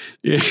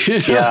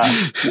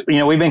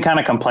 Yeah. We've been kind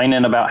of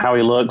complaining about how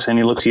he looks, and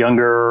he looks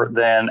younger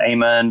than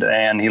Aemond,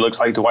 and he looks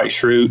like the White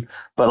Shroot.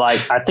 But like,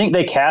 I think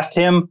they cast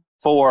him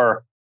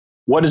for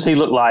what does he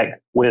look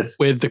like with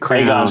the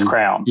crown. Aegon's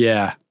crown.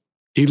 Yeah.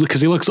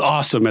 Because he looks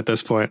awesome at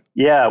this point.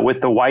 Yeah.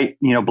 With the white,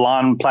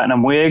 blonde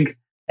platinum wig.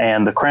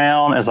 And the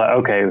crown is like,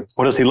 okay,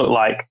 what does he look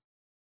like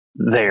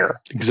there?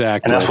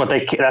 Exactly. And that's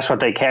what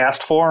they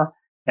cast for.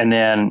 And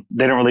then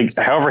they don't really,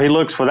 however he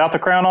looks without the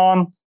crown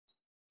on,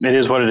 it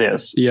is what it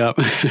is. Yeah.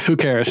 Who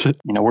cares?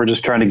 We're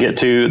just trying to get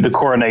to the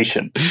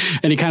coronation.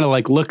 And he kind of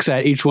like looks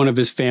at each one of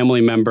his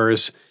family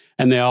members,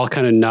 and they all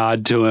kind of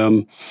nod to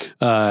him.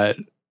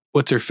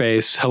 What's her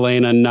face?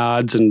 Helaena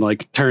nods and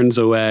like turns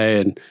away,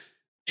 and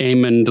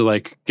Aemond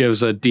like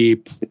gives a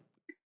deep,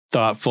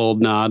 thoughtful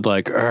nod,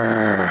 like,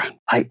 "Arr."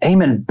 Like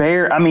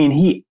Aemond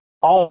he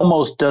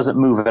almost doesn't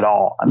move at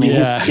all.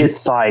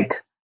 It's like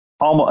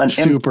almost an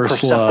super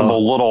imperceptible slow.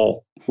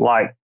 Little,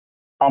 like,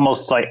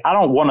 almost like, I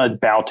don't want to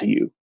bow to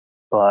you,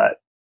 but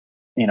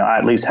I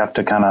at least have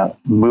to kind of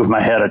move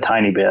my head a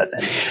tiny bit.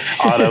 And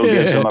Otto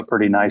gives him a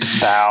pretty nice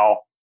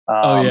bow.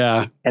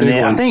 And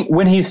then I think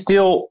when he's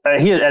still, at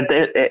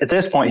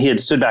this point he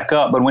had stood back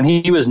up, but when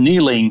he was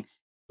kneeling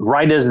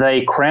right as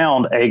they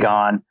crowned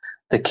Aegon,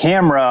 the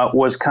camera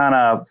was kind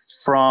of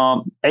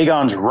from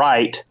Aegon's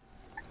right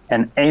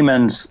and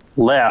Aemond's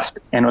left,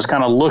 and was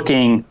kind of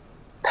looking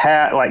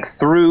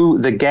through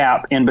the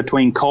gap in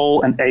between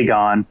Cole and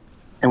Aegon,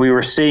 and we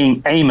were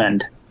seeing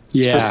Aemond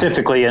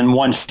specifically in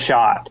one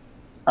shot,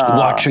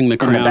 watching the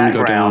crown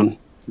go down.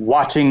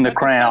 Watching the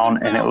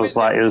crown, and it was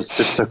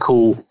just a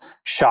cool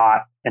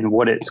shot, and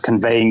what it's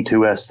conveying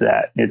to us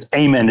that it's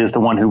Aemond is the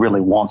one who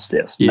really wants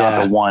this,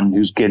 not the one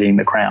who's getting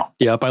the crown.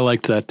 Yep, I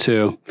liked that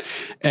too.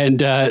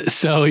 And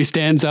so he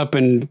stands up,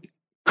 and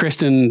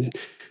Criston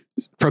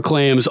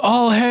proclaims,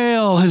 "All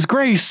hail His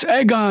Grace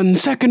Aegon,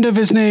 second of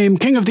his name,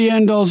 King of the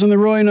Andals and the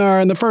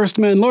Rhoynar, and the First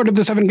Man, Lord of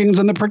the Seven Kingdoms,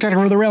 and the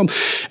Protector of the Realm."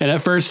 And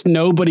at first,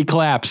 nobody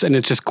claps, and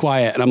it's just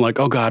quiet. And I'm like,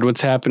 "Oh God,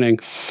 what's happening?"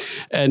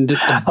 And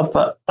I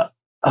thought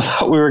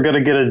we were going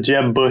to get a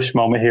Jeb Bush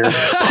moment here.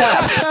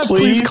 Clap,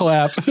 please. Please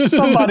clap.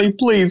 Somebody,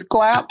 please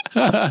clap.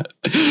 Yeah.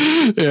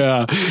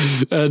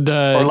 And,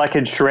 or like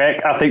in Shrek,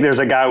 I think there's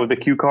a guy with the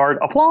cue card.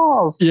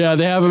 Applause. Yeah,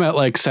 they have him at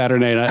like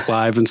Saturday Night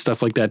Live and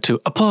stuff like that too.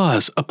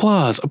 Applause,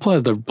 applause,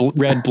 applause. The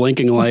red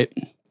blinking light.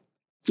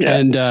 Yeah.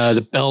 And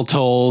the bell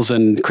tolls,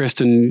 and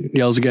Criston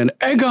yells again,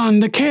 "Aegon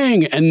the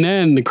King!" And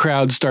then the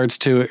crowd starts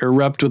to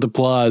erupt with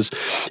applause.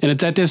 And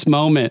it's at this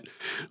moment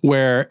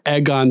where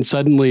Aegon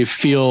suddenly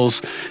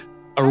feels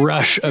a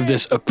rush of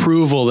this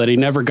approval that he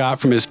never got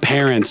from his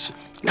parents.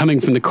 coming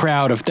from the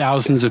crowd of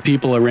thousands of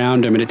people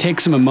around him. And it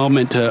takes him a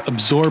moment to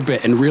absorb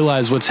it and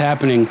realize what's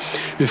happening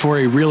before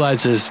he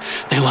realizes,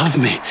 they love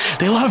me.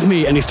 They love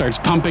me. And he starts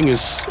pumping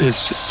his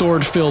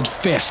sword-filled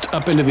fist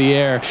up into the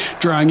air,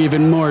 drawing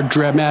even more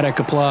dramatic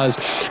applause.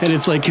 And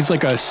it's like he's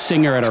like a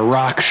singer at a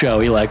rock show.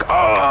 He like,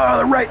 oh,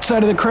 the right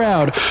side of the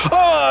crowd.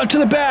 Oh, to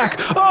the back.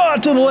 Oh,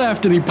 to the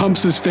left. And he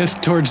pumps his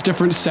fist towards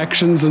different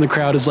sections, and the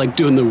crowd is like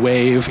doing the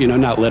wave, you know,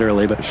 not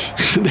literally, but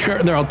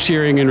they're all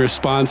cheering in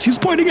response. He's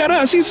pointing at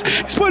us. He's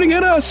pointing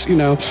at us, you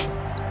know.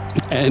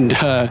 And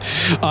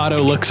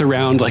Otto looks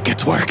around like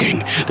it's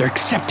working. They're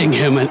accepting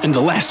him, and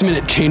the last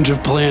minute change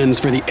of plans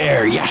for the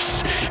heir.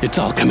 Yes, it's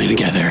all coming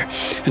together.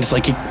 And it's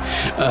like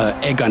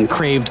Aegon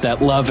craved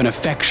that love and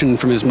affection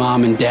from his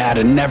mom and dad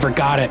and never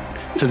got it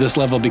to this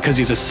level because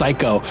he's a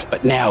psycho,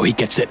 but now he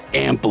gets it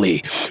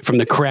amply from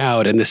the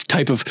crowd, and this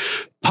type of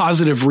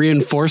positive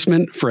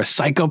reinforcement for a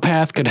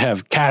psychopath could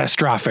have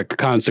catastrophic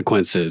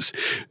consequences.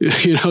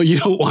 You know, you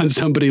don't want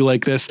somebody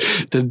like this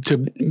to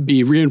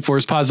be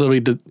reinforced positively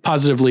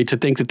to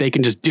think that they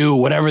can just do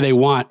whatever they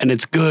want and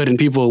it's good and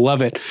people will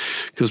love it,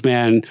 because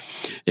man,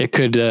 it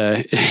could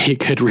he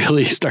could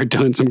really start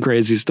doing some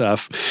crazy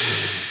stuff.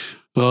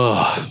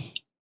 Oh,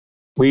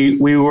 we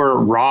were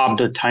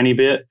robbed a tiny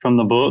bit from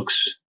the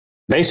books.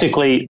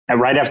 Basically,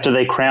 right after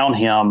they crown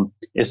him,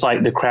 it's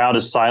like the crowd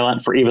is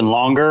silent for even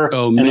longer.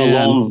 Oh, man.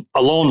 And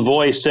a lone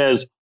voice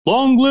says,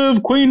 "Long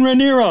live Queen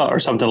Rhaenyra," or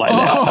something like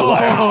that.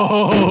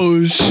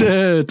 Oh,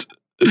 shit.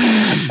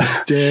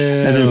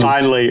 Damn. And then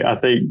finally, I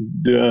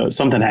think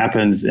something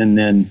happens, and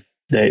then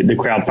the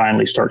crowd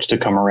finally starts to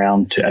come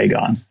around to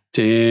Aegon.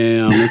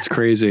 Damn, that's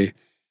crazy.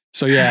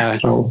 So, yeah.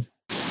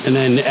 And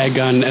then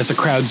Aegon, as the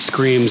crowd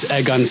screams,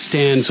 Aegon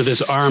stands with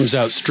his arms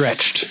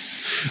outstretched.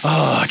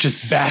 Oh,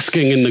 just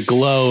basking in the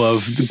glow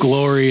of the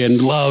glory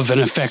and love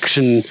and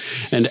affection.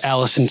 And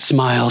Alicent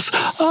smiles.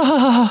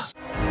 Ah.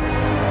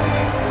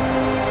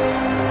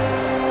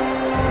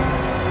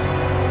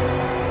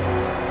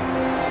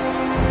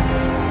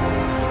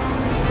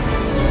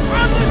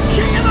 I'm the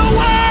king of the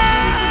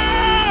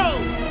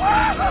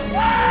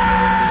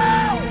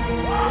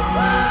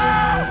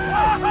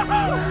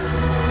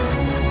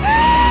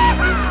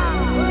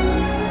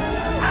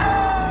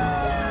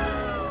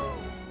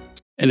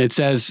And it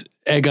says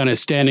Aegon is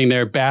standing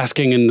there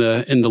basking in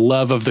the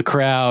love of the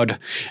crowd,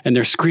 and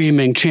they're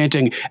screaming,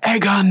 chanting,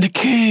 "Aegon the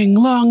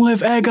king, long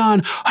live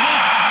Aegon!"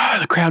 Ah,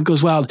 the crowd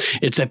goes wild.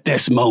 It's at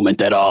this moment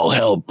that all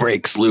hell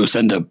breaks loose,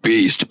 and the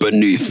beast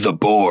beneath the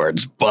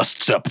boards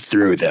busts up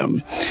through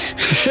them.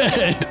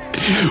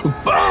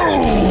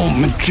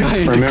 Boom!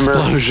 Giant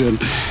explosion.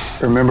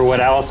 Remember what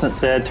Alicent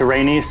said to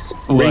Rhaenys?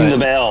 Ring the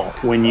bell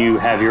when you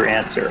have your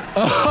answer.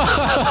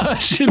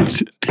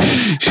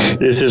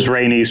 This is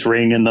Rhaenys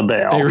ringing the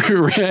bell.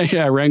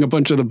 Yeah, rang a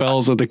bunch of the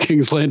bells of the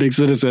King's Landing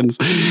citizens,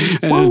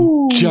 and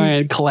a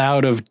giant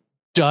cloud of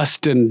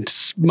dust and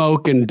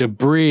smoke and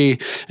debris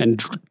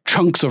and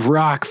chunks of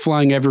rock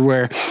flying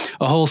everywhere.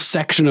 A whole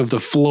section of the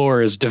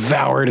floor is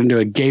devoured into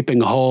a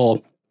gaping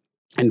hole.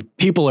 And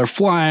people are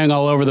flying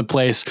all over the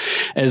place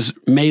as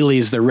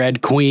Meleys, the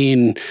Red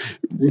Queen,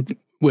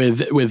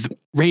 with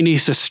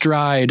Rhaenys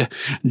astride,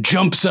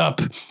 jumps up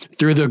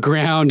through the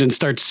ground and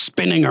starts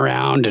spinning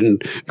around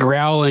and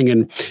growling,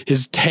 and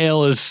his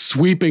tail is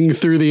sweeping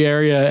through the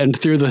area, and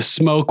through the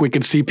smoke we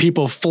can see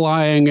people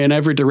flying in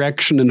every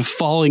direction and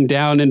falling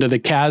down into the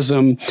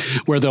chasm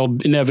where they'll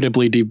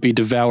inevitably be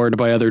devoured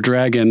by other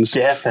dragons.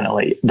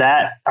 Definitely.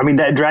 That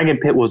dragon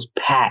pit was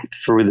packed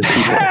through the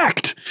people.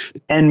 Packed!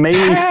 And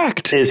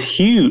Meleys is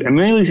huge. And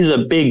Meleys is a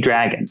big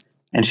dragon.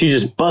 And she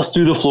just busts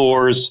through the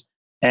floors.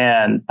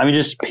 And I mean,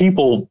 just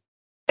people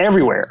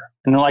everywhere.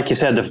 And then, like you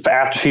said,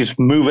 after she's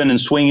moving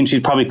and swinging, she's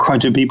probably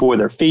crunching people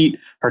with her feet.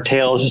 Her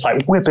tail is just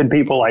like whipping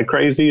people like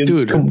crazy.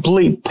 It's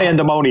complete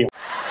pandemonium.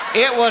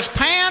 It was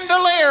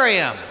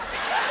pandelirium.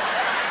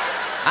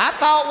 I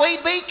thought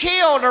we'd be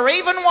killed or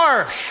even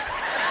worse.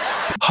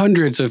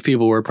 Hundreds of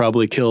people were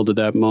probably killed at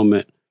that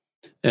moment.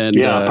 And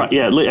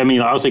I mean,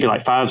 I was thinking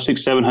like 500,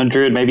 600,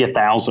 700, maybe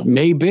 1,000.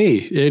 Maybe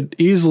it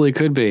easily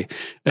could be.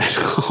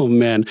 Oh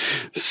man,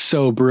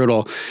 so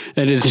brutal!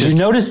 It is. Did you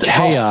notice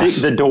how thick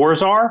the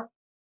doors are?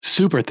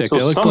 Super thick. So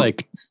they look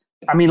like,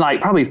 I mean,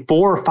 like probably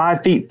 4 or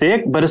 5 feet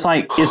thick. But it's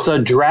like it's a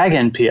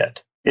dragon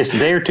pit. It's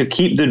there to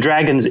keep the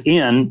dragons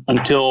in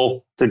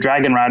until the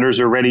dragon riders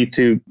are ready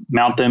to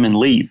mount them and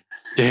leave.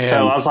 Damn.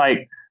 So I was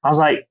like,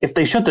 if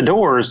they shut the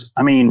doors,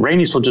 I mean,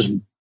 Rhaenys will just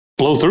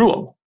blow through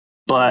them.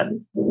 But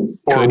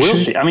or will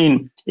she? I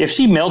mean, if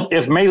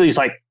Meleys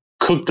like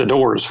cooked the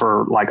doors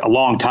for like a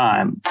long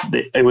time,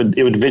 it would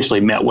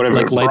eventually melt. Whatever,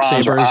 like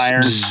lightsabers or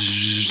iron,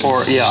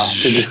 or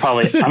it just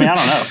probably. I mean, I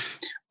don't know.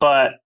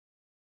 But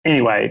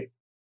anyway,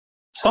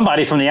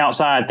 somebody from the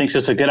outside thinks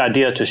it's a good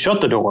idea to shut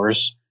the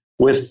doors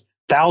with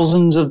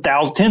tens of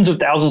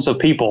thousands of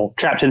people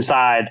trapped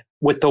inside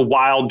with the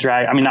wild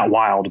dragon. I mean, not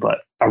wild, but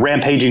a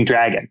rampaging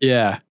dragon.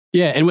 Yeah.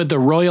 Yeah, and with the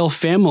royal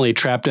family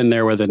trapped in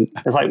there with it.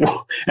 It's like,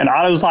 and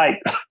Otto's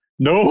like,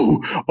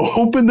 no,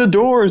 open the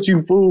doors,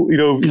 you fool. You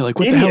know, you're like,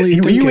 what idiot. The hell are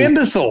you thinking? You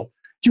imbecile.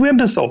 You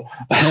imbecile.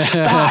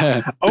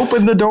 Stop.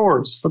 Open the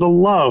doors for the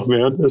love,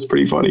 man. That's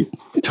pretty funny.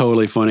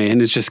 Totally funny. And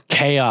it's just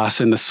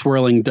chaos and the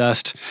swirling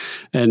dust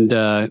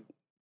and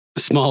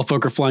small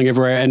folk are flying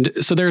everywhere. And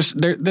so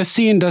this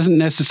scene doesn't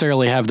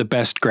necessarily have the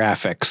best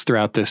graphics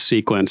throughout this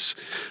sequence.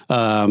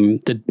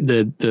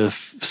 The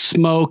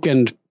smoke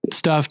and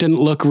stuff didn't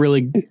look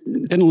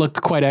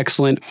quite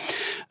excellent.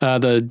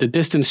 The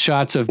distance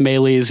shots of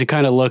Meleys, it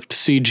kind of looked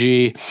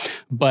CG,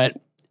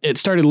 but it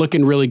started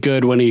looking really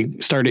good when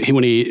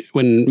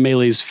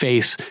Meleys'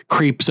 face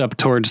creeps up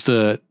towards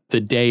the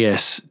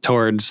dais,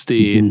 towards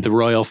the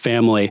royal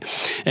family.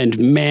 And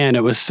man,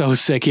 it was so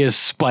sick. He has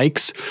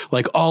spikes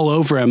like all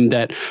over him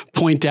that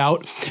point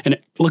out, and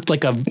it looked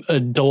like a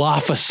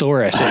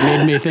Dilophosaurus. It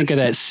made me think of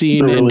that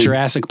scene in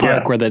Jurassic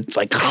Park where it's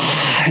like,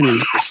 and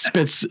it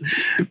spits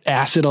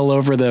acid all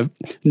over the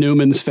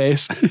Newman's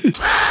face.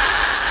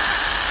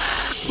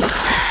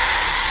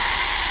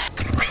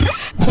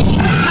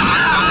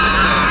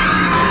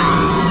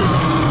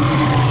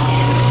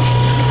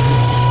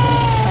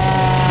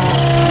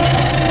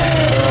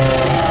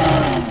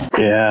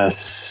 Yeah,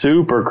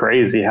 super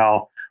crazy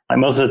how, like,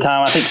 most of the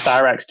time, I think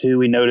Cyrax too,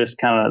 we noticed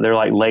kind of they're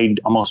like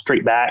laid almost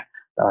straight back.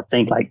 I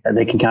think like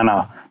they can kind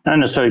of not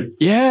necessarily,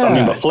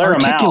 but flare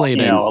them out,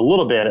 a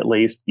little bit at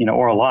least,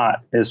 or a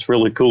lot. It's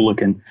really cool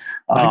looking.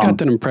 I got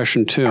that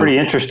impression too. Pretty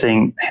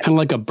interesting. Kind of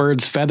like a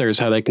bird's feathers,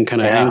 how they can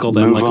kind of angle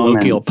them. Like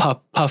Loki will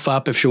puff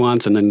up if she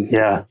wants, and then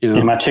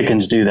and my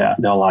chickens do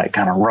that. They'll like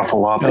kind of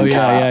ruffle up or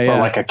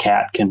like a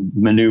cat can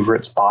maneuver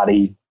its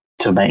body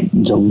to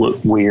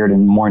look weird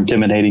and more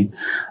intimidating.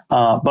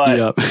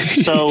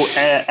 So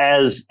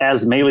as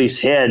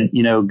Meleys' head,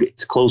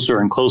 gets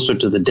closer and closer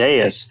to the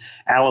dais,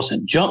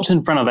 Alicent jumps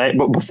in front of it.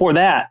 But before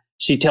that,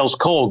 she tells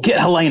Cole, get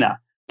Helena.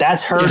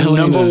 That's her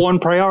number one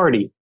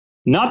priority.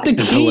 Not the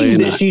king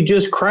that she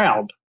just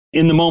crowned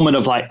in the moment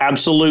of like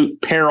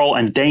absolute peril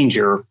and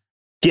danger.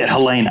 Get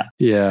Helena.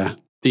 Yeah.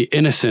 The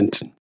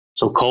innocent.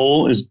 So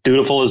Cole is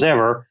dutiful as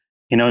ever.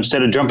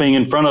 Instead of jumping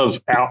in front of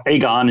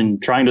Aegon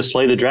and trying to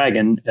slay the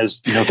dragon,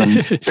 as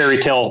the fairy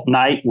tale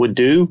knight would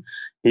do,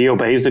 he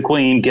obeys the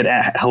queen, get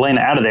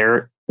Helena out of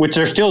there, which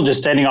they're still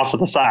just standing off to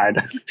the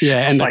side.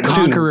 Yeah, and the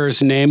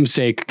conqueror's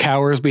namesake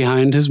cowers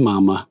behind his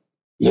mama.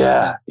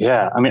 Yeah.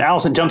 I mean,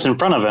 Alicent jumps in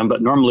front of him,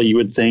 but normally you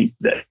would think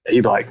that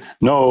he'd be like,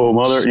 "No,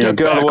 mother,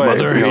 get out of the way,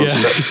 mother."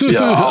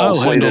 I'll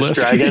slay this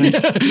dragon.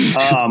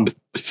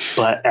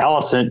 But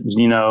Alicent,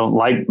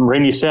 like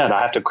Rainey said,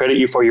 I have to credit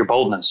you for your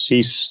boldness.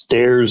 She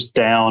stares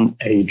down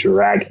a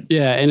dragon.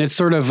 Yeah, and it's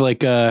sort of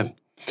like a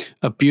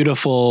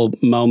beautiful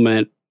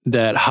moment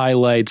that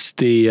highlights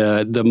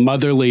the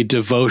motherly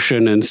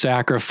devotion and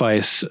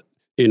sacrifice.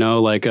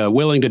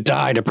 Willing to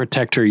die to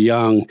protect her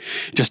young,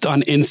 just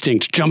on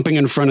instinct, jumping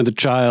in front of the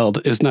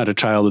child is not a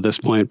child at this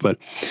point, but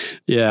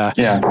her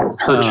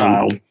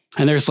child.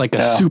 And there's like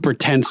a super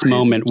tense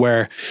moment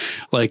where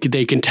like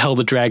they can tell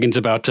the dragon's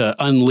about to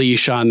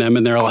unleash on them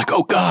and they're like,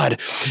 oh God.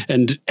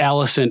 And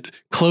Alicent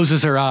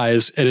closes her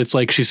eyes and it's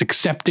like she's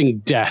accepting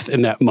death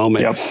in that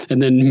moment. Yep.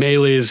 And then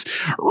Meleys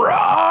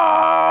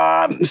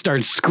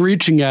starts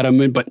screeching at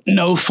him, but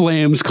no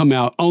flames come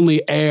out,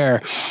 only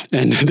air.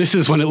 And this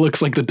is when it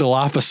looks like the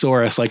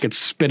Dilophosaurus, like it's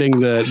spitting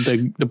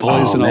the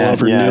poison all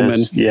over Newman.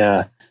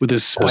 With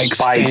his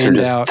spikes fanned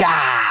out.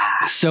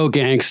 Gah! So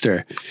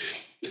gangster.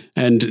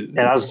 And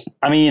I was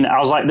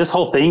like, this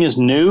whole thing is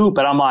new,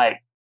 but I'm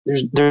like,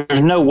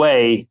 there's no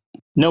way,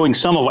 knowing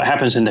some of what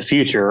happens in the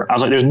future, I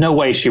was like, there's no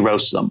way she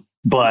roasts them.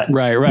 But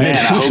right. Man, I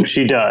hope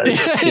she does.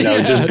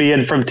 Just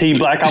being from Team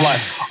Black, I'm like,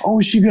 oh,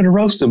 is she gonna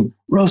roast him?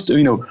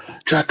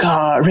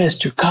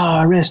 Dracarys,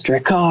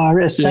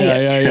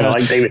 say it.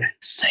 Like David,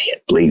 say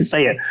it, please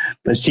say it.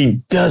 But she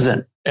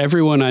doesn't.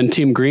 Everyone on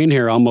Team Green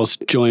here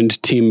almost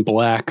joined Team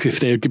Black if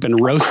they had been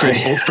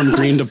roasted from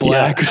green to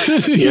black.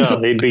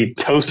 They'd be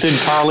toasted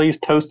Carlys,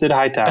 toasted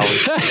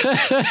Hightowers.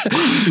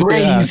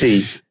 Crazy.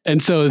 Yeah.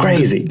 And so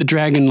the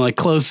dragon like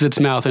closes its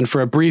mouth, and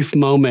for a brief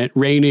moment,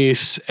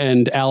 Rhaenys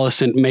and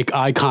Alicent make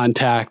eye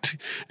contact,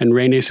 and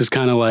Rhaenys is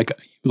kind of like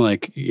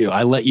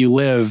I let you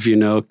live,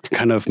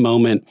 kind of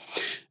moment.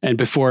 And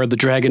before the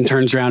dragon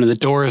turns around and the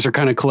doors are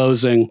kind of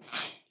closing,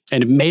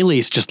 and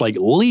Meleys just like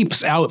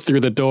leaps out through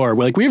the door.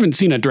 Like we haven't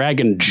seen a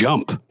dragon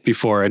jump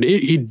before, and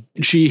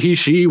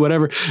she,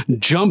 whatever,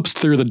 jumps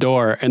through the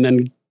door and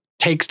then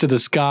takes to the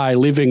sky,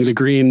 leaving the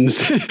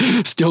greens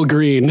still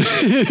green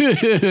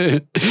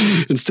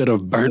instead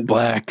of burnt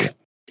black.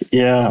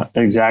 Yeah,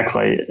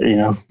 exactly.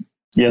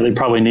 They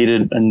probably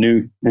needed a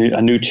new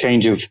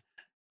change of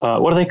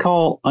what do they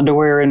call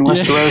underwear in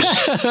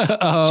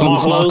Westeros?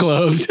 Small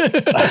clothes.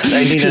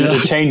 They needed a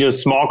change of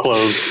small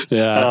clothes.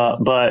 Yeah,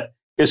 but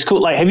it's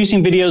cool. Like, have you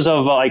seen videos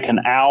of like an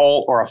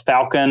owl or a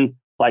falcon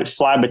like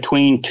fly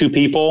between two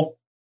people,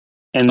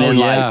 and then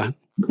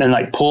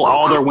like pull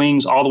all their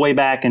wings all the way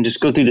back and just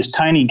go through this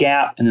tiny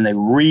gap, and then they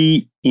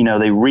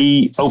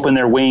reopen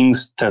their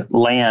wings to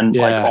land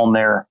like on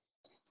the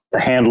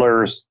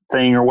handler's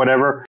thing or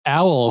whatever.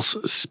 Owls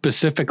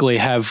specifically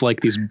have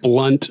like these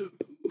blunt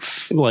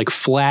like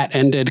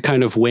flat-ended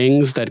kind of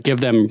wings that give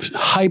them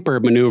hyper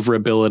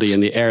maneuverability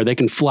in the air. They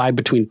can fly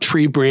between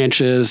tree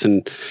branches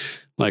and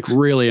like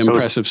really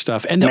impressive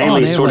stuff. And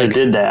Maylee sort of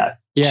did that.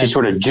 Yeah. She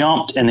sort of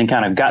jumped and then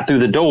kind of got through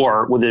the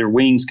door with her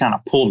wings kind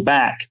of pulled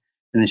back,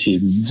 and then she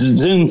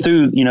zoomed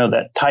through,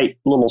 that tight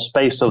little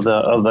space of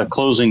the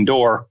closing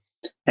door.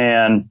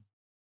 And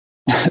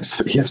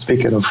so,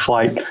 speaking of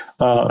flight,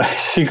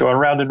 she's going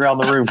round and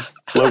round the room.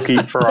 Loki,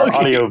 for our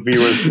audio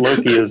viewers,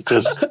 Loki is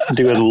just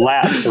doing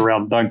laps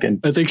around Duncan.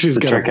 I think she's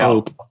going to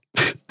hope.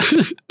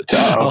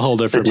 I'll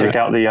hold it for check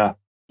out the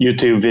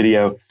YouTube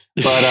video.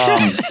 But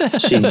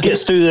Maylene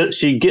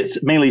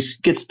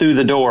gets through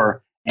the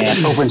door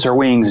and opens her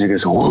wings and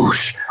goes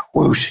whoosh,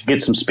 whoosh,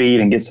 get some speed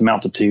and get some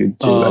altitude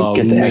to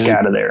get the heck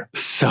out of there.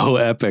 So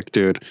epic,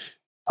 dude.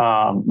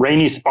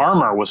 Rhaenys'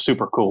 armor was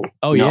super cool.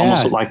 Oh, yeah.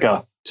 Almost like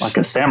a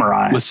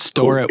samurai. Must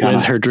store it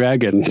with her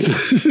dragon.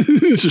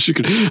 So she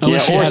could,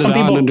 unless she had it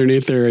on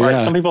underneath her.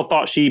 Right, some people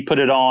thought she put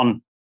it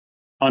on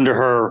under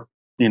her,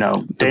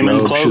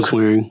 Daemon cloak. She was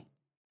wearing.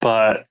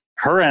 But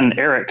her and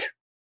Eric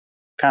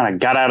kind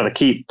of got out of the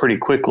keep pretty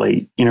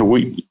quickly,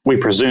 we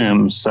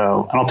presume.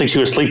 So I don't think she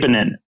was sleeping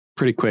in.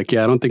 Pretty quick,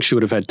 yeah. I don't think she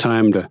would have had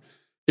time to.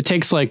 It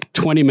takes like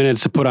 20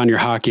 minutes to put on your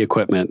hockey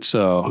equipment,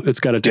 so it's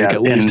got to take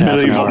at least half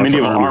an hour.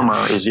 Medieval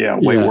armor is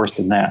way worse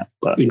than that.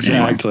 But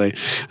exactly. Anyway.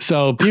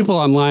 So people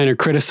online are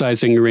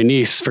criticizing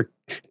Rhaenys for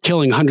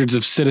killing hundreds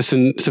of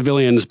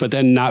civilians, but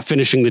then not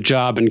finishing the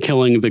job and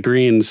killing the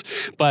Greens.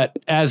 But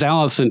as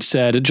Alicent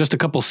said just a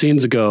couple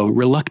scenes ago,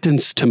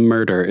 reluctance to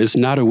murder is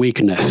not a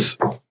weakness.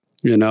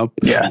 Yeah.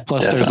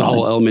 Plus, definitely. There's the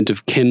whole element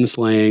of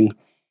kinslaying.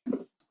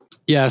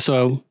 Yeah.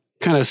 So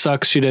kind of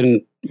sucks she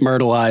didn't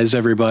myrtleize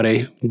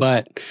everybody,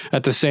 but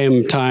at the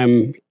same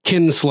time,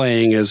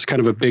 kinslaying is kind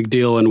of a big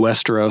deal in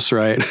Westeros,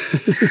 right?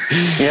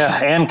 Yeah,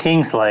 and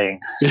kingslaying.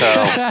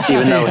 So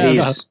even though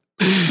he's,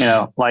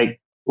 like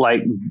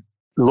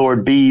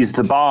Lord Bees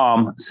the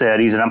Bomb said,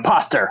 he's an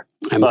imposter.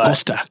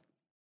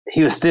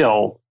 He was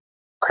still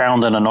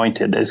crowned and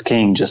anointed as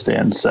king just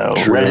then. So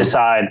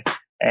regicide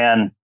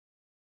and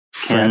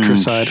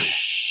fratricide,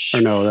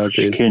 or no, that would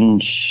be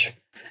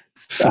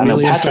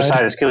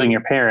patricide is killing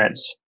your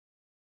parents.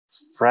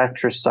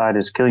 Fratricide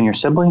is killing your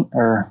sibling,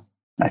 or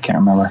I can't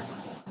remember.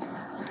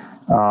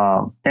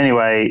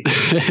 Anyway,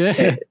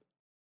 I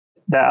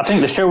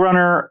think the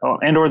showrunner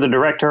and/or the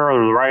director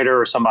or the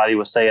writer or somebody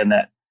was saying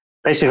that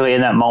basically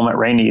in that moment,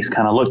 Rhaenys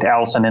kind of looked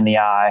Alicent in the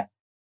eye,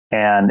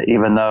 and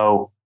even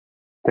though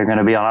they're going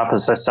to be on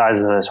opposite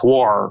sides of this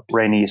war,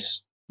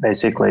 Rhaenys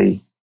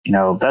basically,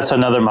 that's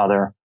another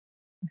mother,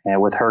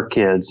 and with her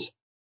kids,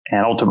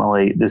 and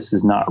ultimately, this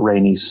is not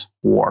Rhaenys'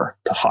 war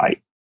to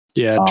fight.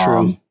 Yeah,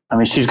 true. I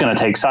mean, she's going to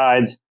take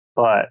sides,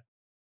 but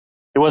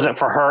it wasn't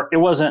for her. It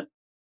wasn't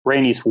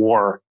Rhaenys'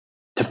 war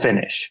to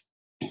finish.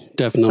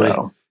 Definitely.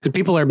 So, and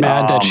people are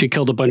mad that she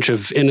killed a bunch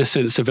of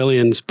innocent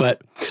civilians,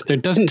 but there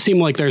doesn't seem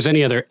like there's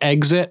any other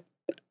exit.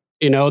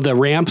 The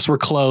ramps were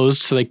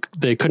closed, so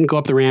they couldn't go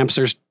up the ramps.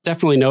 There's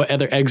definitely no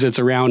other exits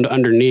around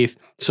underneath.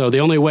 So the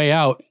only way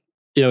out,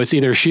 it's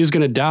either she's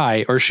going to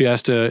die or she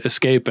has to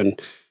escape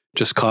and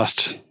just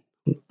cost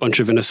a bunch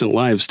of innocent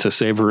lives to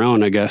save her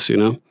own, I guess,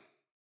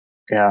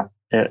 Yeah.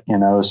 It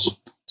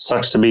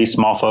sucks to be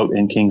small folk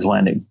in King's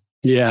Landing.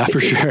 Yeah,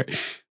 for sure.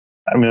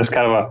 I mean, it's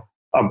kind of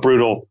a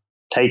brutal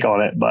take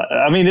on it, but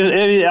I mean,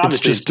 it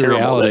obviously it's just the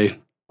reality.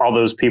 All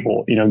those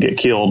people, get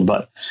killed.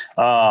 But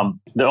the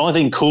only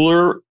thing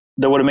cooler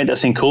that would have made that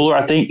scene cooler,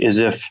 I think, is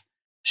if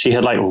she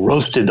had like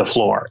roasted the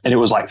floor and it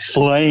was like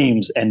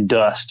flames and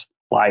dust,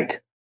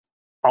 like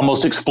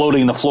almost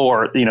exploding the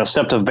floor,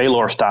 Sept of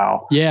Baelor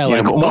style. Yeah,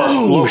 like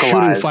boom,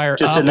 shooting fire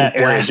just up in that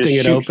and area, blasting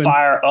just it open.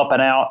 Fire up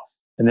and out.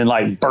 And then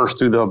like burst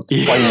through the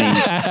flaming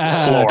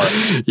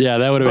floor. Yeah,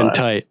 that would have been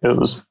tight. It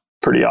was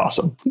pretty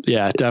awesome.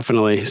 Yeah,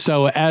 definitely.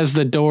 So as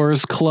the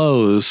doors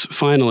close,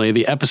 finally,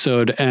 the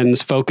episode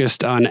ends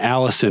focused on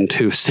Alicent,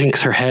 who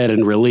sinks her head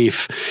in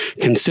relief,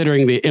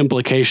 considering the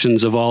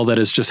implications of all that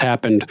has just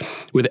happened,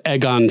 with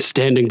Aegon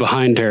standing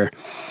behind her.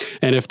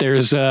 And if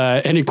there's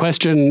any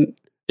question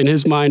in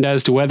his mind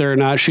as to whether or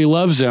not she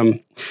loves him,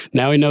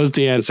 now he knows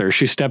the answer.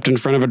 She stepped in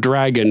front of a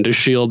dragon to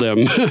shield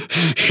him.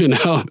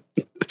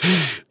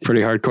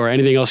 Pretty hardcore.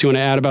 Anything else you want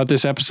to add about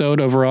this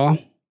episode overall?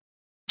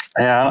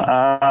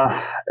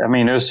 Yeah, I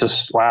mean, it was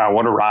just, wow,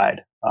 what a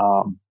ride.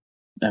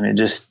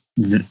 Just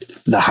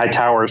the High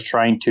Tower is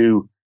trying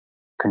to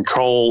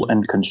control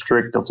and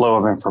constrict the flow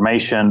of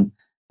information,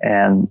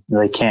 and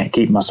they can't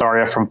keep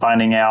Mysaria from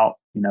finding out.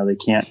 They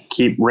can't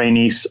keep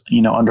Rhaenys,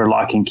 under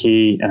lock and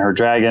key and her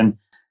dragon.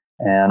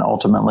 And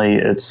ultimately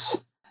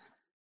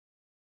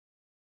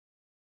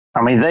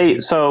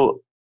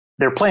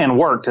their plan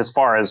worked as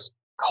far as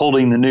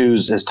holding the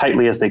news as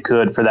tightly as they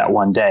could for that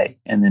one day,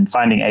 and then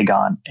finding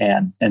Aegon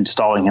and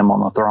installing him on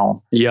the throne.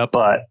 Yep.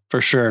 But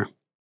for sure,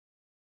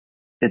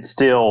 it's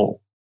still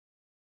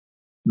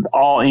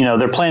all,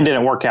 their plan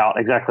didn't work out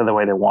exactly the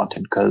way they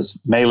wanted, because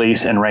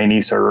Meleys and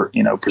Rhaenys are,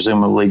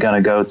 presumably going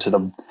to go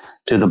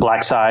to the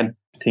black side,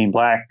 Team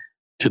Black.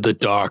 To the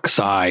dark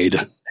side.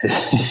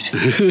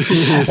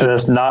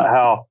 That's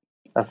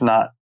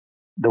not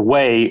the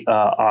way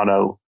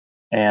Otto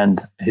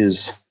and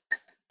his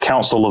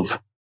council of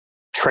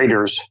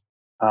traitors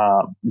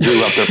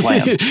drew up their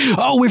plan.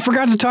 Oh, we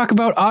forgot to talk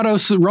about Otto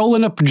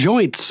rolling up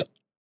joints.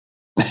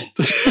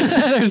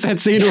 There's that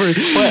scene where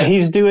well,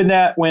 he's doing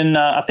that when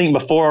I think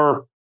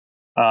before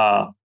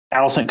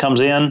Alicent comes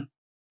in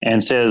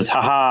and says,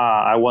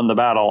 "Haha, I won the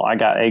battle. I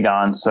got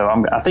Aegon." So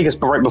I think it's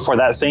right before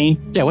that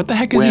scene. Yeah, what the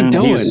heck is he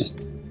doing? He's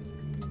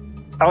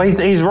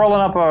rolling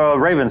up a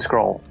Raven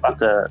scroll, about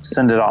to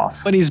send it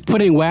off. But he's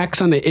putting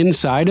wax on the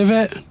inside of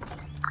it?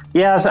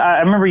 Yes,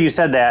 I remember you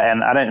said that,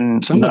 and I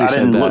didn't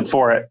look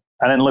for it.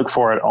 I didn't look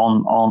for it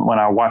on when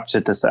I watched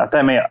it this. Y'all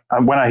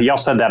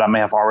said that, I may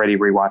have already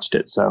rewatched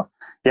it. So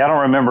yeah, I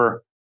don't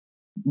remember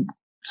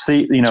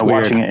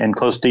watching it in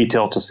close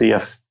detail to see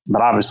if,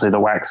 but obviously the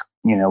wax,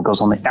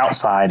 goes on the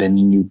outside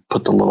and you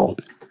put the little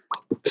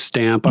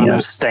stamp on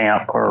it.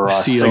 Stamp or a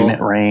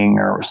signet ring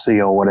or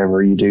seal,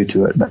 whatever you do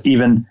to it. But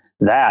even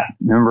that,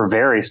 remember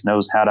Varys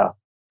knows how to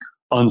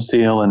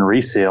unseal and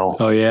reseal.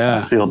 Oh yeah, a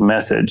sealed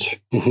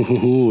message.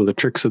 Ooh, the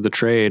tricks of the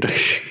trade.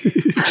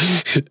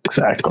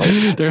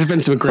 Exactly. There's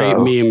been some great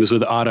memes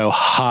with Otto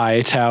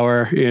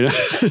Hightower. Pretty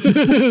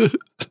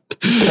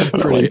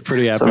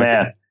epic. So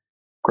man,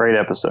 great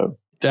episode.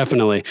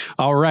 Definitely.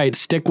 All right,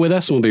 stick with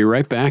us. We'll be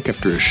right back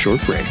after a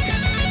short break.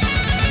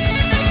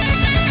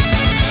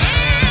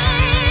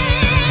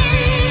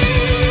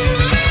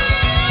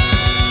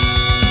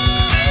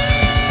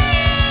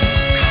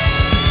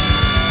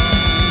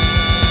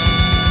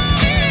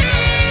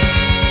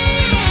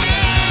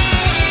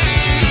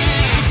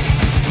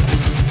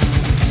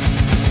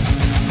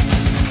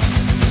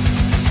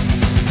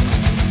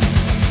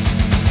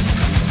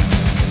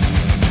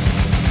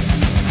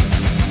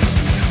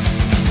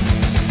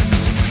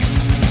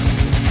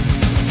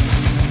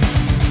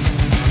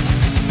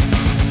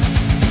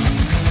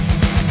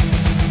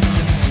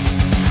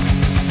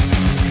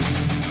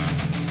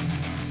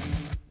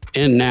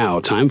 And now,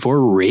 time for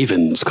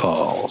Ravens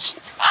Calls.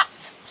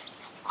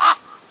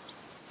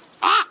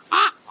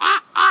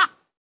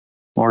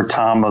 Lord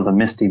Tom of the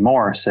Misty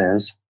Moor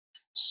says,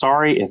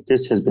 "Sorry if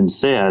this has been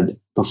said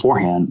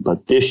beforehand,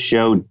 but this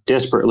show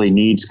desperately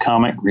needs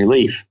comic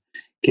relief.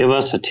 Give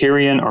us a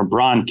Tyrion or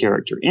Bronn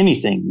character,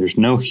 anything. There's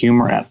no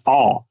humor at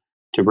all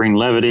to bring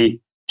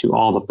levity to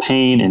all the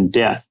pain and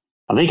death.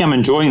 I think I'm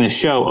enjoying the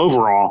show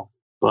overall,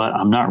 but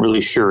I'm not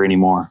really sure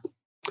anymore."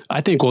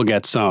 I think we'll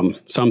get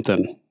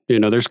something.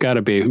 There's got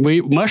to be.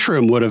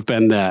 Mushroom would have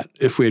been that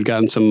if we had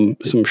gotten some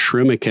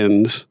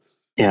shroomikins.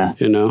 Yeah,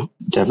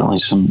 definitely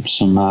some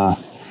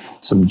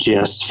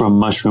jests from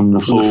Mushroom the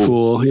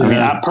Fool. Yeah. I mean,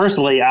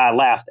 I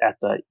laughed at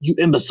the "you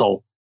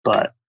imbecile,"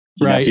 but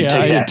if you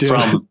take that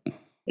from,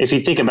 if you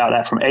think about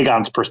that from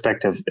Aegon's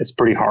perspective, it's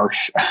pretty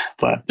harsh.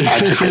 But I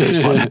took it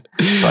as funny.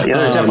 But yeah,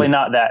 there's definitely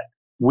not that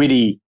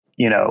witty,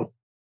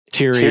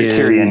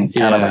 Tyrion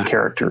kind of a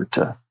character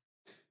to.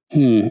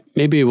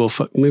 Maybe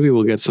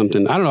we'll get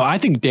something. I don't know. I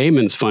think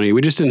Daemon's funny.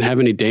 We just didn't have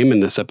any Daemon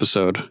this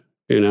episode,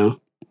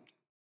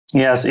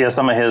 Yes,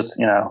 some of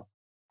his,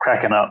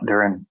 cracking up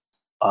during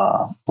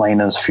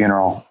Lena's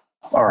funeral,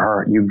 or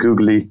her, you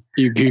googly.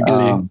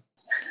 I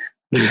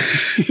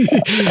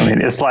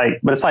mean, it's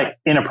like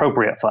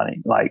inappropriate funny.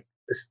 Like,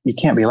 you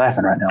can't be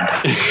laughing right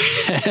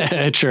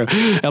now. True.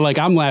 And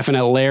I'm laughing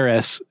at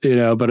Larys,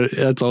 but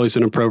that's always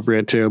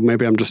inappropriate too.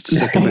 Maybe I'm just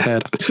sick in the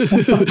head.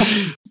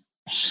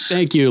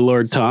 Thank you,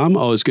 Lord Tom.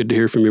 Always good to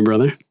hear from you,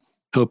 brother.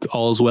 Hope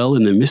all's well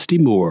in the Misty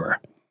Moor.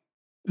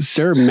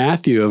 Sir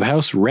Matthew of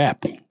House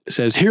Rep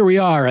says, "Here we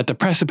are at the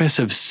precipice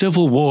of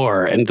civil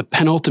war and the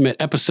penultimate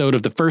episode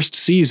of the first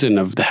season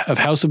of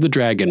House of the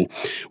Dragon.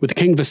 With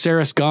King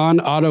Viserys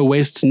gone, Otto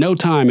wastes no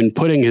time in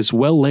putting his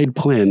well-laid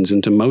plans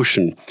into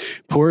motion.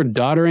 Poor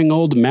doddering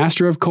old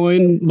master of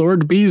coin,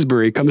 Lord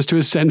Beesbury, comes to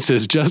his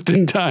senses just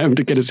in time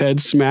to get his head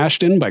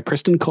smashed in by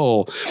Criston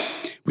Cole.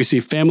 We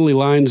see family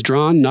lines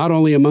drawn not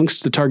only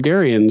amongst the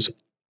Targaryens,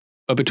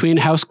 but between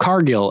House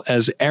Cargill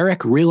as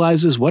Eric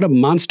realizes what a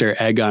monster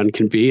Aegon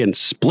can be and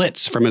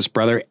splits from his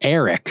brother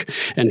Eric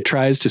and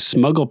tries to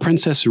smuggle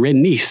Princess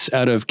Rhaenys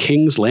out of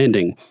King's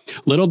Landing.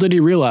 Little did he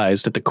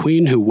realize that the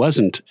queen who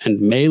wasn't and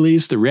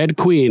Meleys the Red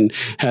Queen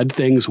had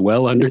things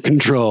well under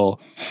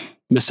control.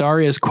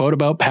 Mysaria's quote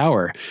about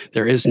power,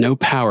 'There is no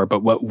power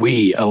but what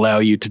we allow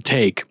you to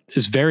take,'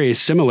 is very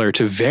similar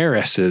to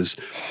Varys's.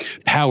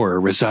 Power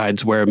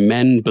resides where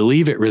men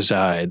believe it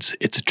resides.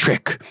 It's a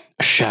trick,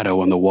 a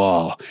shadow on the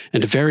wall,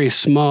 and a very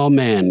small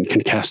man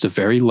can cast a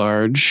very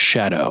large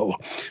shadow.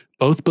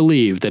 Both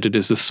believe that it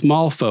is the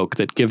small folk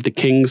that give the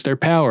kings their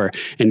power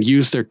and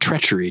use their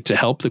treachery to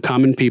help the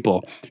common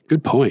people."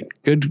 Good point.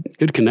 Good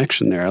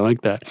connection there. I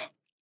like that.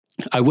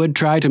 "I would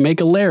try to make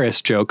a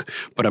Larys joke,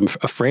 but I'm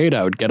afraid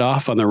I would get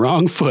off on the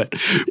wrong foot."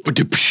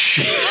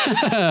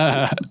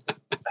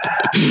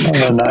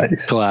 Oh,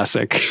 nice.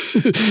 Classic.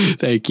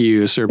 Thank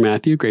you, Sir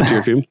Matthew. Great to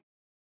hear from you.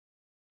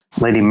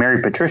 Lady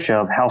Mary Patricia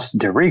of House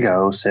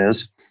Dorigo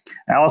says,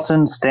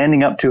 "Alicent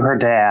standing up to her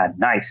dad.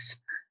 Nice.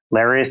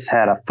 Larys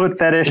had a foot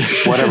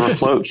fetish. Whatever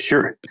floats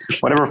your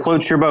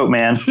boat,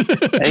 man.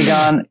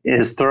 Aegon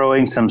is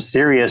throwing some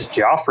serious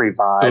Joffrey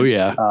vibes. Oh,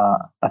 yeah.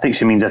 I think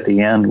she means at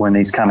the end when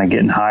he's kind of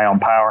getting high on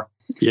power.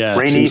 Yeah,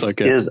 Rhaenys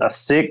is a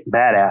sick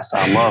badass.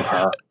 I love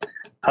her.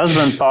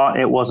 Husband thought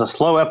it was a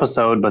slow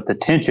episode, but the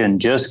tension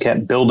just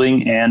kept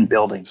building and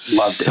building.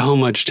 Loved it. So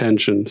much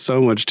tension.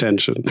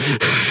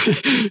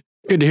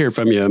 Good to hear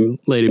from you,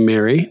 Lady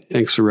Mary.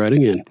 Thanks for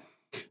writing in.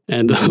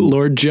 And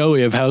Lord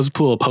Joey of House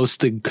Pool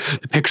posted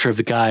the picture of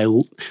the guy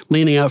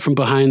leaning out from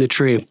behind the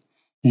tree,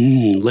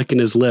 licking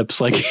his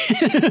lips like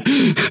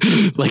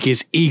like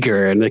he's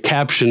eager. And the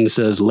caption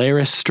says,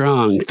 Larys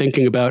strong,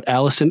 thinking about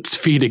Alicent's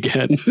feet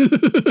again.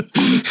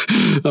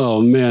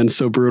 Oh, man,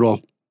 so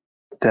brutal.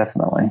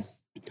 Definitely.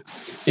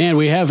 And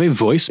we have a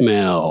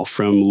voicemail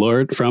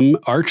from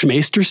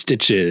Archmaester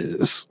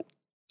Stitches.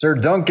 Sir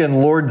Duncan,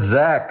 Lord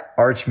Zach,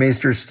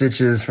 Archmaester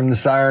Stitches from the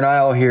Siren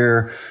Isle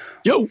here.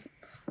 Yo.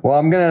 Well,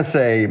 I'm going to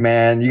say,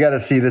 man, you got to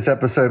see this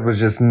episode was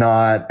just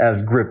not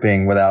as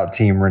gripping without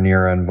Team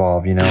Rhaenyra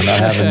involved, not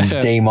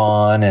having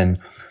Daemon and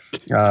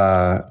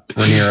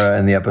Rhaenyra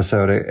in the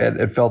episode.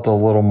 It felt a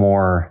little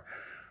more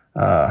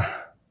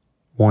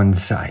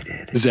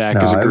one-sided.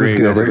 Zach is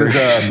agreeing. It was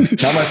good. It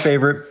was not my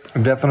favorite.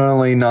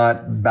 Definitely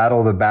not Battle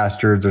of the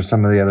Bastards or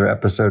some of the other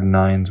episode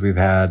 9s we've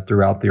had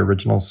throughout the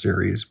original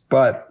series,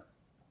 but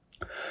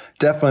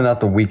definitely not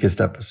the weakest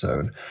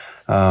episode.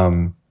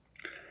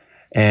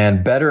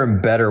 And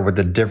better with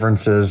the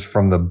differences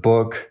from the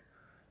book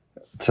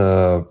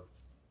to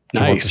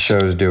what the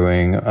show's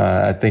doing.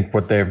 I think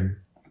what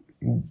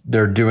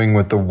they're doing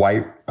with the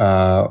White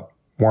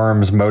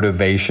Worm's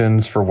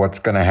motivations for what's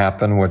going to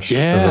happen, which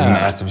is a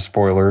massive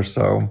spoiler,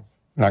 so I'm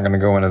not going to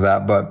go into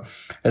that, but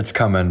it's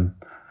coming.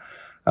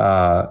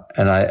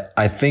 And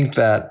I think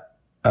that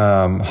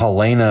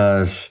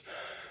Helena's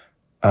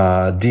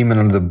Demon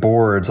Under the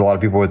Boards, a lot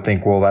of people would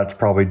think, well, that's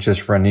probably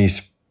just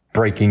Rhaenys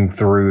breaking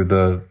through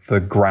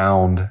the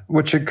ground,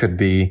 which it could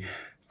be,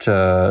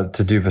 to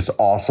do this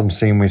awesome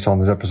scene we saw in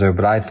this episode,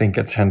 but I think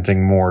it's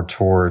hinting more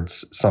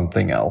towards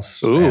something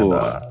else. Ooh. And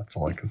that's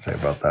all I can say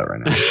about that right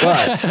now.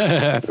 But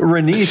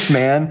Rhaenys,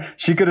 man,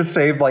 she could have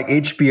saved like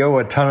HBO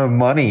a ton of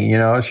money.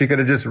 She could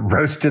have just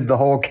roasted the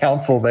whole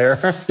council there.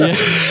 Then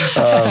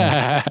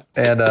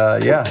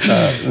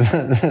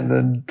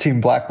Team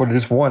Black would have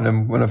just won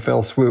in a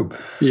fell swoop.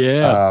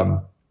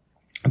 Yeah.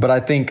 But I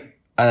think,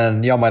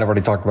 and y'all might have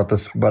already talked about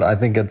this, but I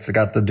think it's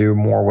got to do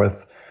more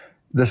with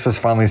this was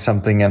finally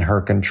something in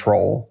her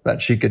control,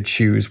 that she could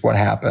choose what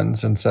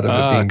happens instead of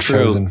it being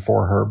chosen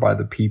for her by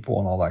the people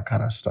and all that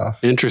kind of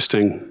stuff.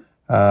 Interesting.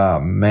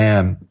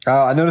 Man.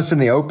 I noticed in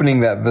the opening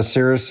that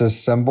Viserys'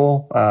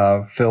 symbol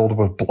filled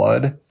with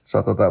blood. So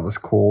I thought that was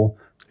cool.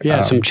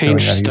 Yeah, some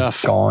changed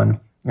stuff. Gone.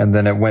 And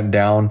then it went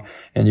down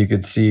and you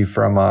could see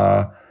from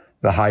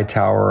the high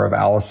tower of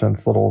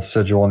Alicent's little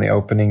sigil in the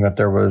opening that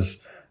there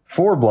was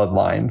 4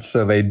 bloodlines.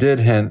 So they did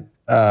hint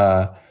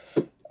to,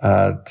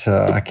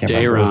 I can't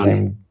remember his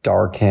name,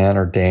 Darkan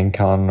or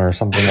Dankon or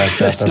something like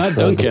that. That's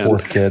the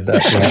 4th kid that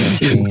we haven't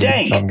seen. So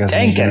I'm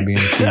guessing he's going to be in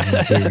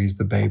season 2. He's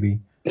the baby.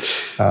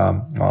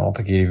 I don't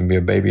think he'd even be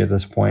a baby at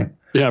this point.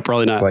 Yeah,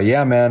 probably not. But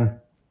yeah, man.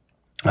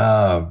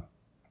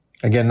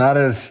 Again, not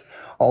as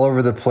all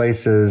over the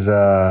place as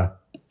I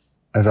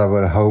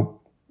would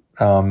hope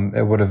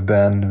it would have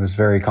been. It was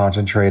very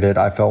concentrated.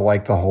 I felt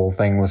like the whole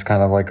thing was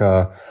kind of like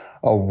a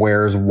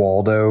Where's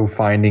Waldo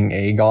Finding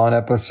Aegon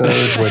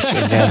episode, which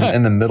again,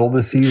 in the middle of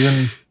the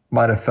season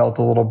might have felt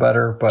a little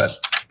better, but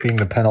being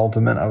the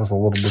penultimate, I was a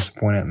little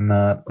disappointed in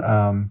that.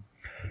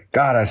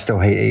 God, I still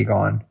hate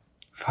Aegon.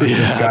 Fuck,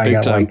 this guy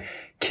got like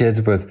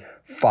kids with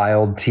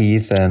filed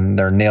teeth and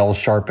their nails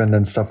sharpened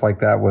and stuff like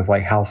that with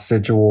like house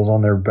sigils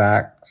on their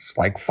backs,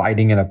 like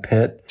fighting in a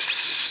pit.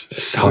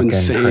 So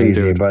insane,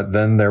 crazy. dude. But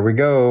then there we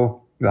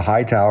go. The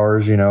high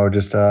towers,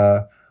 just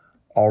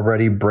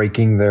already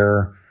breaking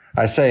their...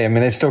 I mean,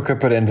 they still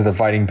could put it into the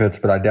fighting pits,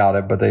 but I doubt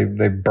it. But they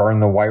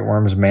burned the White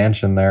Worm's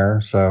mansion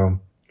there, so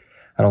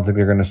I don't think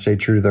they're going to stay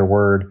true to their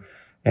word.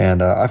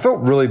 And I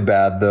felt really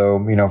bad, though,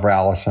 for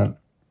Alicent,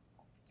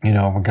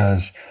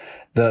 because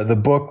the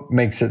book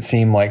makes it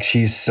seem like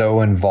she's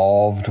so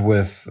involved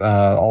with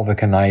all the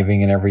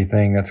conniving and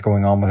everything that's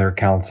going on with her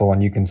council,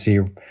 and you can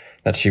see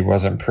that she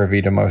wasn't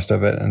privy to most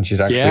of it, and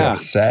she's actually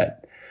upset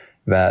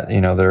that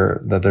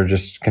they're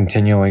just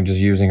continually just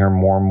using her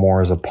more and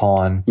more as a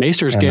pawn.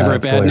 Maesters gave her a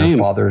bad name. Her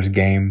father's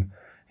game,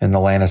 and the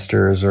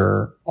Lannisters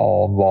are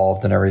all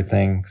involved and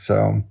everything.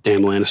 So damn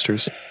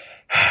Lannisters.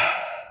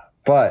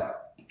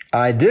 But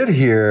I did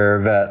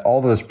hear that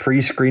all those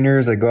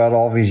pre-screeners that go out to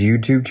all these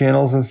YouTube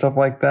channels and stuff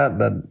like that,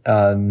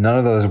 none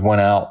of those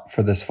went out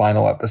for this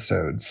final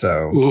episode.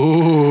 So,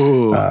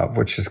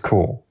 which is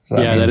cool. So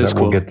that means that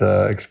we'll get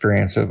to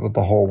experience it with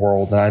the whole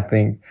world. And I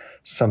think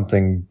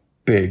something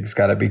big's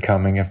got to be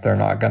coming if they're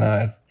not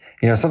gonna,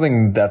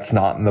 something that's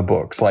not in the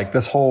books, like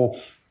this whole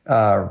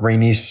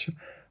Rhaenys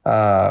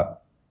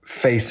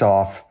face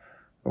off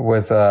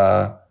with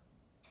the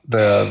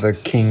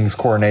king's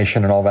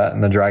coronation and all that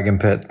in the dragon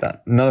pit.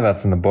 None of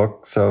that's in the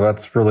book, so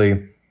that's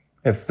really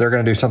if they're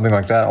going to do something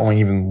like that, only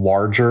even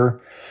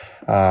larger,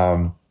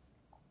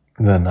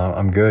 then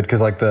I'm good.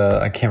 Because like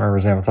I can't remember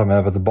his name I'm talking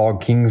about, but the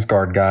Bald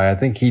Kingsguard guy, I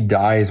think he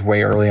dies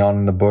way early on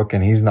in the book,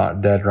 and he's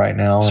not dead right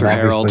now. Sir and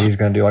obviously Harold. He's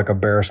going to do like a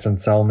Barristan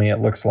Selmy,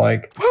 it looks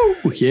like.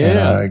 Woo,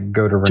 yeah. And,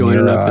 go to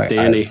Joining up with Rhaenyra.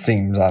 Danny. It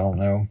seems, I don't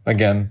know.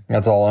 Again,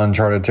 that's all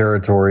uncharted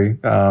territory,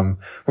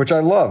 which I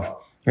love.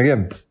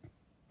 Again,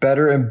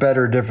 better and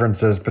better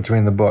differences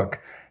between the book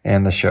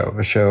and the show.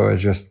 The show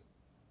is just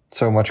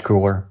so much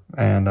cooler,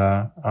 and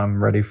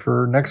I'm ready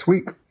for next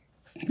week.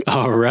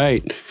 All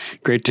right.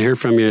 Great to hear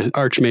from you,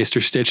 Archmaester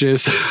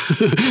Stitches.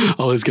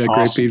 Always got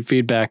Awesome. great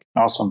feedback.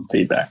 Awesome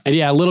feedback. And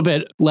yeah, a little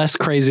bit less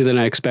crazy than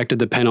I expected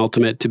the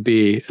penultimate to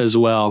be as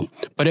well.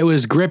 But it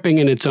was gripping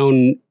in its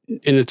own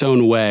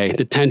way.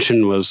 The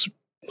tension was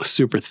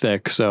super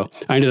thick. So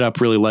I ended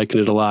up really liking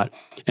it a lot.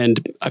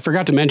 And I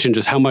forgot to mention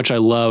just how much I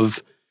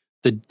love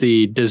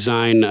the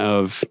design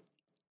of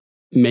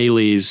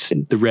Melee's,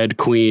 the Red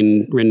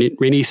Queen,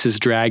 Rhaenys's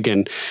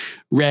dragon.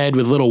 Red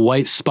with little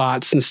white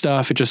spots and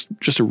stuff. It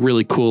just a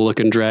really cool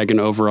looking dragon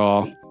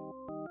overall.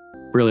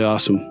 Really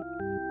awesome.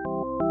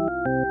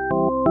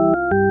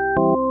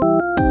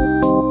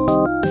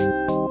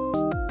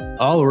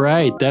 All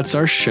right, that's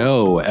our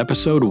show,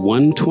 episode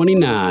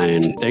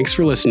 129. Thanks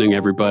for listening,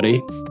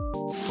 everybody.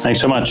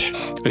 Thanks so much.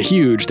 A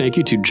huge thank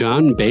you to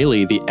John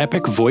Bailey, the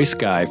epic voice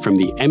guy from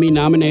the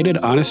Emmy-nominated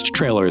Honest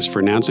Trailers, for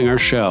announcing our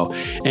show.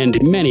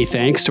 And many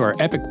thanks to our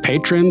epic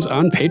patrons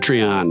on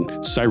Patreon: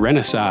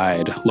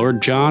 Sirenicide, Lord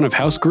John of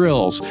House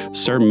Grills,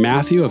 Sir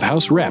Matthew of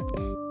House Rep,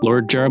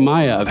 Lord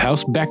Jeremiah of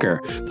House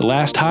Becker, the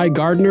last High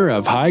Gardener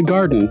of High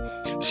Garden,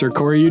 Sir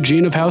Corey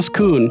Eugene of House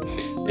Coon,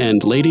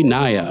 and Lady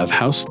Naya of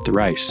House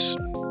Thrice.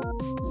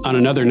 On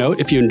another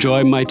note, if you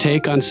enjoy my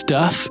take on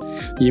stuff,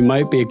 you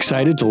might be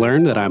excited to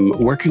learn that I'm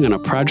working on a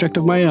project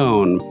of my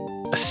own,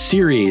 a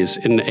series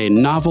in a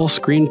novel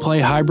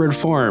screenplay hybrid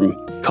form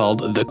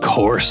called The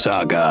Core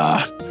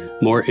Saga.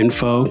 More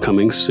info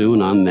coming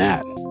soon on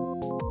that.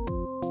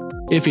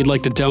 If you'd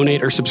like to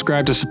donate or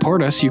subscribe to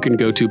support us, you can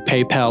go to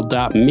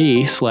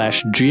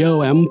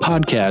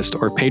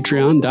paypal.me/GOMpodcast or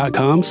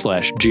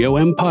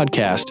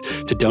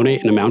patreon.com/GOMpodcast to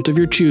donate an amount of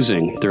your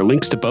choosing. There are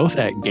links to both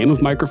at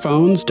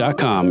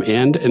gameofmicrophones.com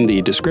and in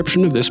the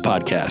description of this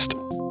podcast.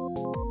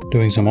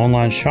 Doing some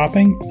online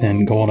shopping,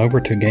 then go on over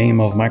to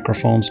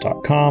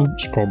gameofmicrophones.com,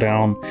 scroll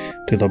down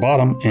to the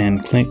bottom,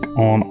 and click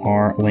on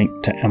our link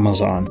to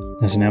Amazon.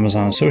 As an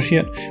Amazon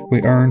associate,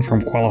 we earn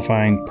from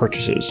qualifying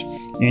purchases.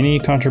 Any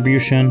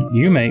contribution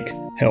you make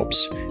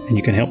helps, and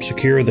you can help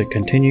secure the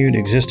continued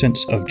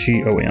existence of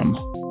GOM.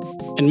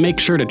 And make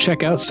sure to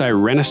check out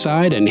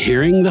Sirenicide and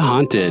Hearing the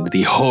Haunted,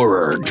 the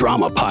horror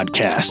drama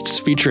podcasts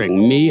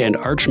featuring me and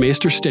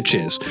Archmaester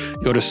Stitches.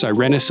 Go to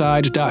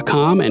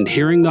sirenicide.com and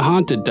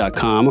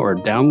hearingthehaunted.com or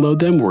download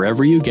them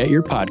wherever you get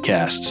your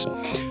podcasts.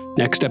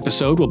 Next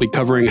episode, we'll be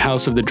covering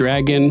House of the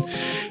Dragon,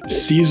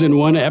 Season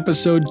 1,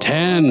 Episode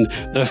 10,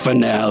 the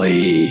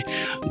finale,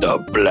 The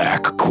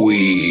Black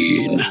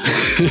Queen.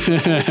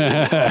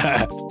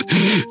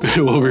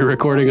 We'll be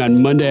recording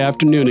on Monday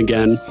afternoon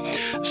again,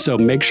 so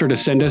make sure to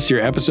send us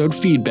your episode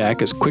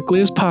feedback as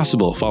quickly as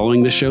possible following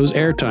the show's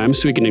airtime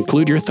so we can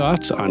include your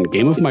thoughts on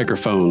Game of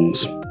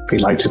Microphones. If you'd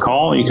like to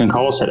call, you can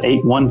call us at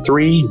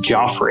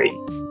 813-JOFFREY.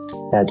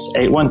 That's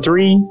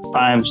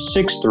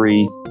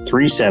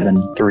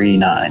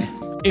 813-563-3739.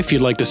 If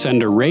you'd like to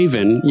send a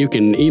raven, you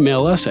can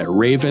email us at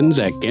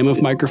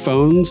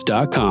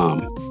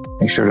ravens@gameofmicrophones.com.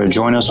 Make sure to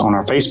join us on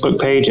our Facebook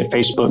page at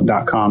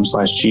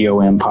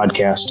facebook.com/GOM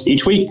podcast.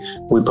 Each week,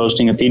 we're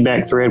posting a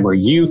feedback thread where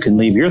you can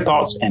leave your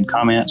thoughts and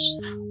comments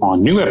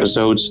on new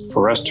episodes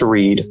for us to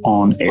read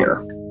on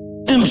air.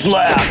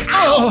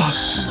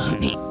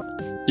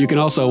 You can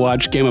also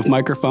watch Game of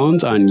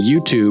Microphones on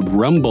YouTube,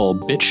 Rumble,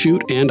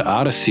 BitChute, and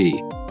Odyssey.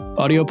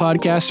 Audio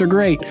podcasts are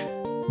great,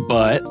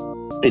 but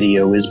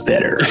Video is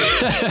better.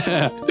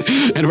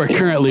 and we're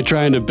currently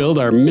trying to build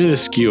our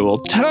minuscule,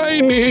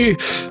 tiny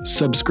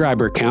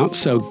subscriber count,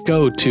 so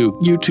go to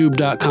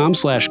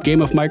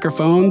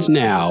youtube.com/gameofmicrophones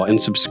now and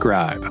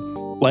subscribe.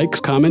 Likes,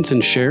 comments,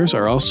 and shares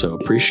are also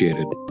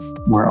appreciated.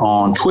 We're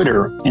on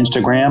Twitter,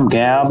 Instagram,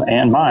 Gab,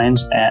 and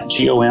Minds at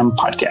GOM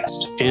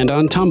Podcast. And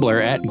on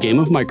Tumblr at Game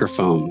of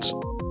Microphones.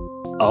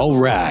 All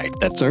right,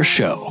 that's our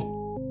show.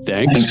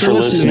 Thanks for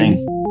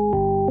listening.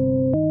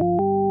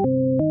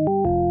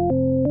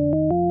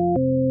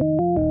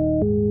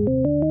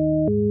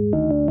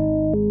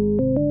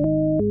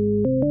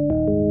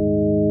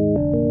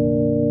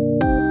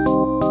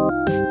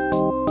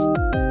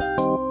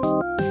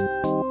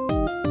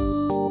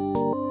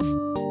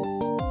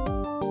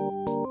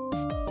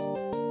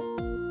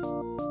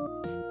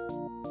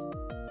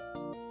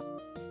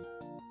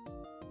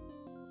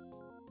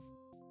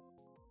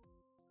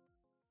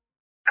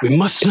 We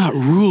must not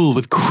rule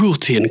with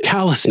cruelty and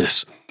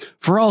callousness.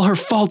 For all her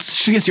faults,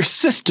 she is your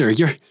sister,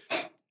 your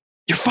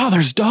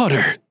father's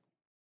daughter.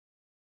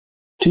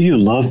 Do you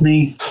love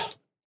me?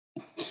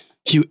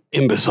 You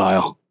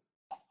imbecile.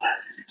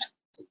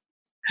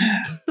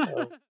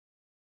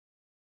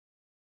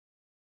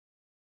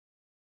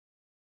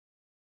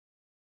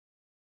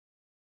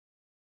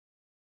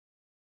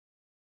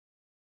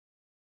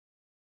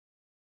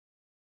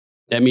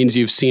 That means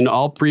you've seen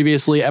all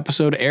previously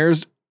aired.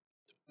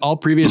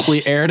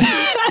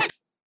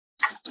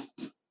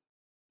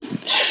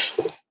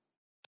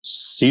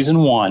 Season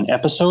 1,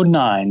 Episode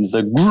 9,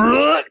 The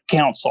Green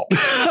Council.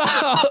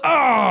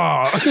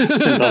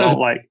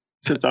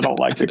 Since I don't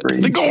like the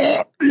Greens.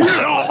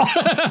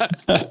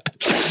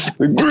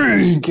 The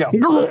Green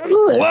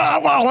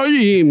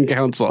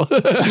Council.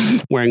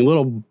 Wearing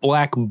little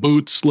black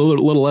boots,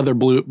 little leather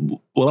boots.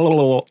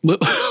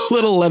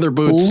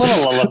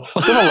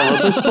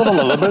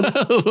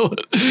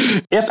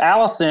 If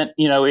Alicent,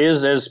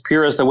 is as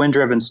pure as the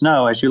wind-driven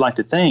snow, as you like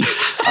to think,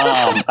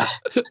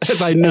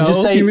 as I know,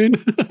 you mean?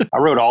 I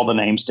wrote all the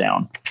names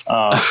down.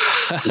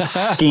 The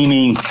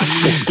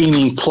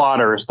scheming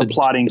plotters, the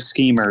plotting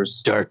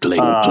schemers, darkling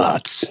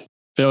plots.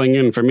 Filling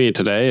in for me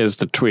today is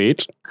the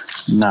tweet.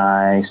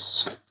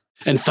 Nice.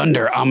 And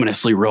thunder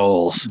ominously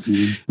rolls.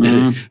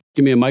 Mm-hmm.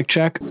 Give me a mic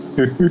check.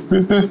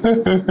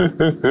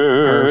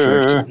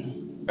 Perfect.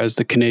 As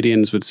the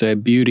Canadians would say,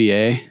 beauty,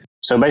 eh?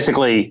 So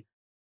basically,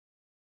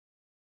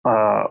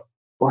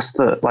 what's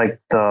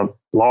the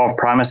law of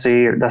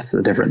primacy? That's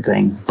a different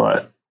thing,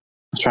 but I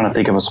was trying to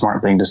think of a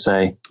smart thing to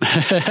say.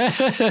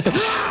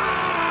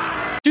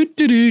 Just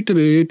going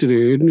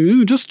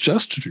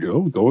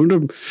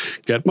to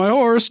get my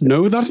horse.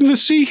 No, nothing to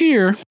see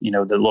here.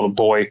 The little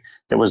boy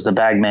that was the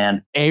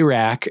bagman.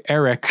 Eric.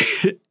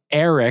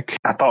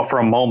 I thought for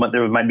a moment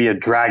there might be a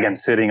dragon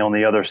sitting on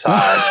the other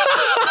side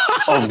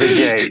of the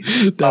gate.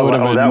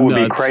 That would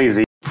be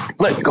crazy.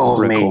 Let go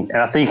of me. And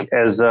I think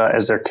as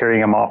they're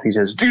carrying him off, he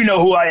says, "Do you know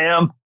who I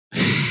am?"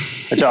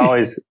 Which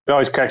always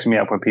cracks me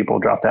up when people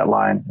drop that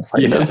line. It's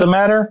like, It doesn't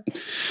matter.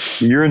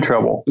 You're in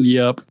trouble.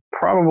 Yep.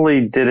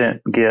 Probably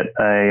didn't get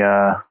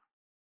a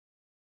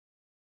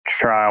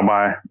trial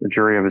by the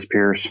jury of his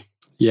peers.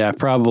 Yeah,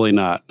 probably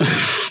not.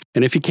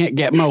 And if you can't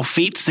get mo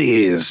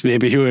feetsies,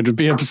 maybe he would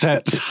be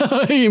upset.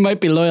 You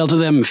might be loyal to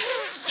them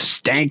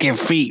stanky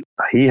feet.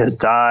 He has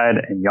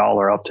died, and y'all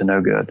are up to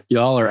no good.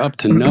 Y'all are up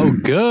to no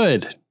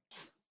good.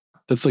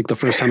 That's like the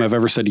first time I've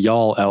ever said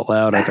y'all out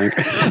loud, I think.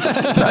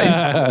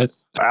 Nice.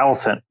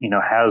 Alicent,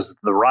 has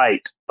the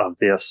right of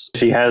this.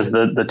 She has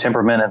the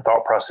temperament and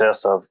thought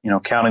process of,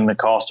 counting the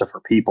cost of her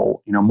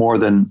people, more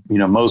than,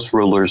 most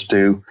rulers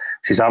do.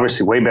 She's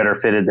obviously way better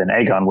fitted than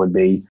Aegon would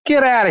be.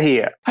 Get out of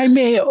here. I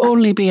may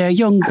only be a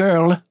young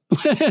girl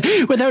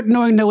without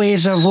knowing the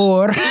ways of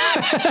war.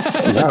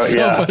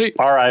 Funny.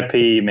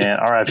 R.I.P. man.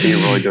 R.I.P.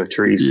 Roy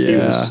Dotrice. Yeah. He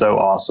was so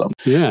awesome.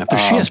 Yeah, but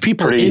she has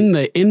people in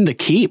the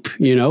keep.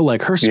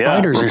 Like her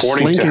spiders are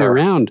slinking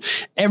around.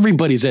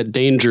 Everybody's at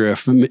danger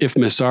if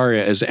Miss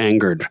Arya is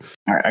angered.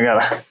 All right, I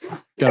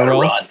gotta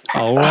roll. Run.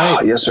 All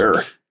right. Yes,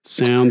 sir.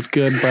 Sounds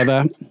good,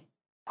 brother.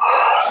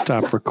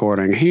 Stop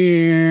recording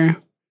here.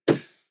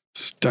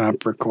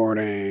 Stop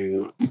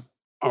recording.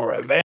 All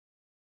right, there.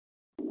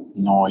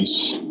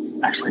 Nice.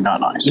 Actually, not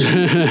nice.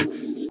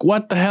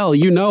 What the hell?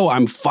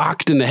 I'm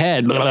fucked in the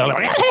head.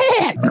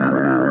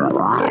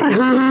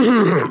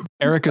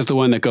 Eric is the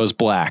one that goes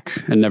black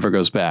and never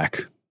goes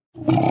back.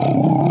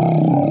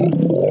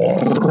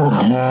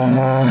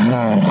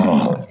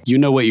 You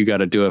know what you got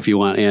to do if you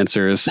want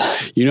answers.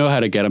 You know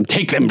how to get them.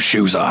 Take them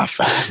shoes off.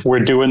 We're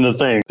doing the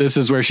thing. This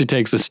is where she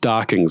takes the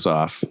stockings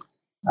off.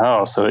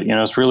 Oh, so,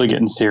 it's really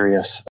getting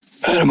serious.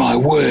 Out of my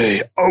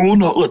way. I will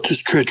not let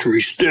this treachery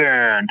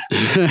stand.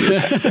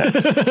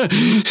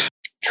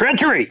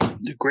 Treachery!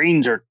 The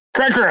Greens are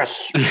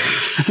treacherous.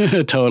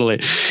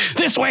 Totally.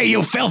 This way,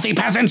 you filthy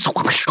peasants.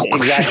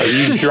 Exactly.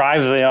 You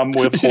drive them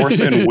with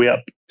horse and whip.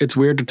 It's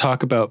weird to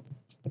talk about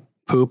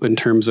poop in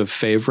terms of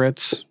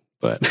favorites,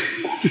 but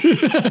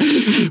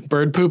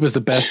bird poop is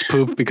the best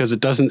poop because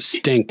it doesn't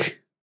stink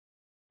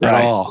at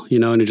all,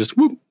 and you just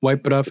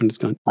wipe it up and it's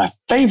gone. My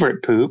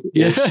favorite poop.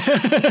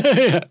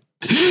 Yeah.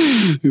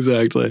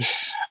 Exactly.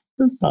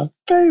 That's my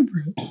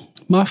favorite.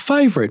 My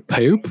favorite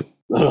poop.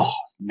 Ugh,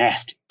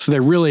 nasty. So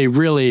they're really,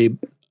 really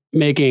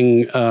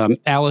making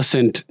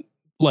Alicent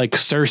like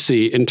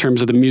Cersei in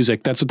terms of the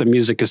music. That's what the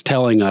music is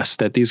telling us,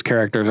 that these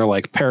characters are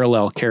like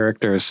parallel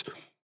characters.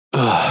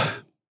 Ugh.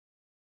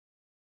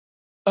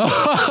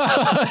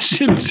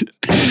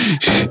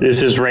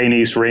 This is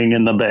Rhaenys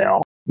ringing the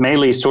bell.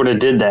 Melee sort of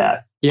did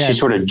that. Yeah. She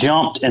sort of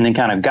jumped and then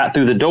kind of got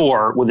through the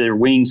door with her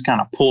wings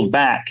kind of pulled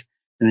back.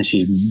 And then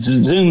she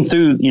zoomed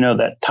through,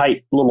 that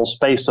tight little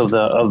space of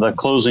the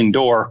closing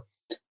door.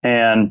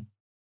 And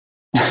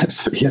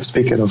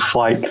speaking of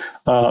flight,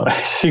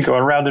 she's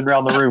going round and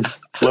round the room.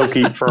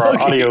 Loki, for our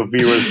audio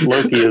viewers,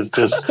 Loki is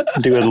just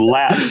doing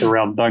laps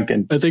around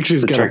Duncan. I think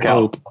she's got a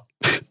hope.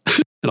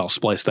 And I'll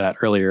splice that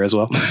earlier as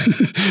well.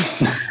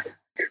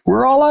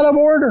 We're all out of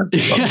order.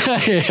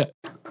 Yeah.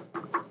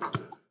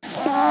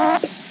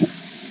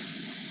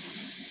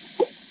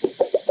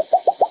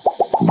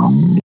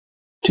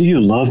 Do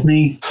you love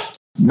me?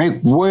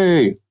 Make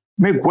way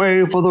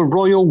for the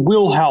royal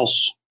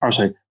wheelhouse. Or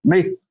say,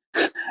 make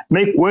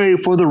way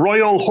for the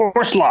royal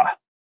horselah.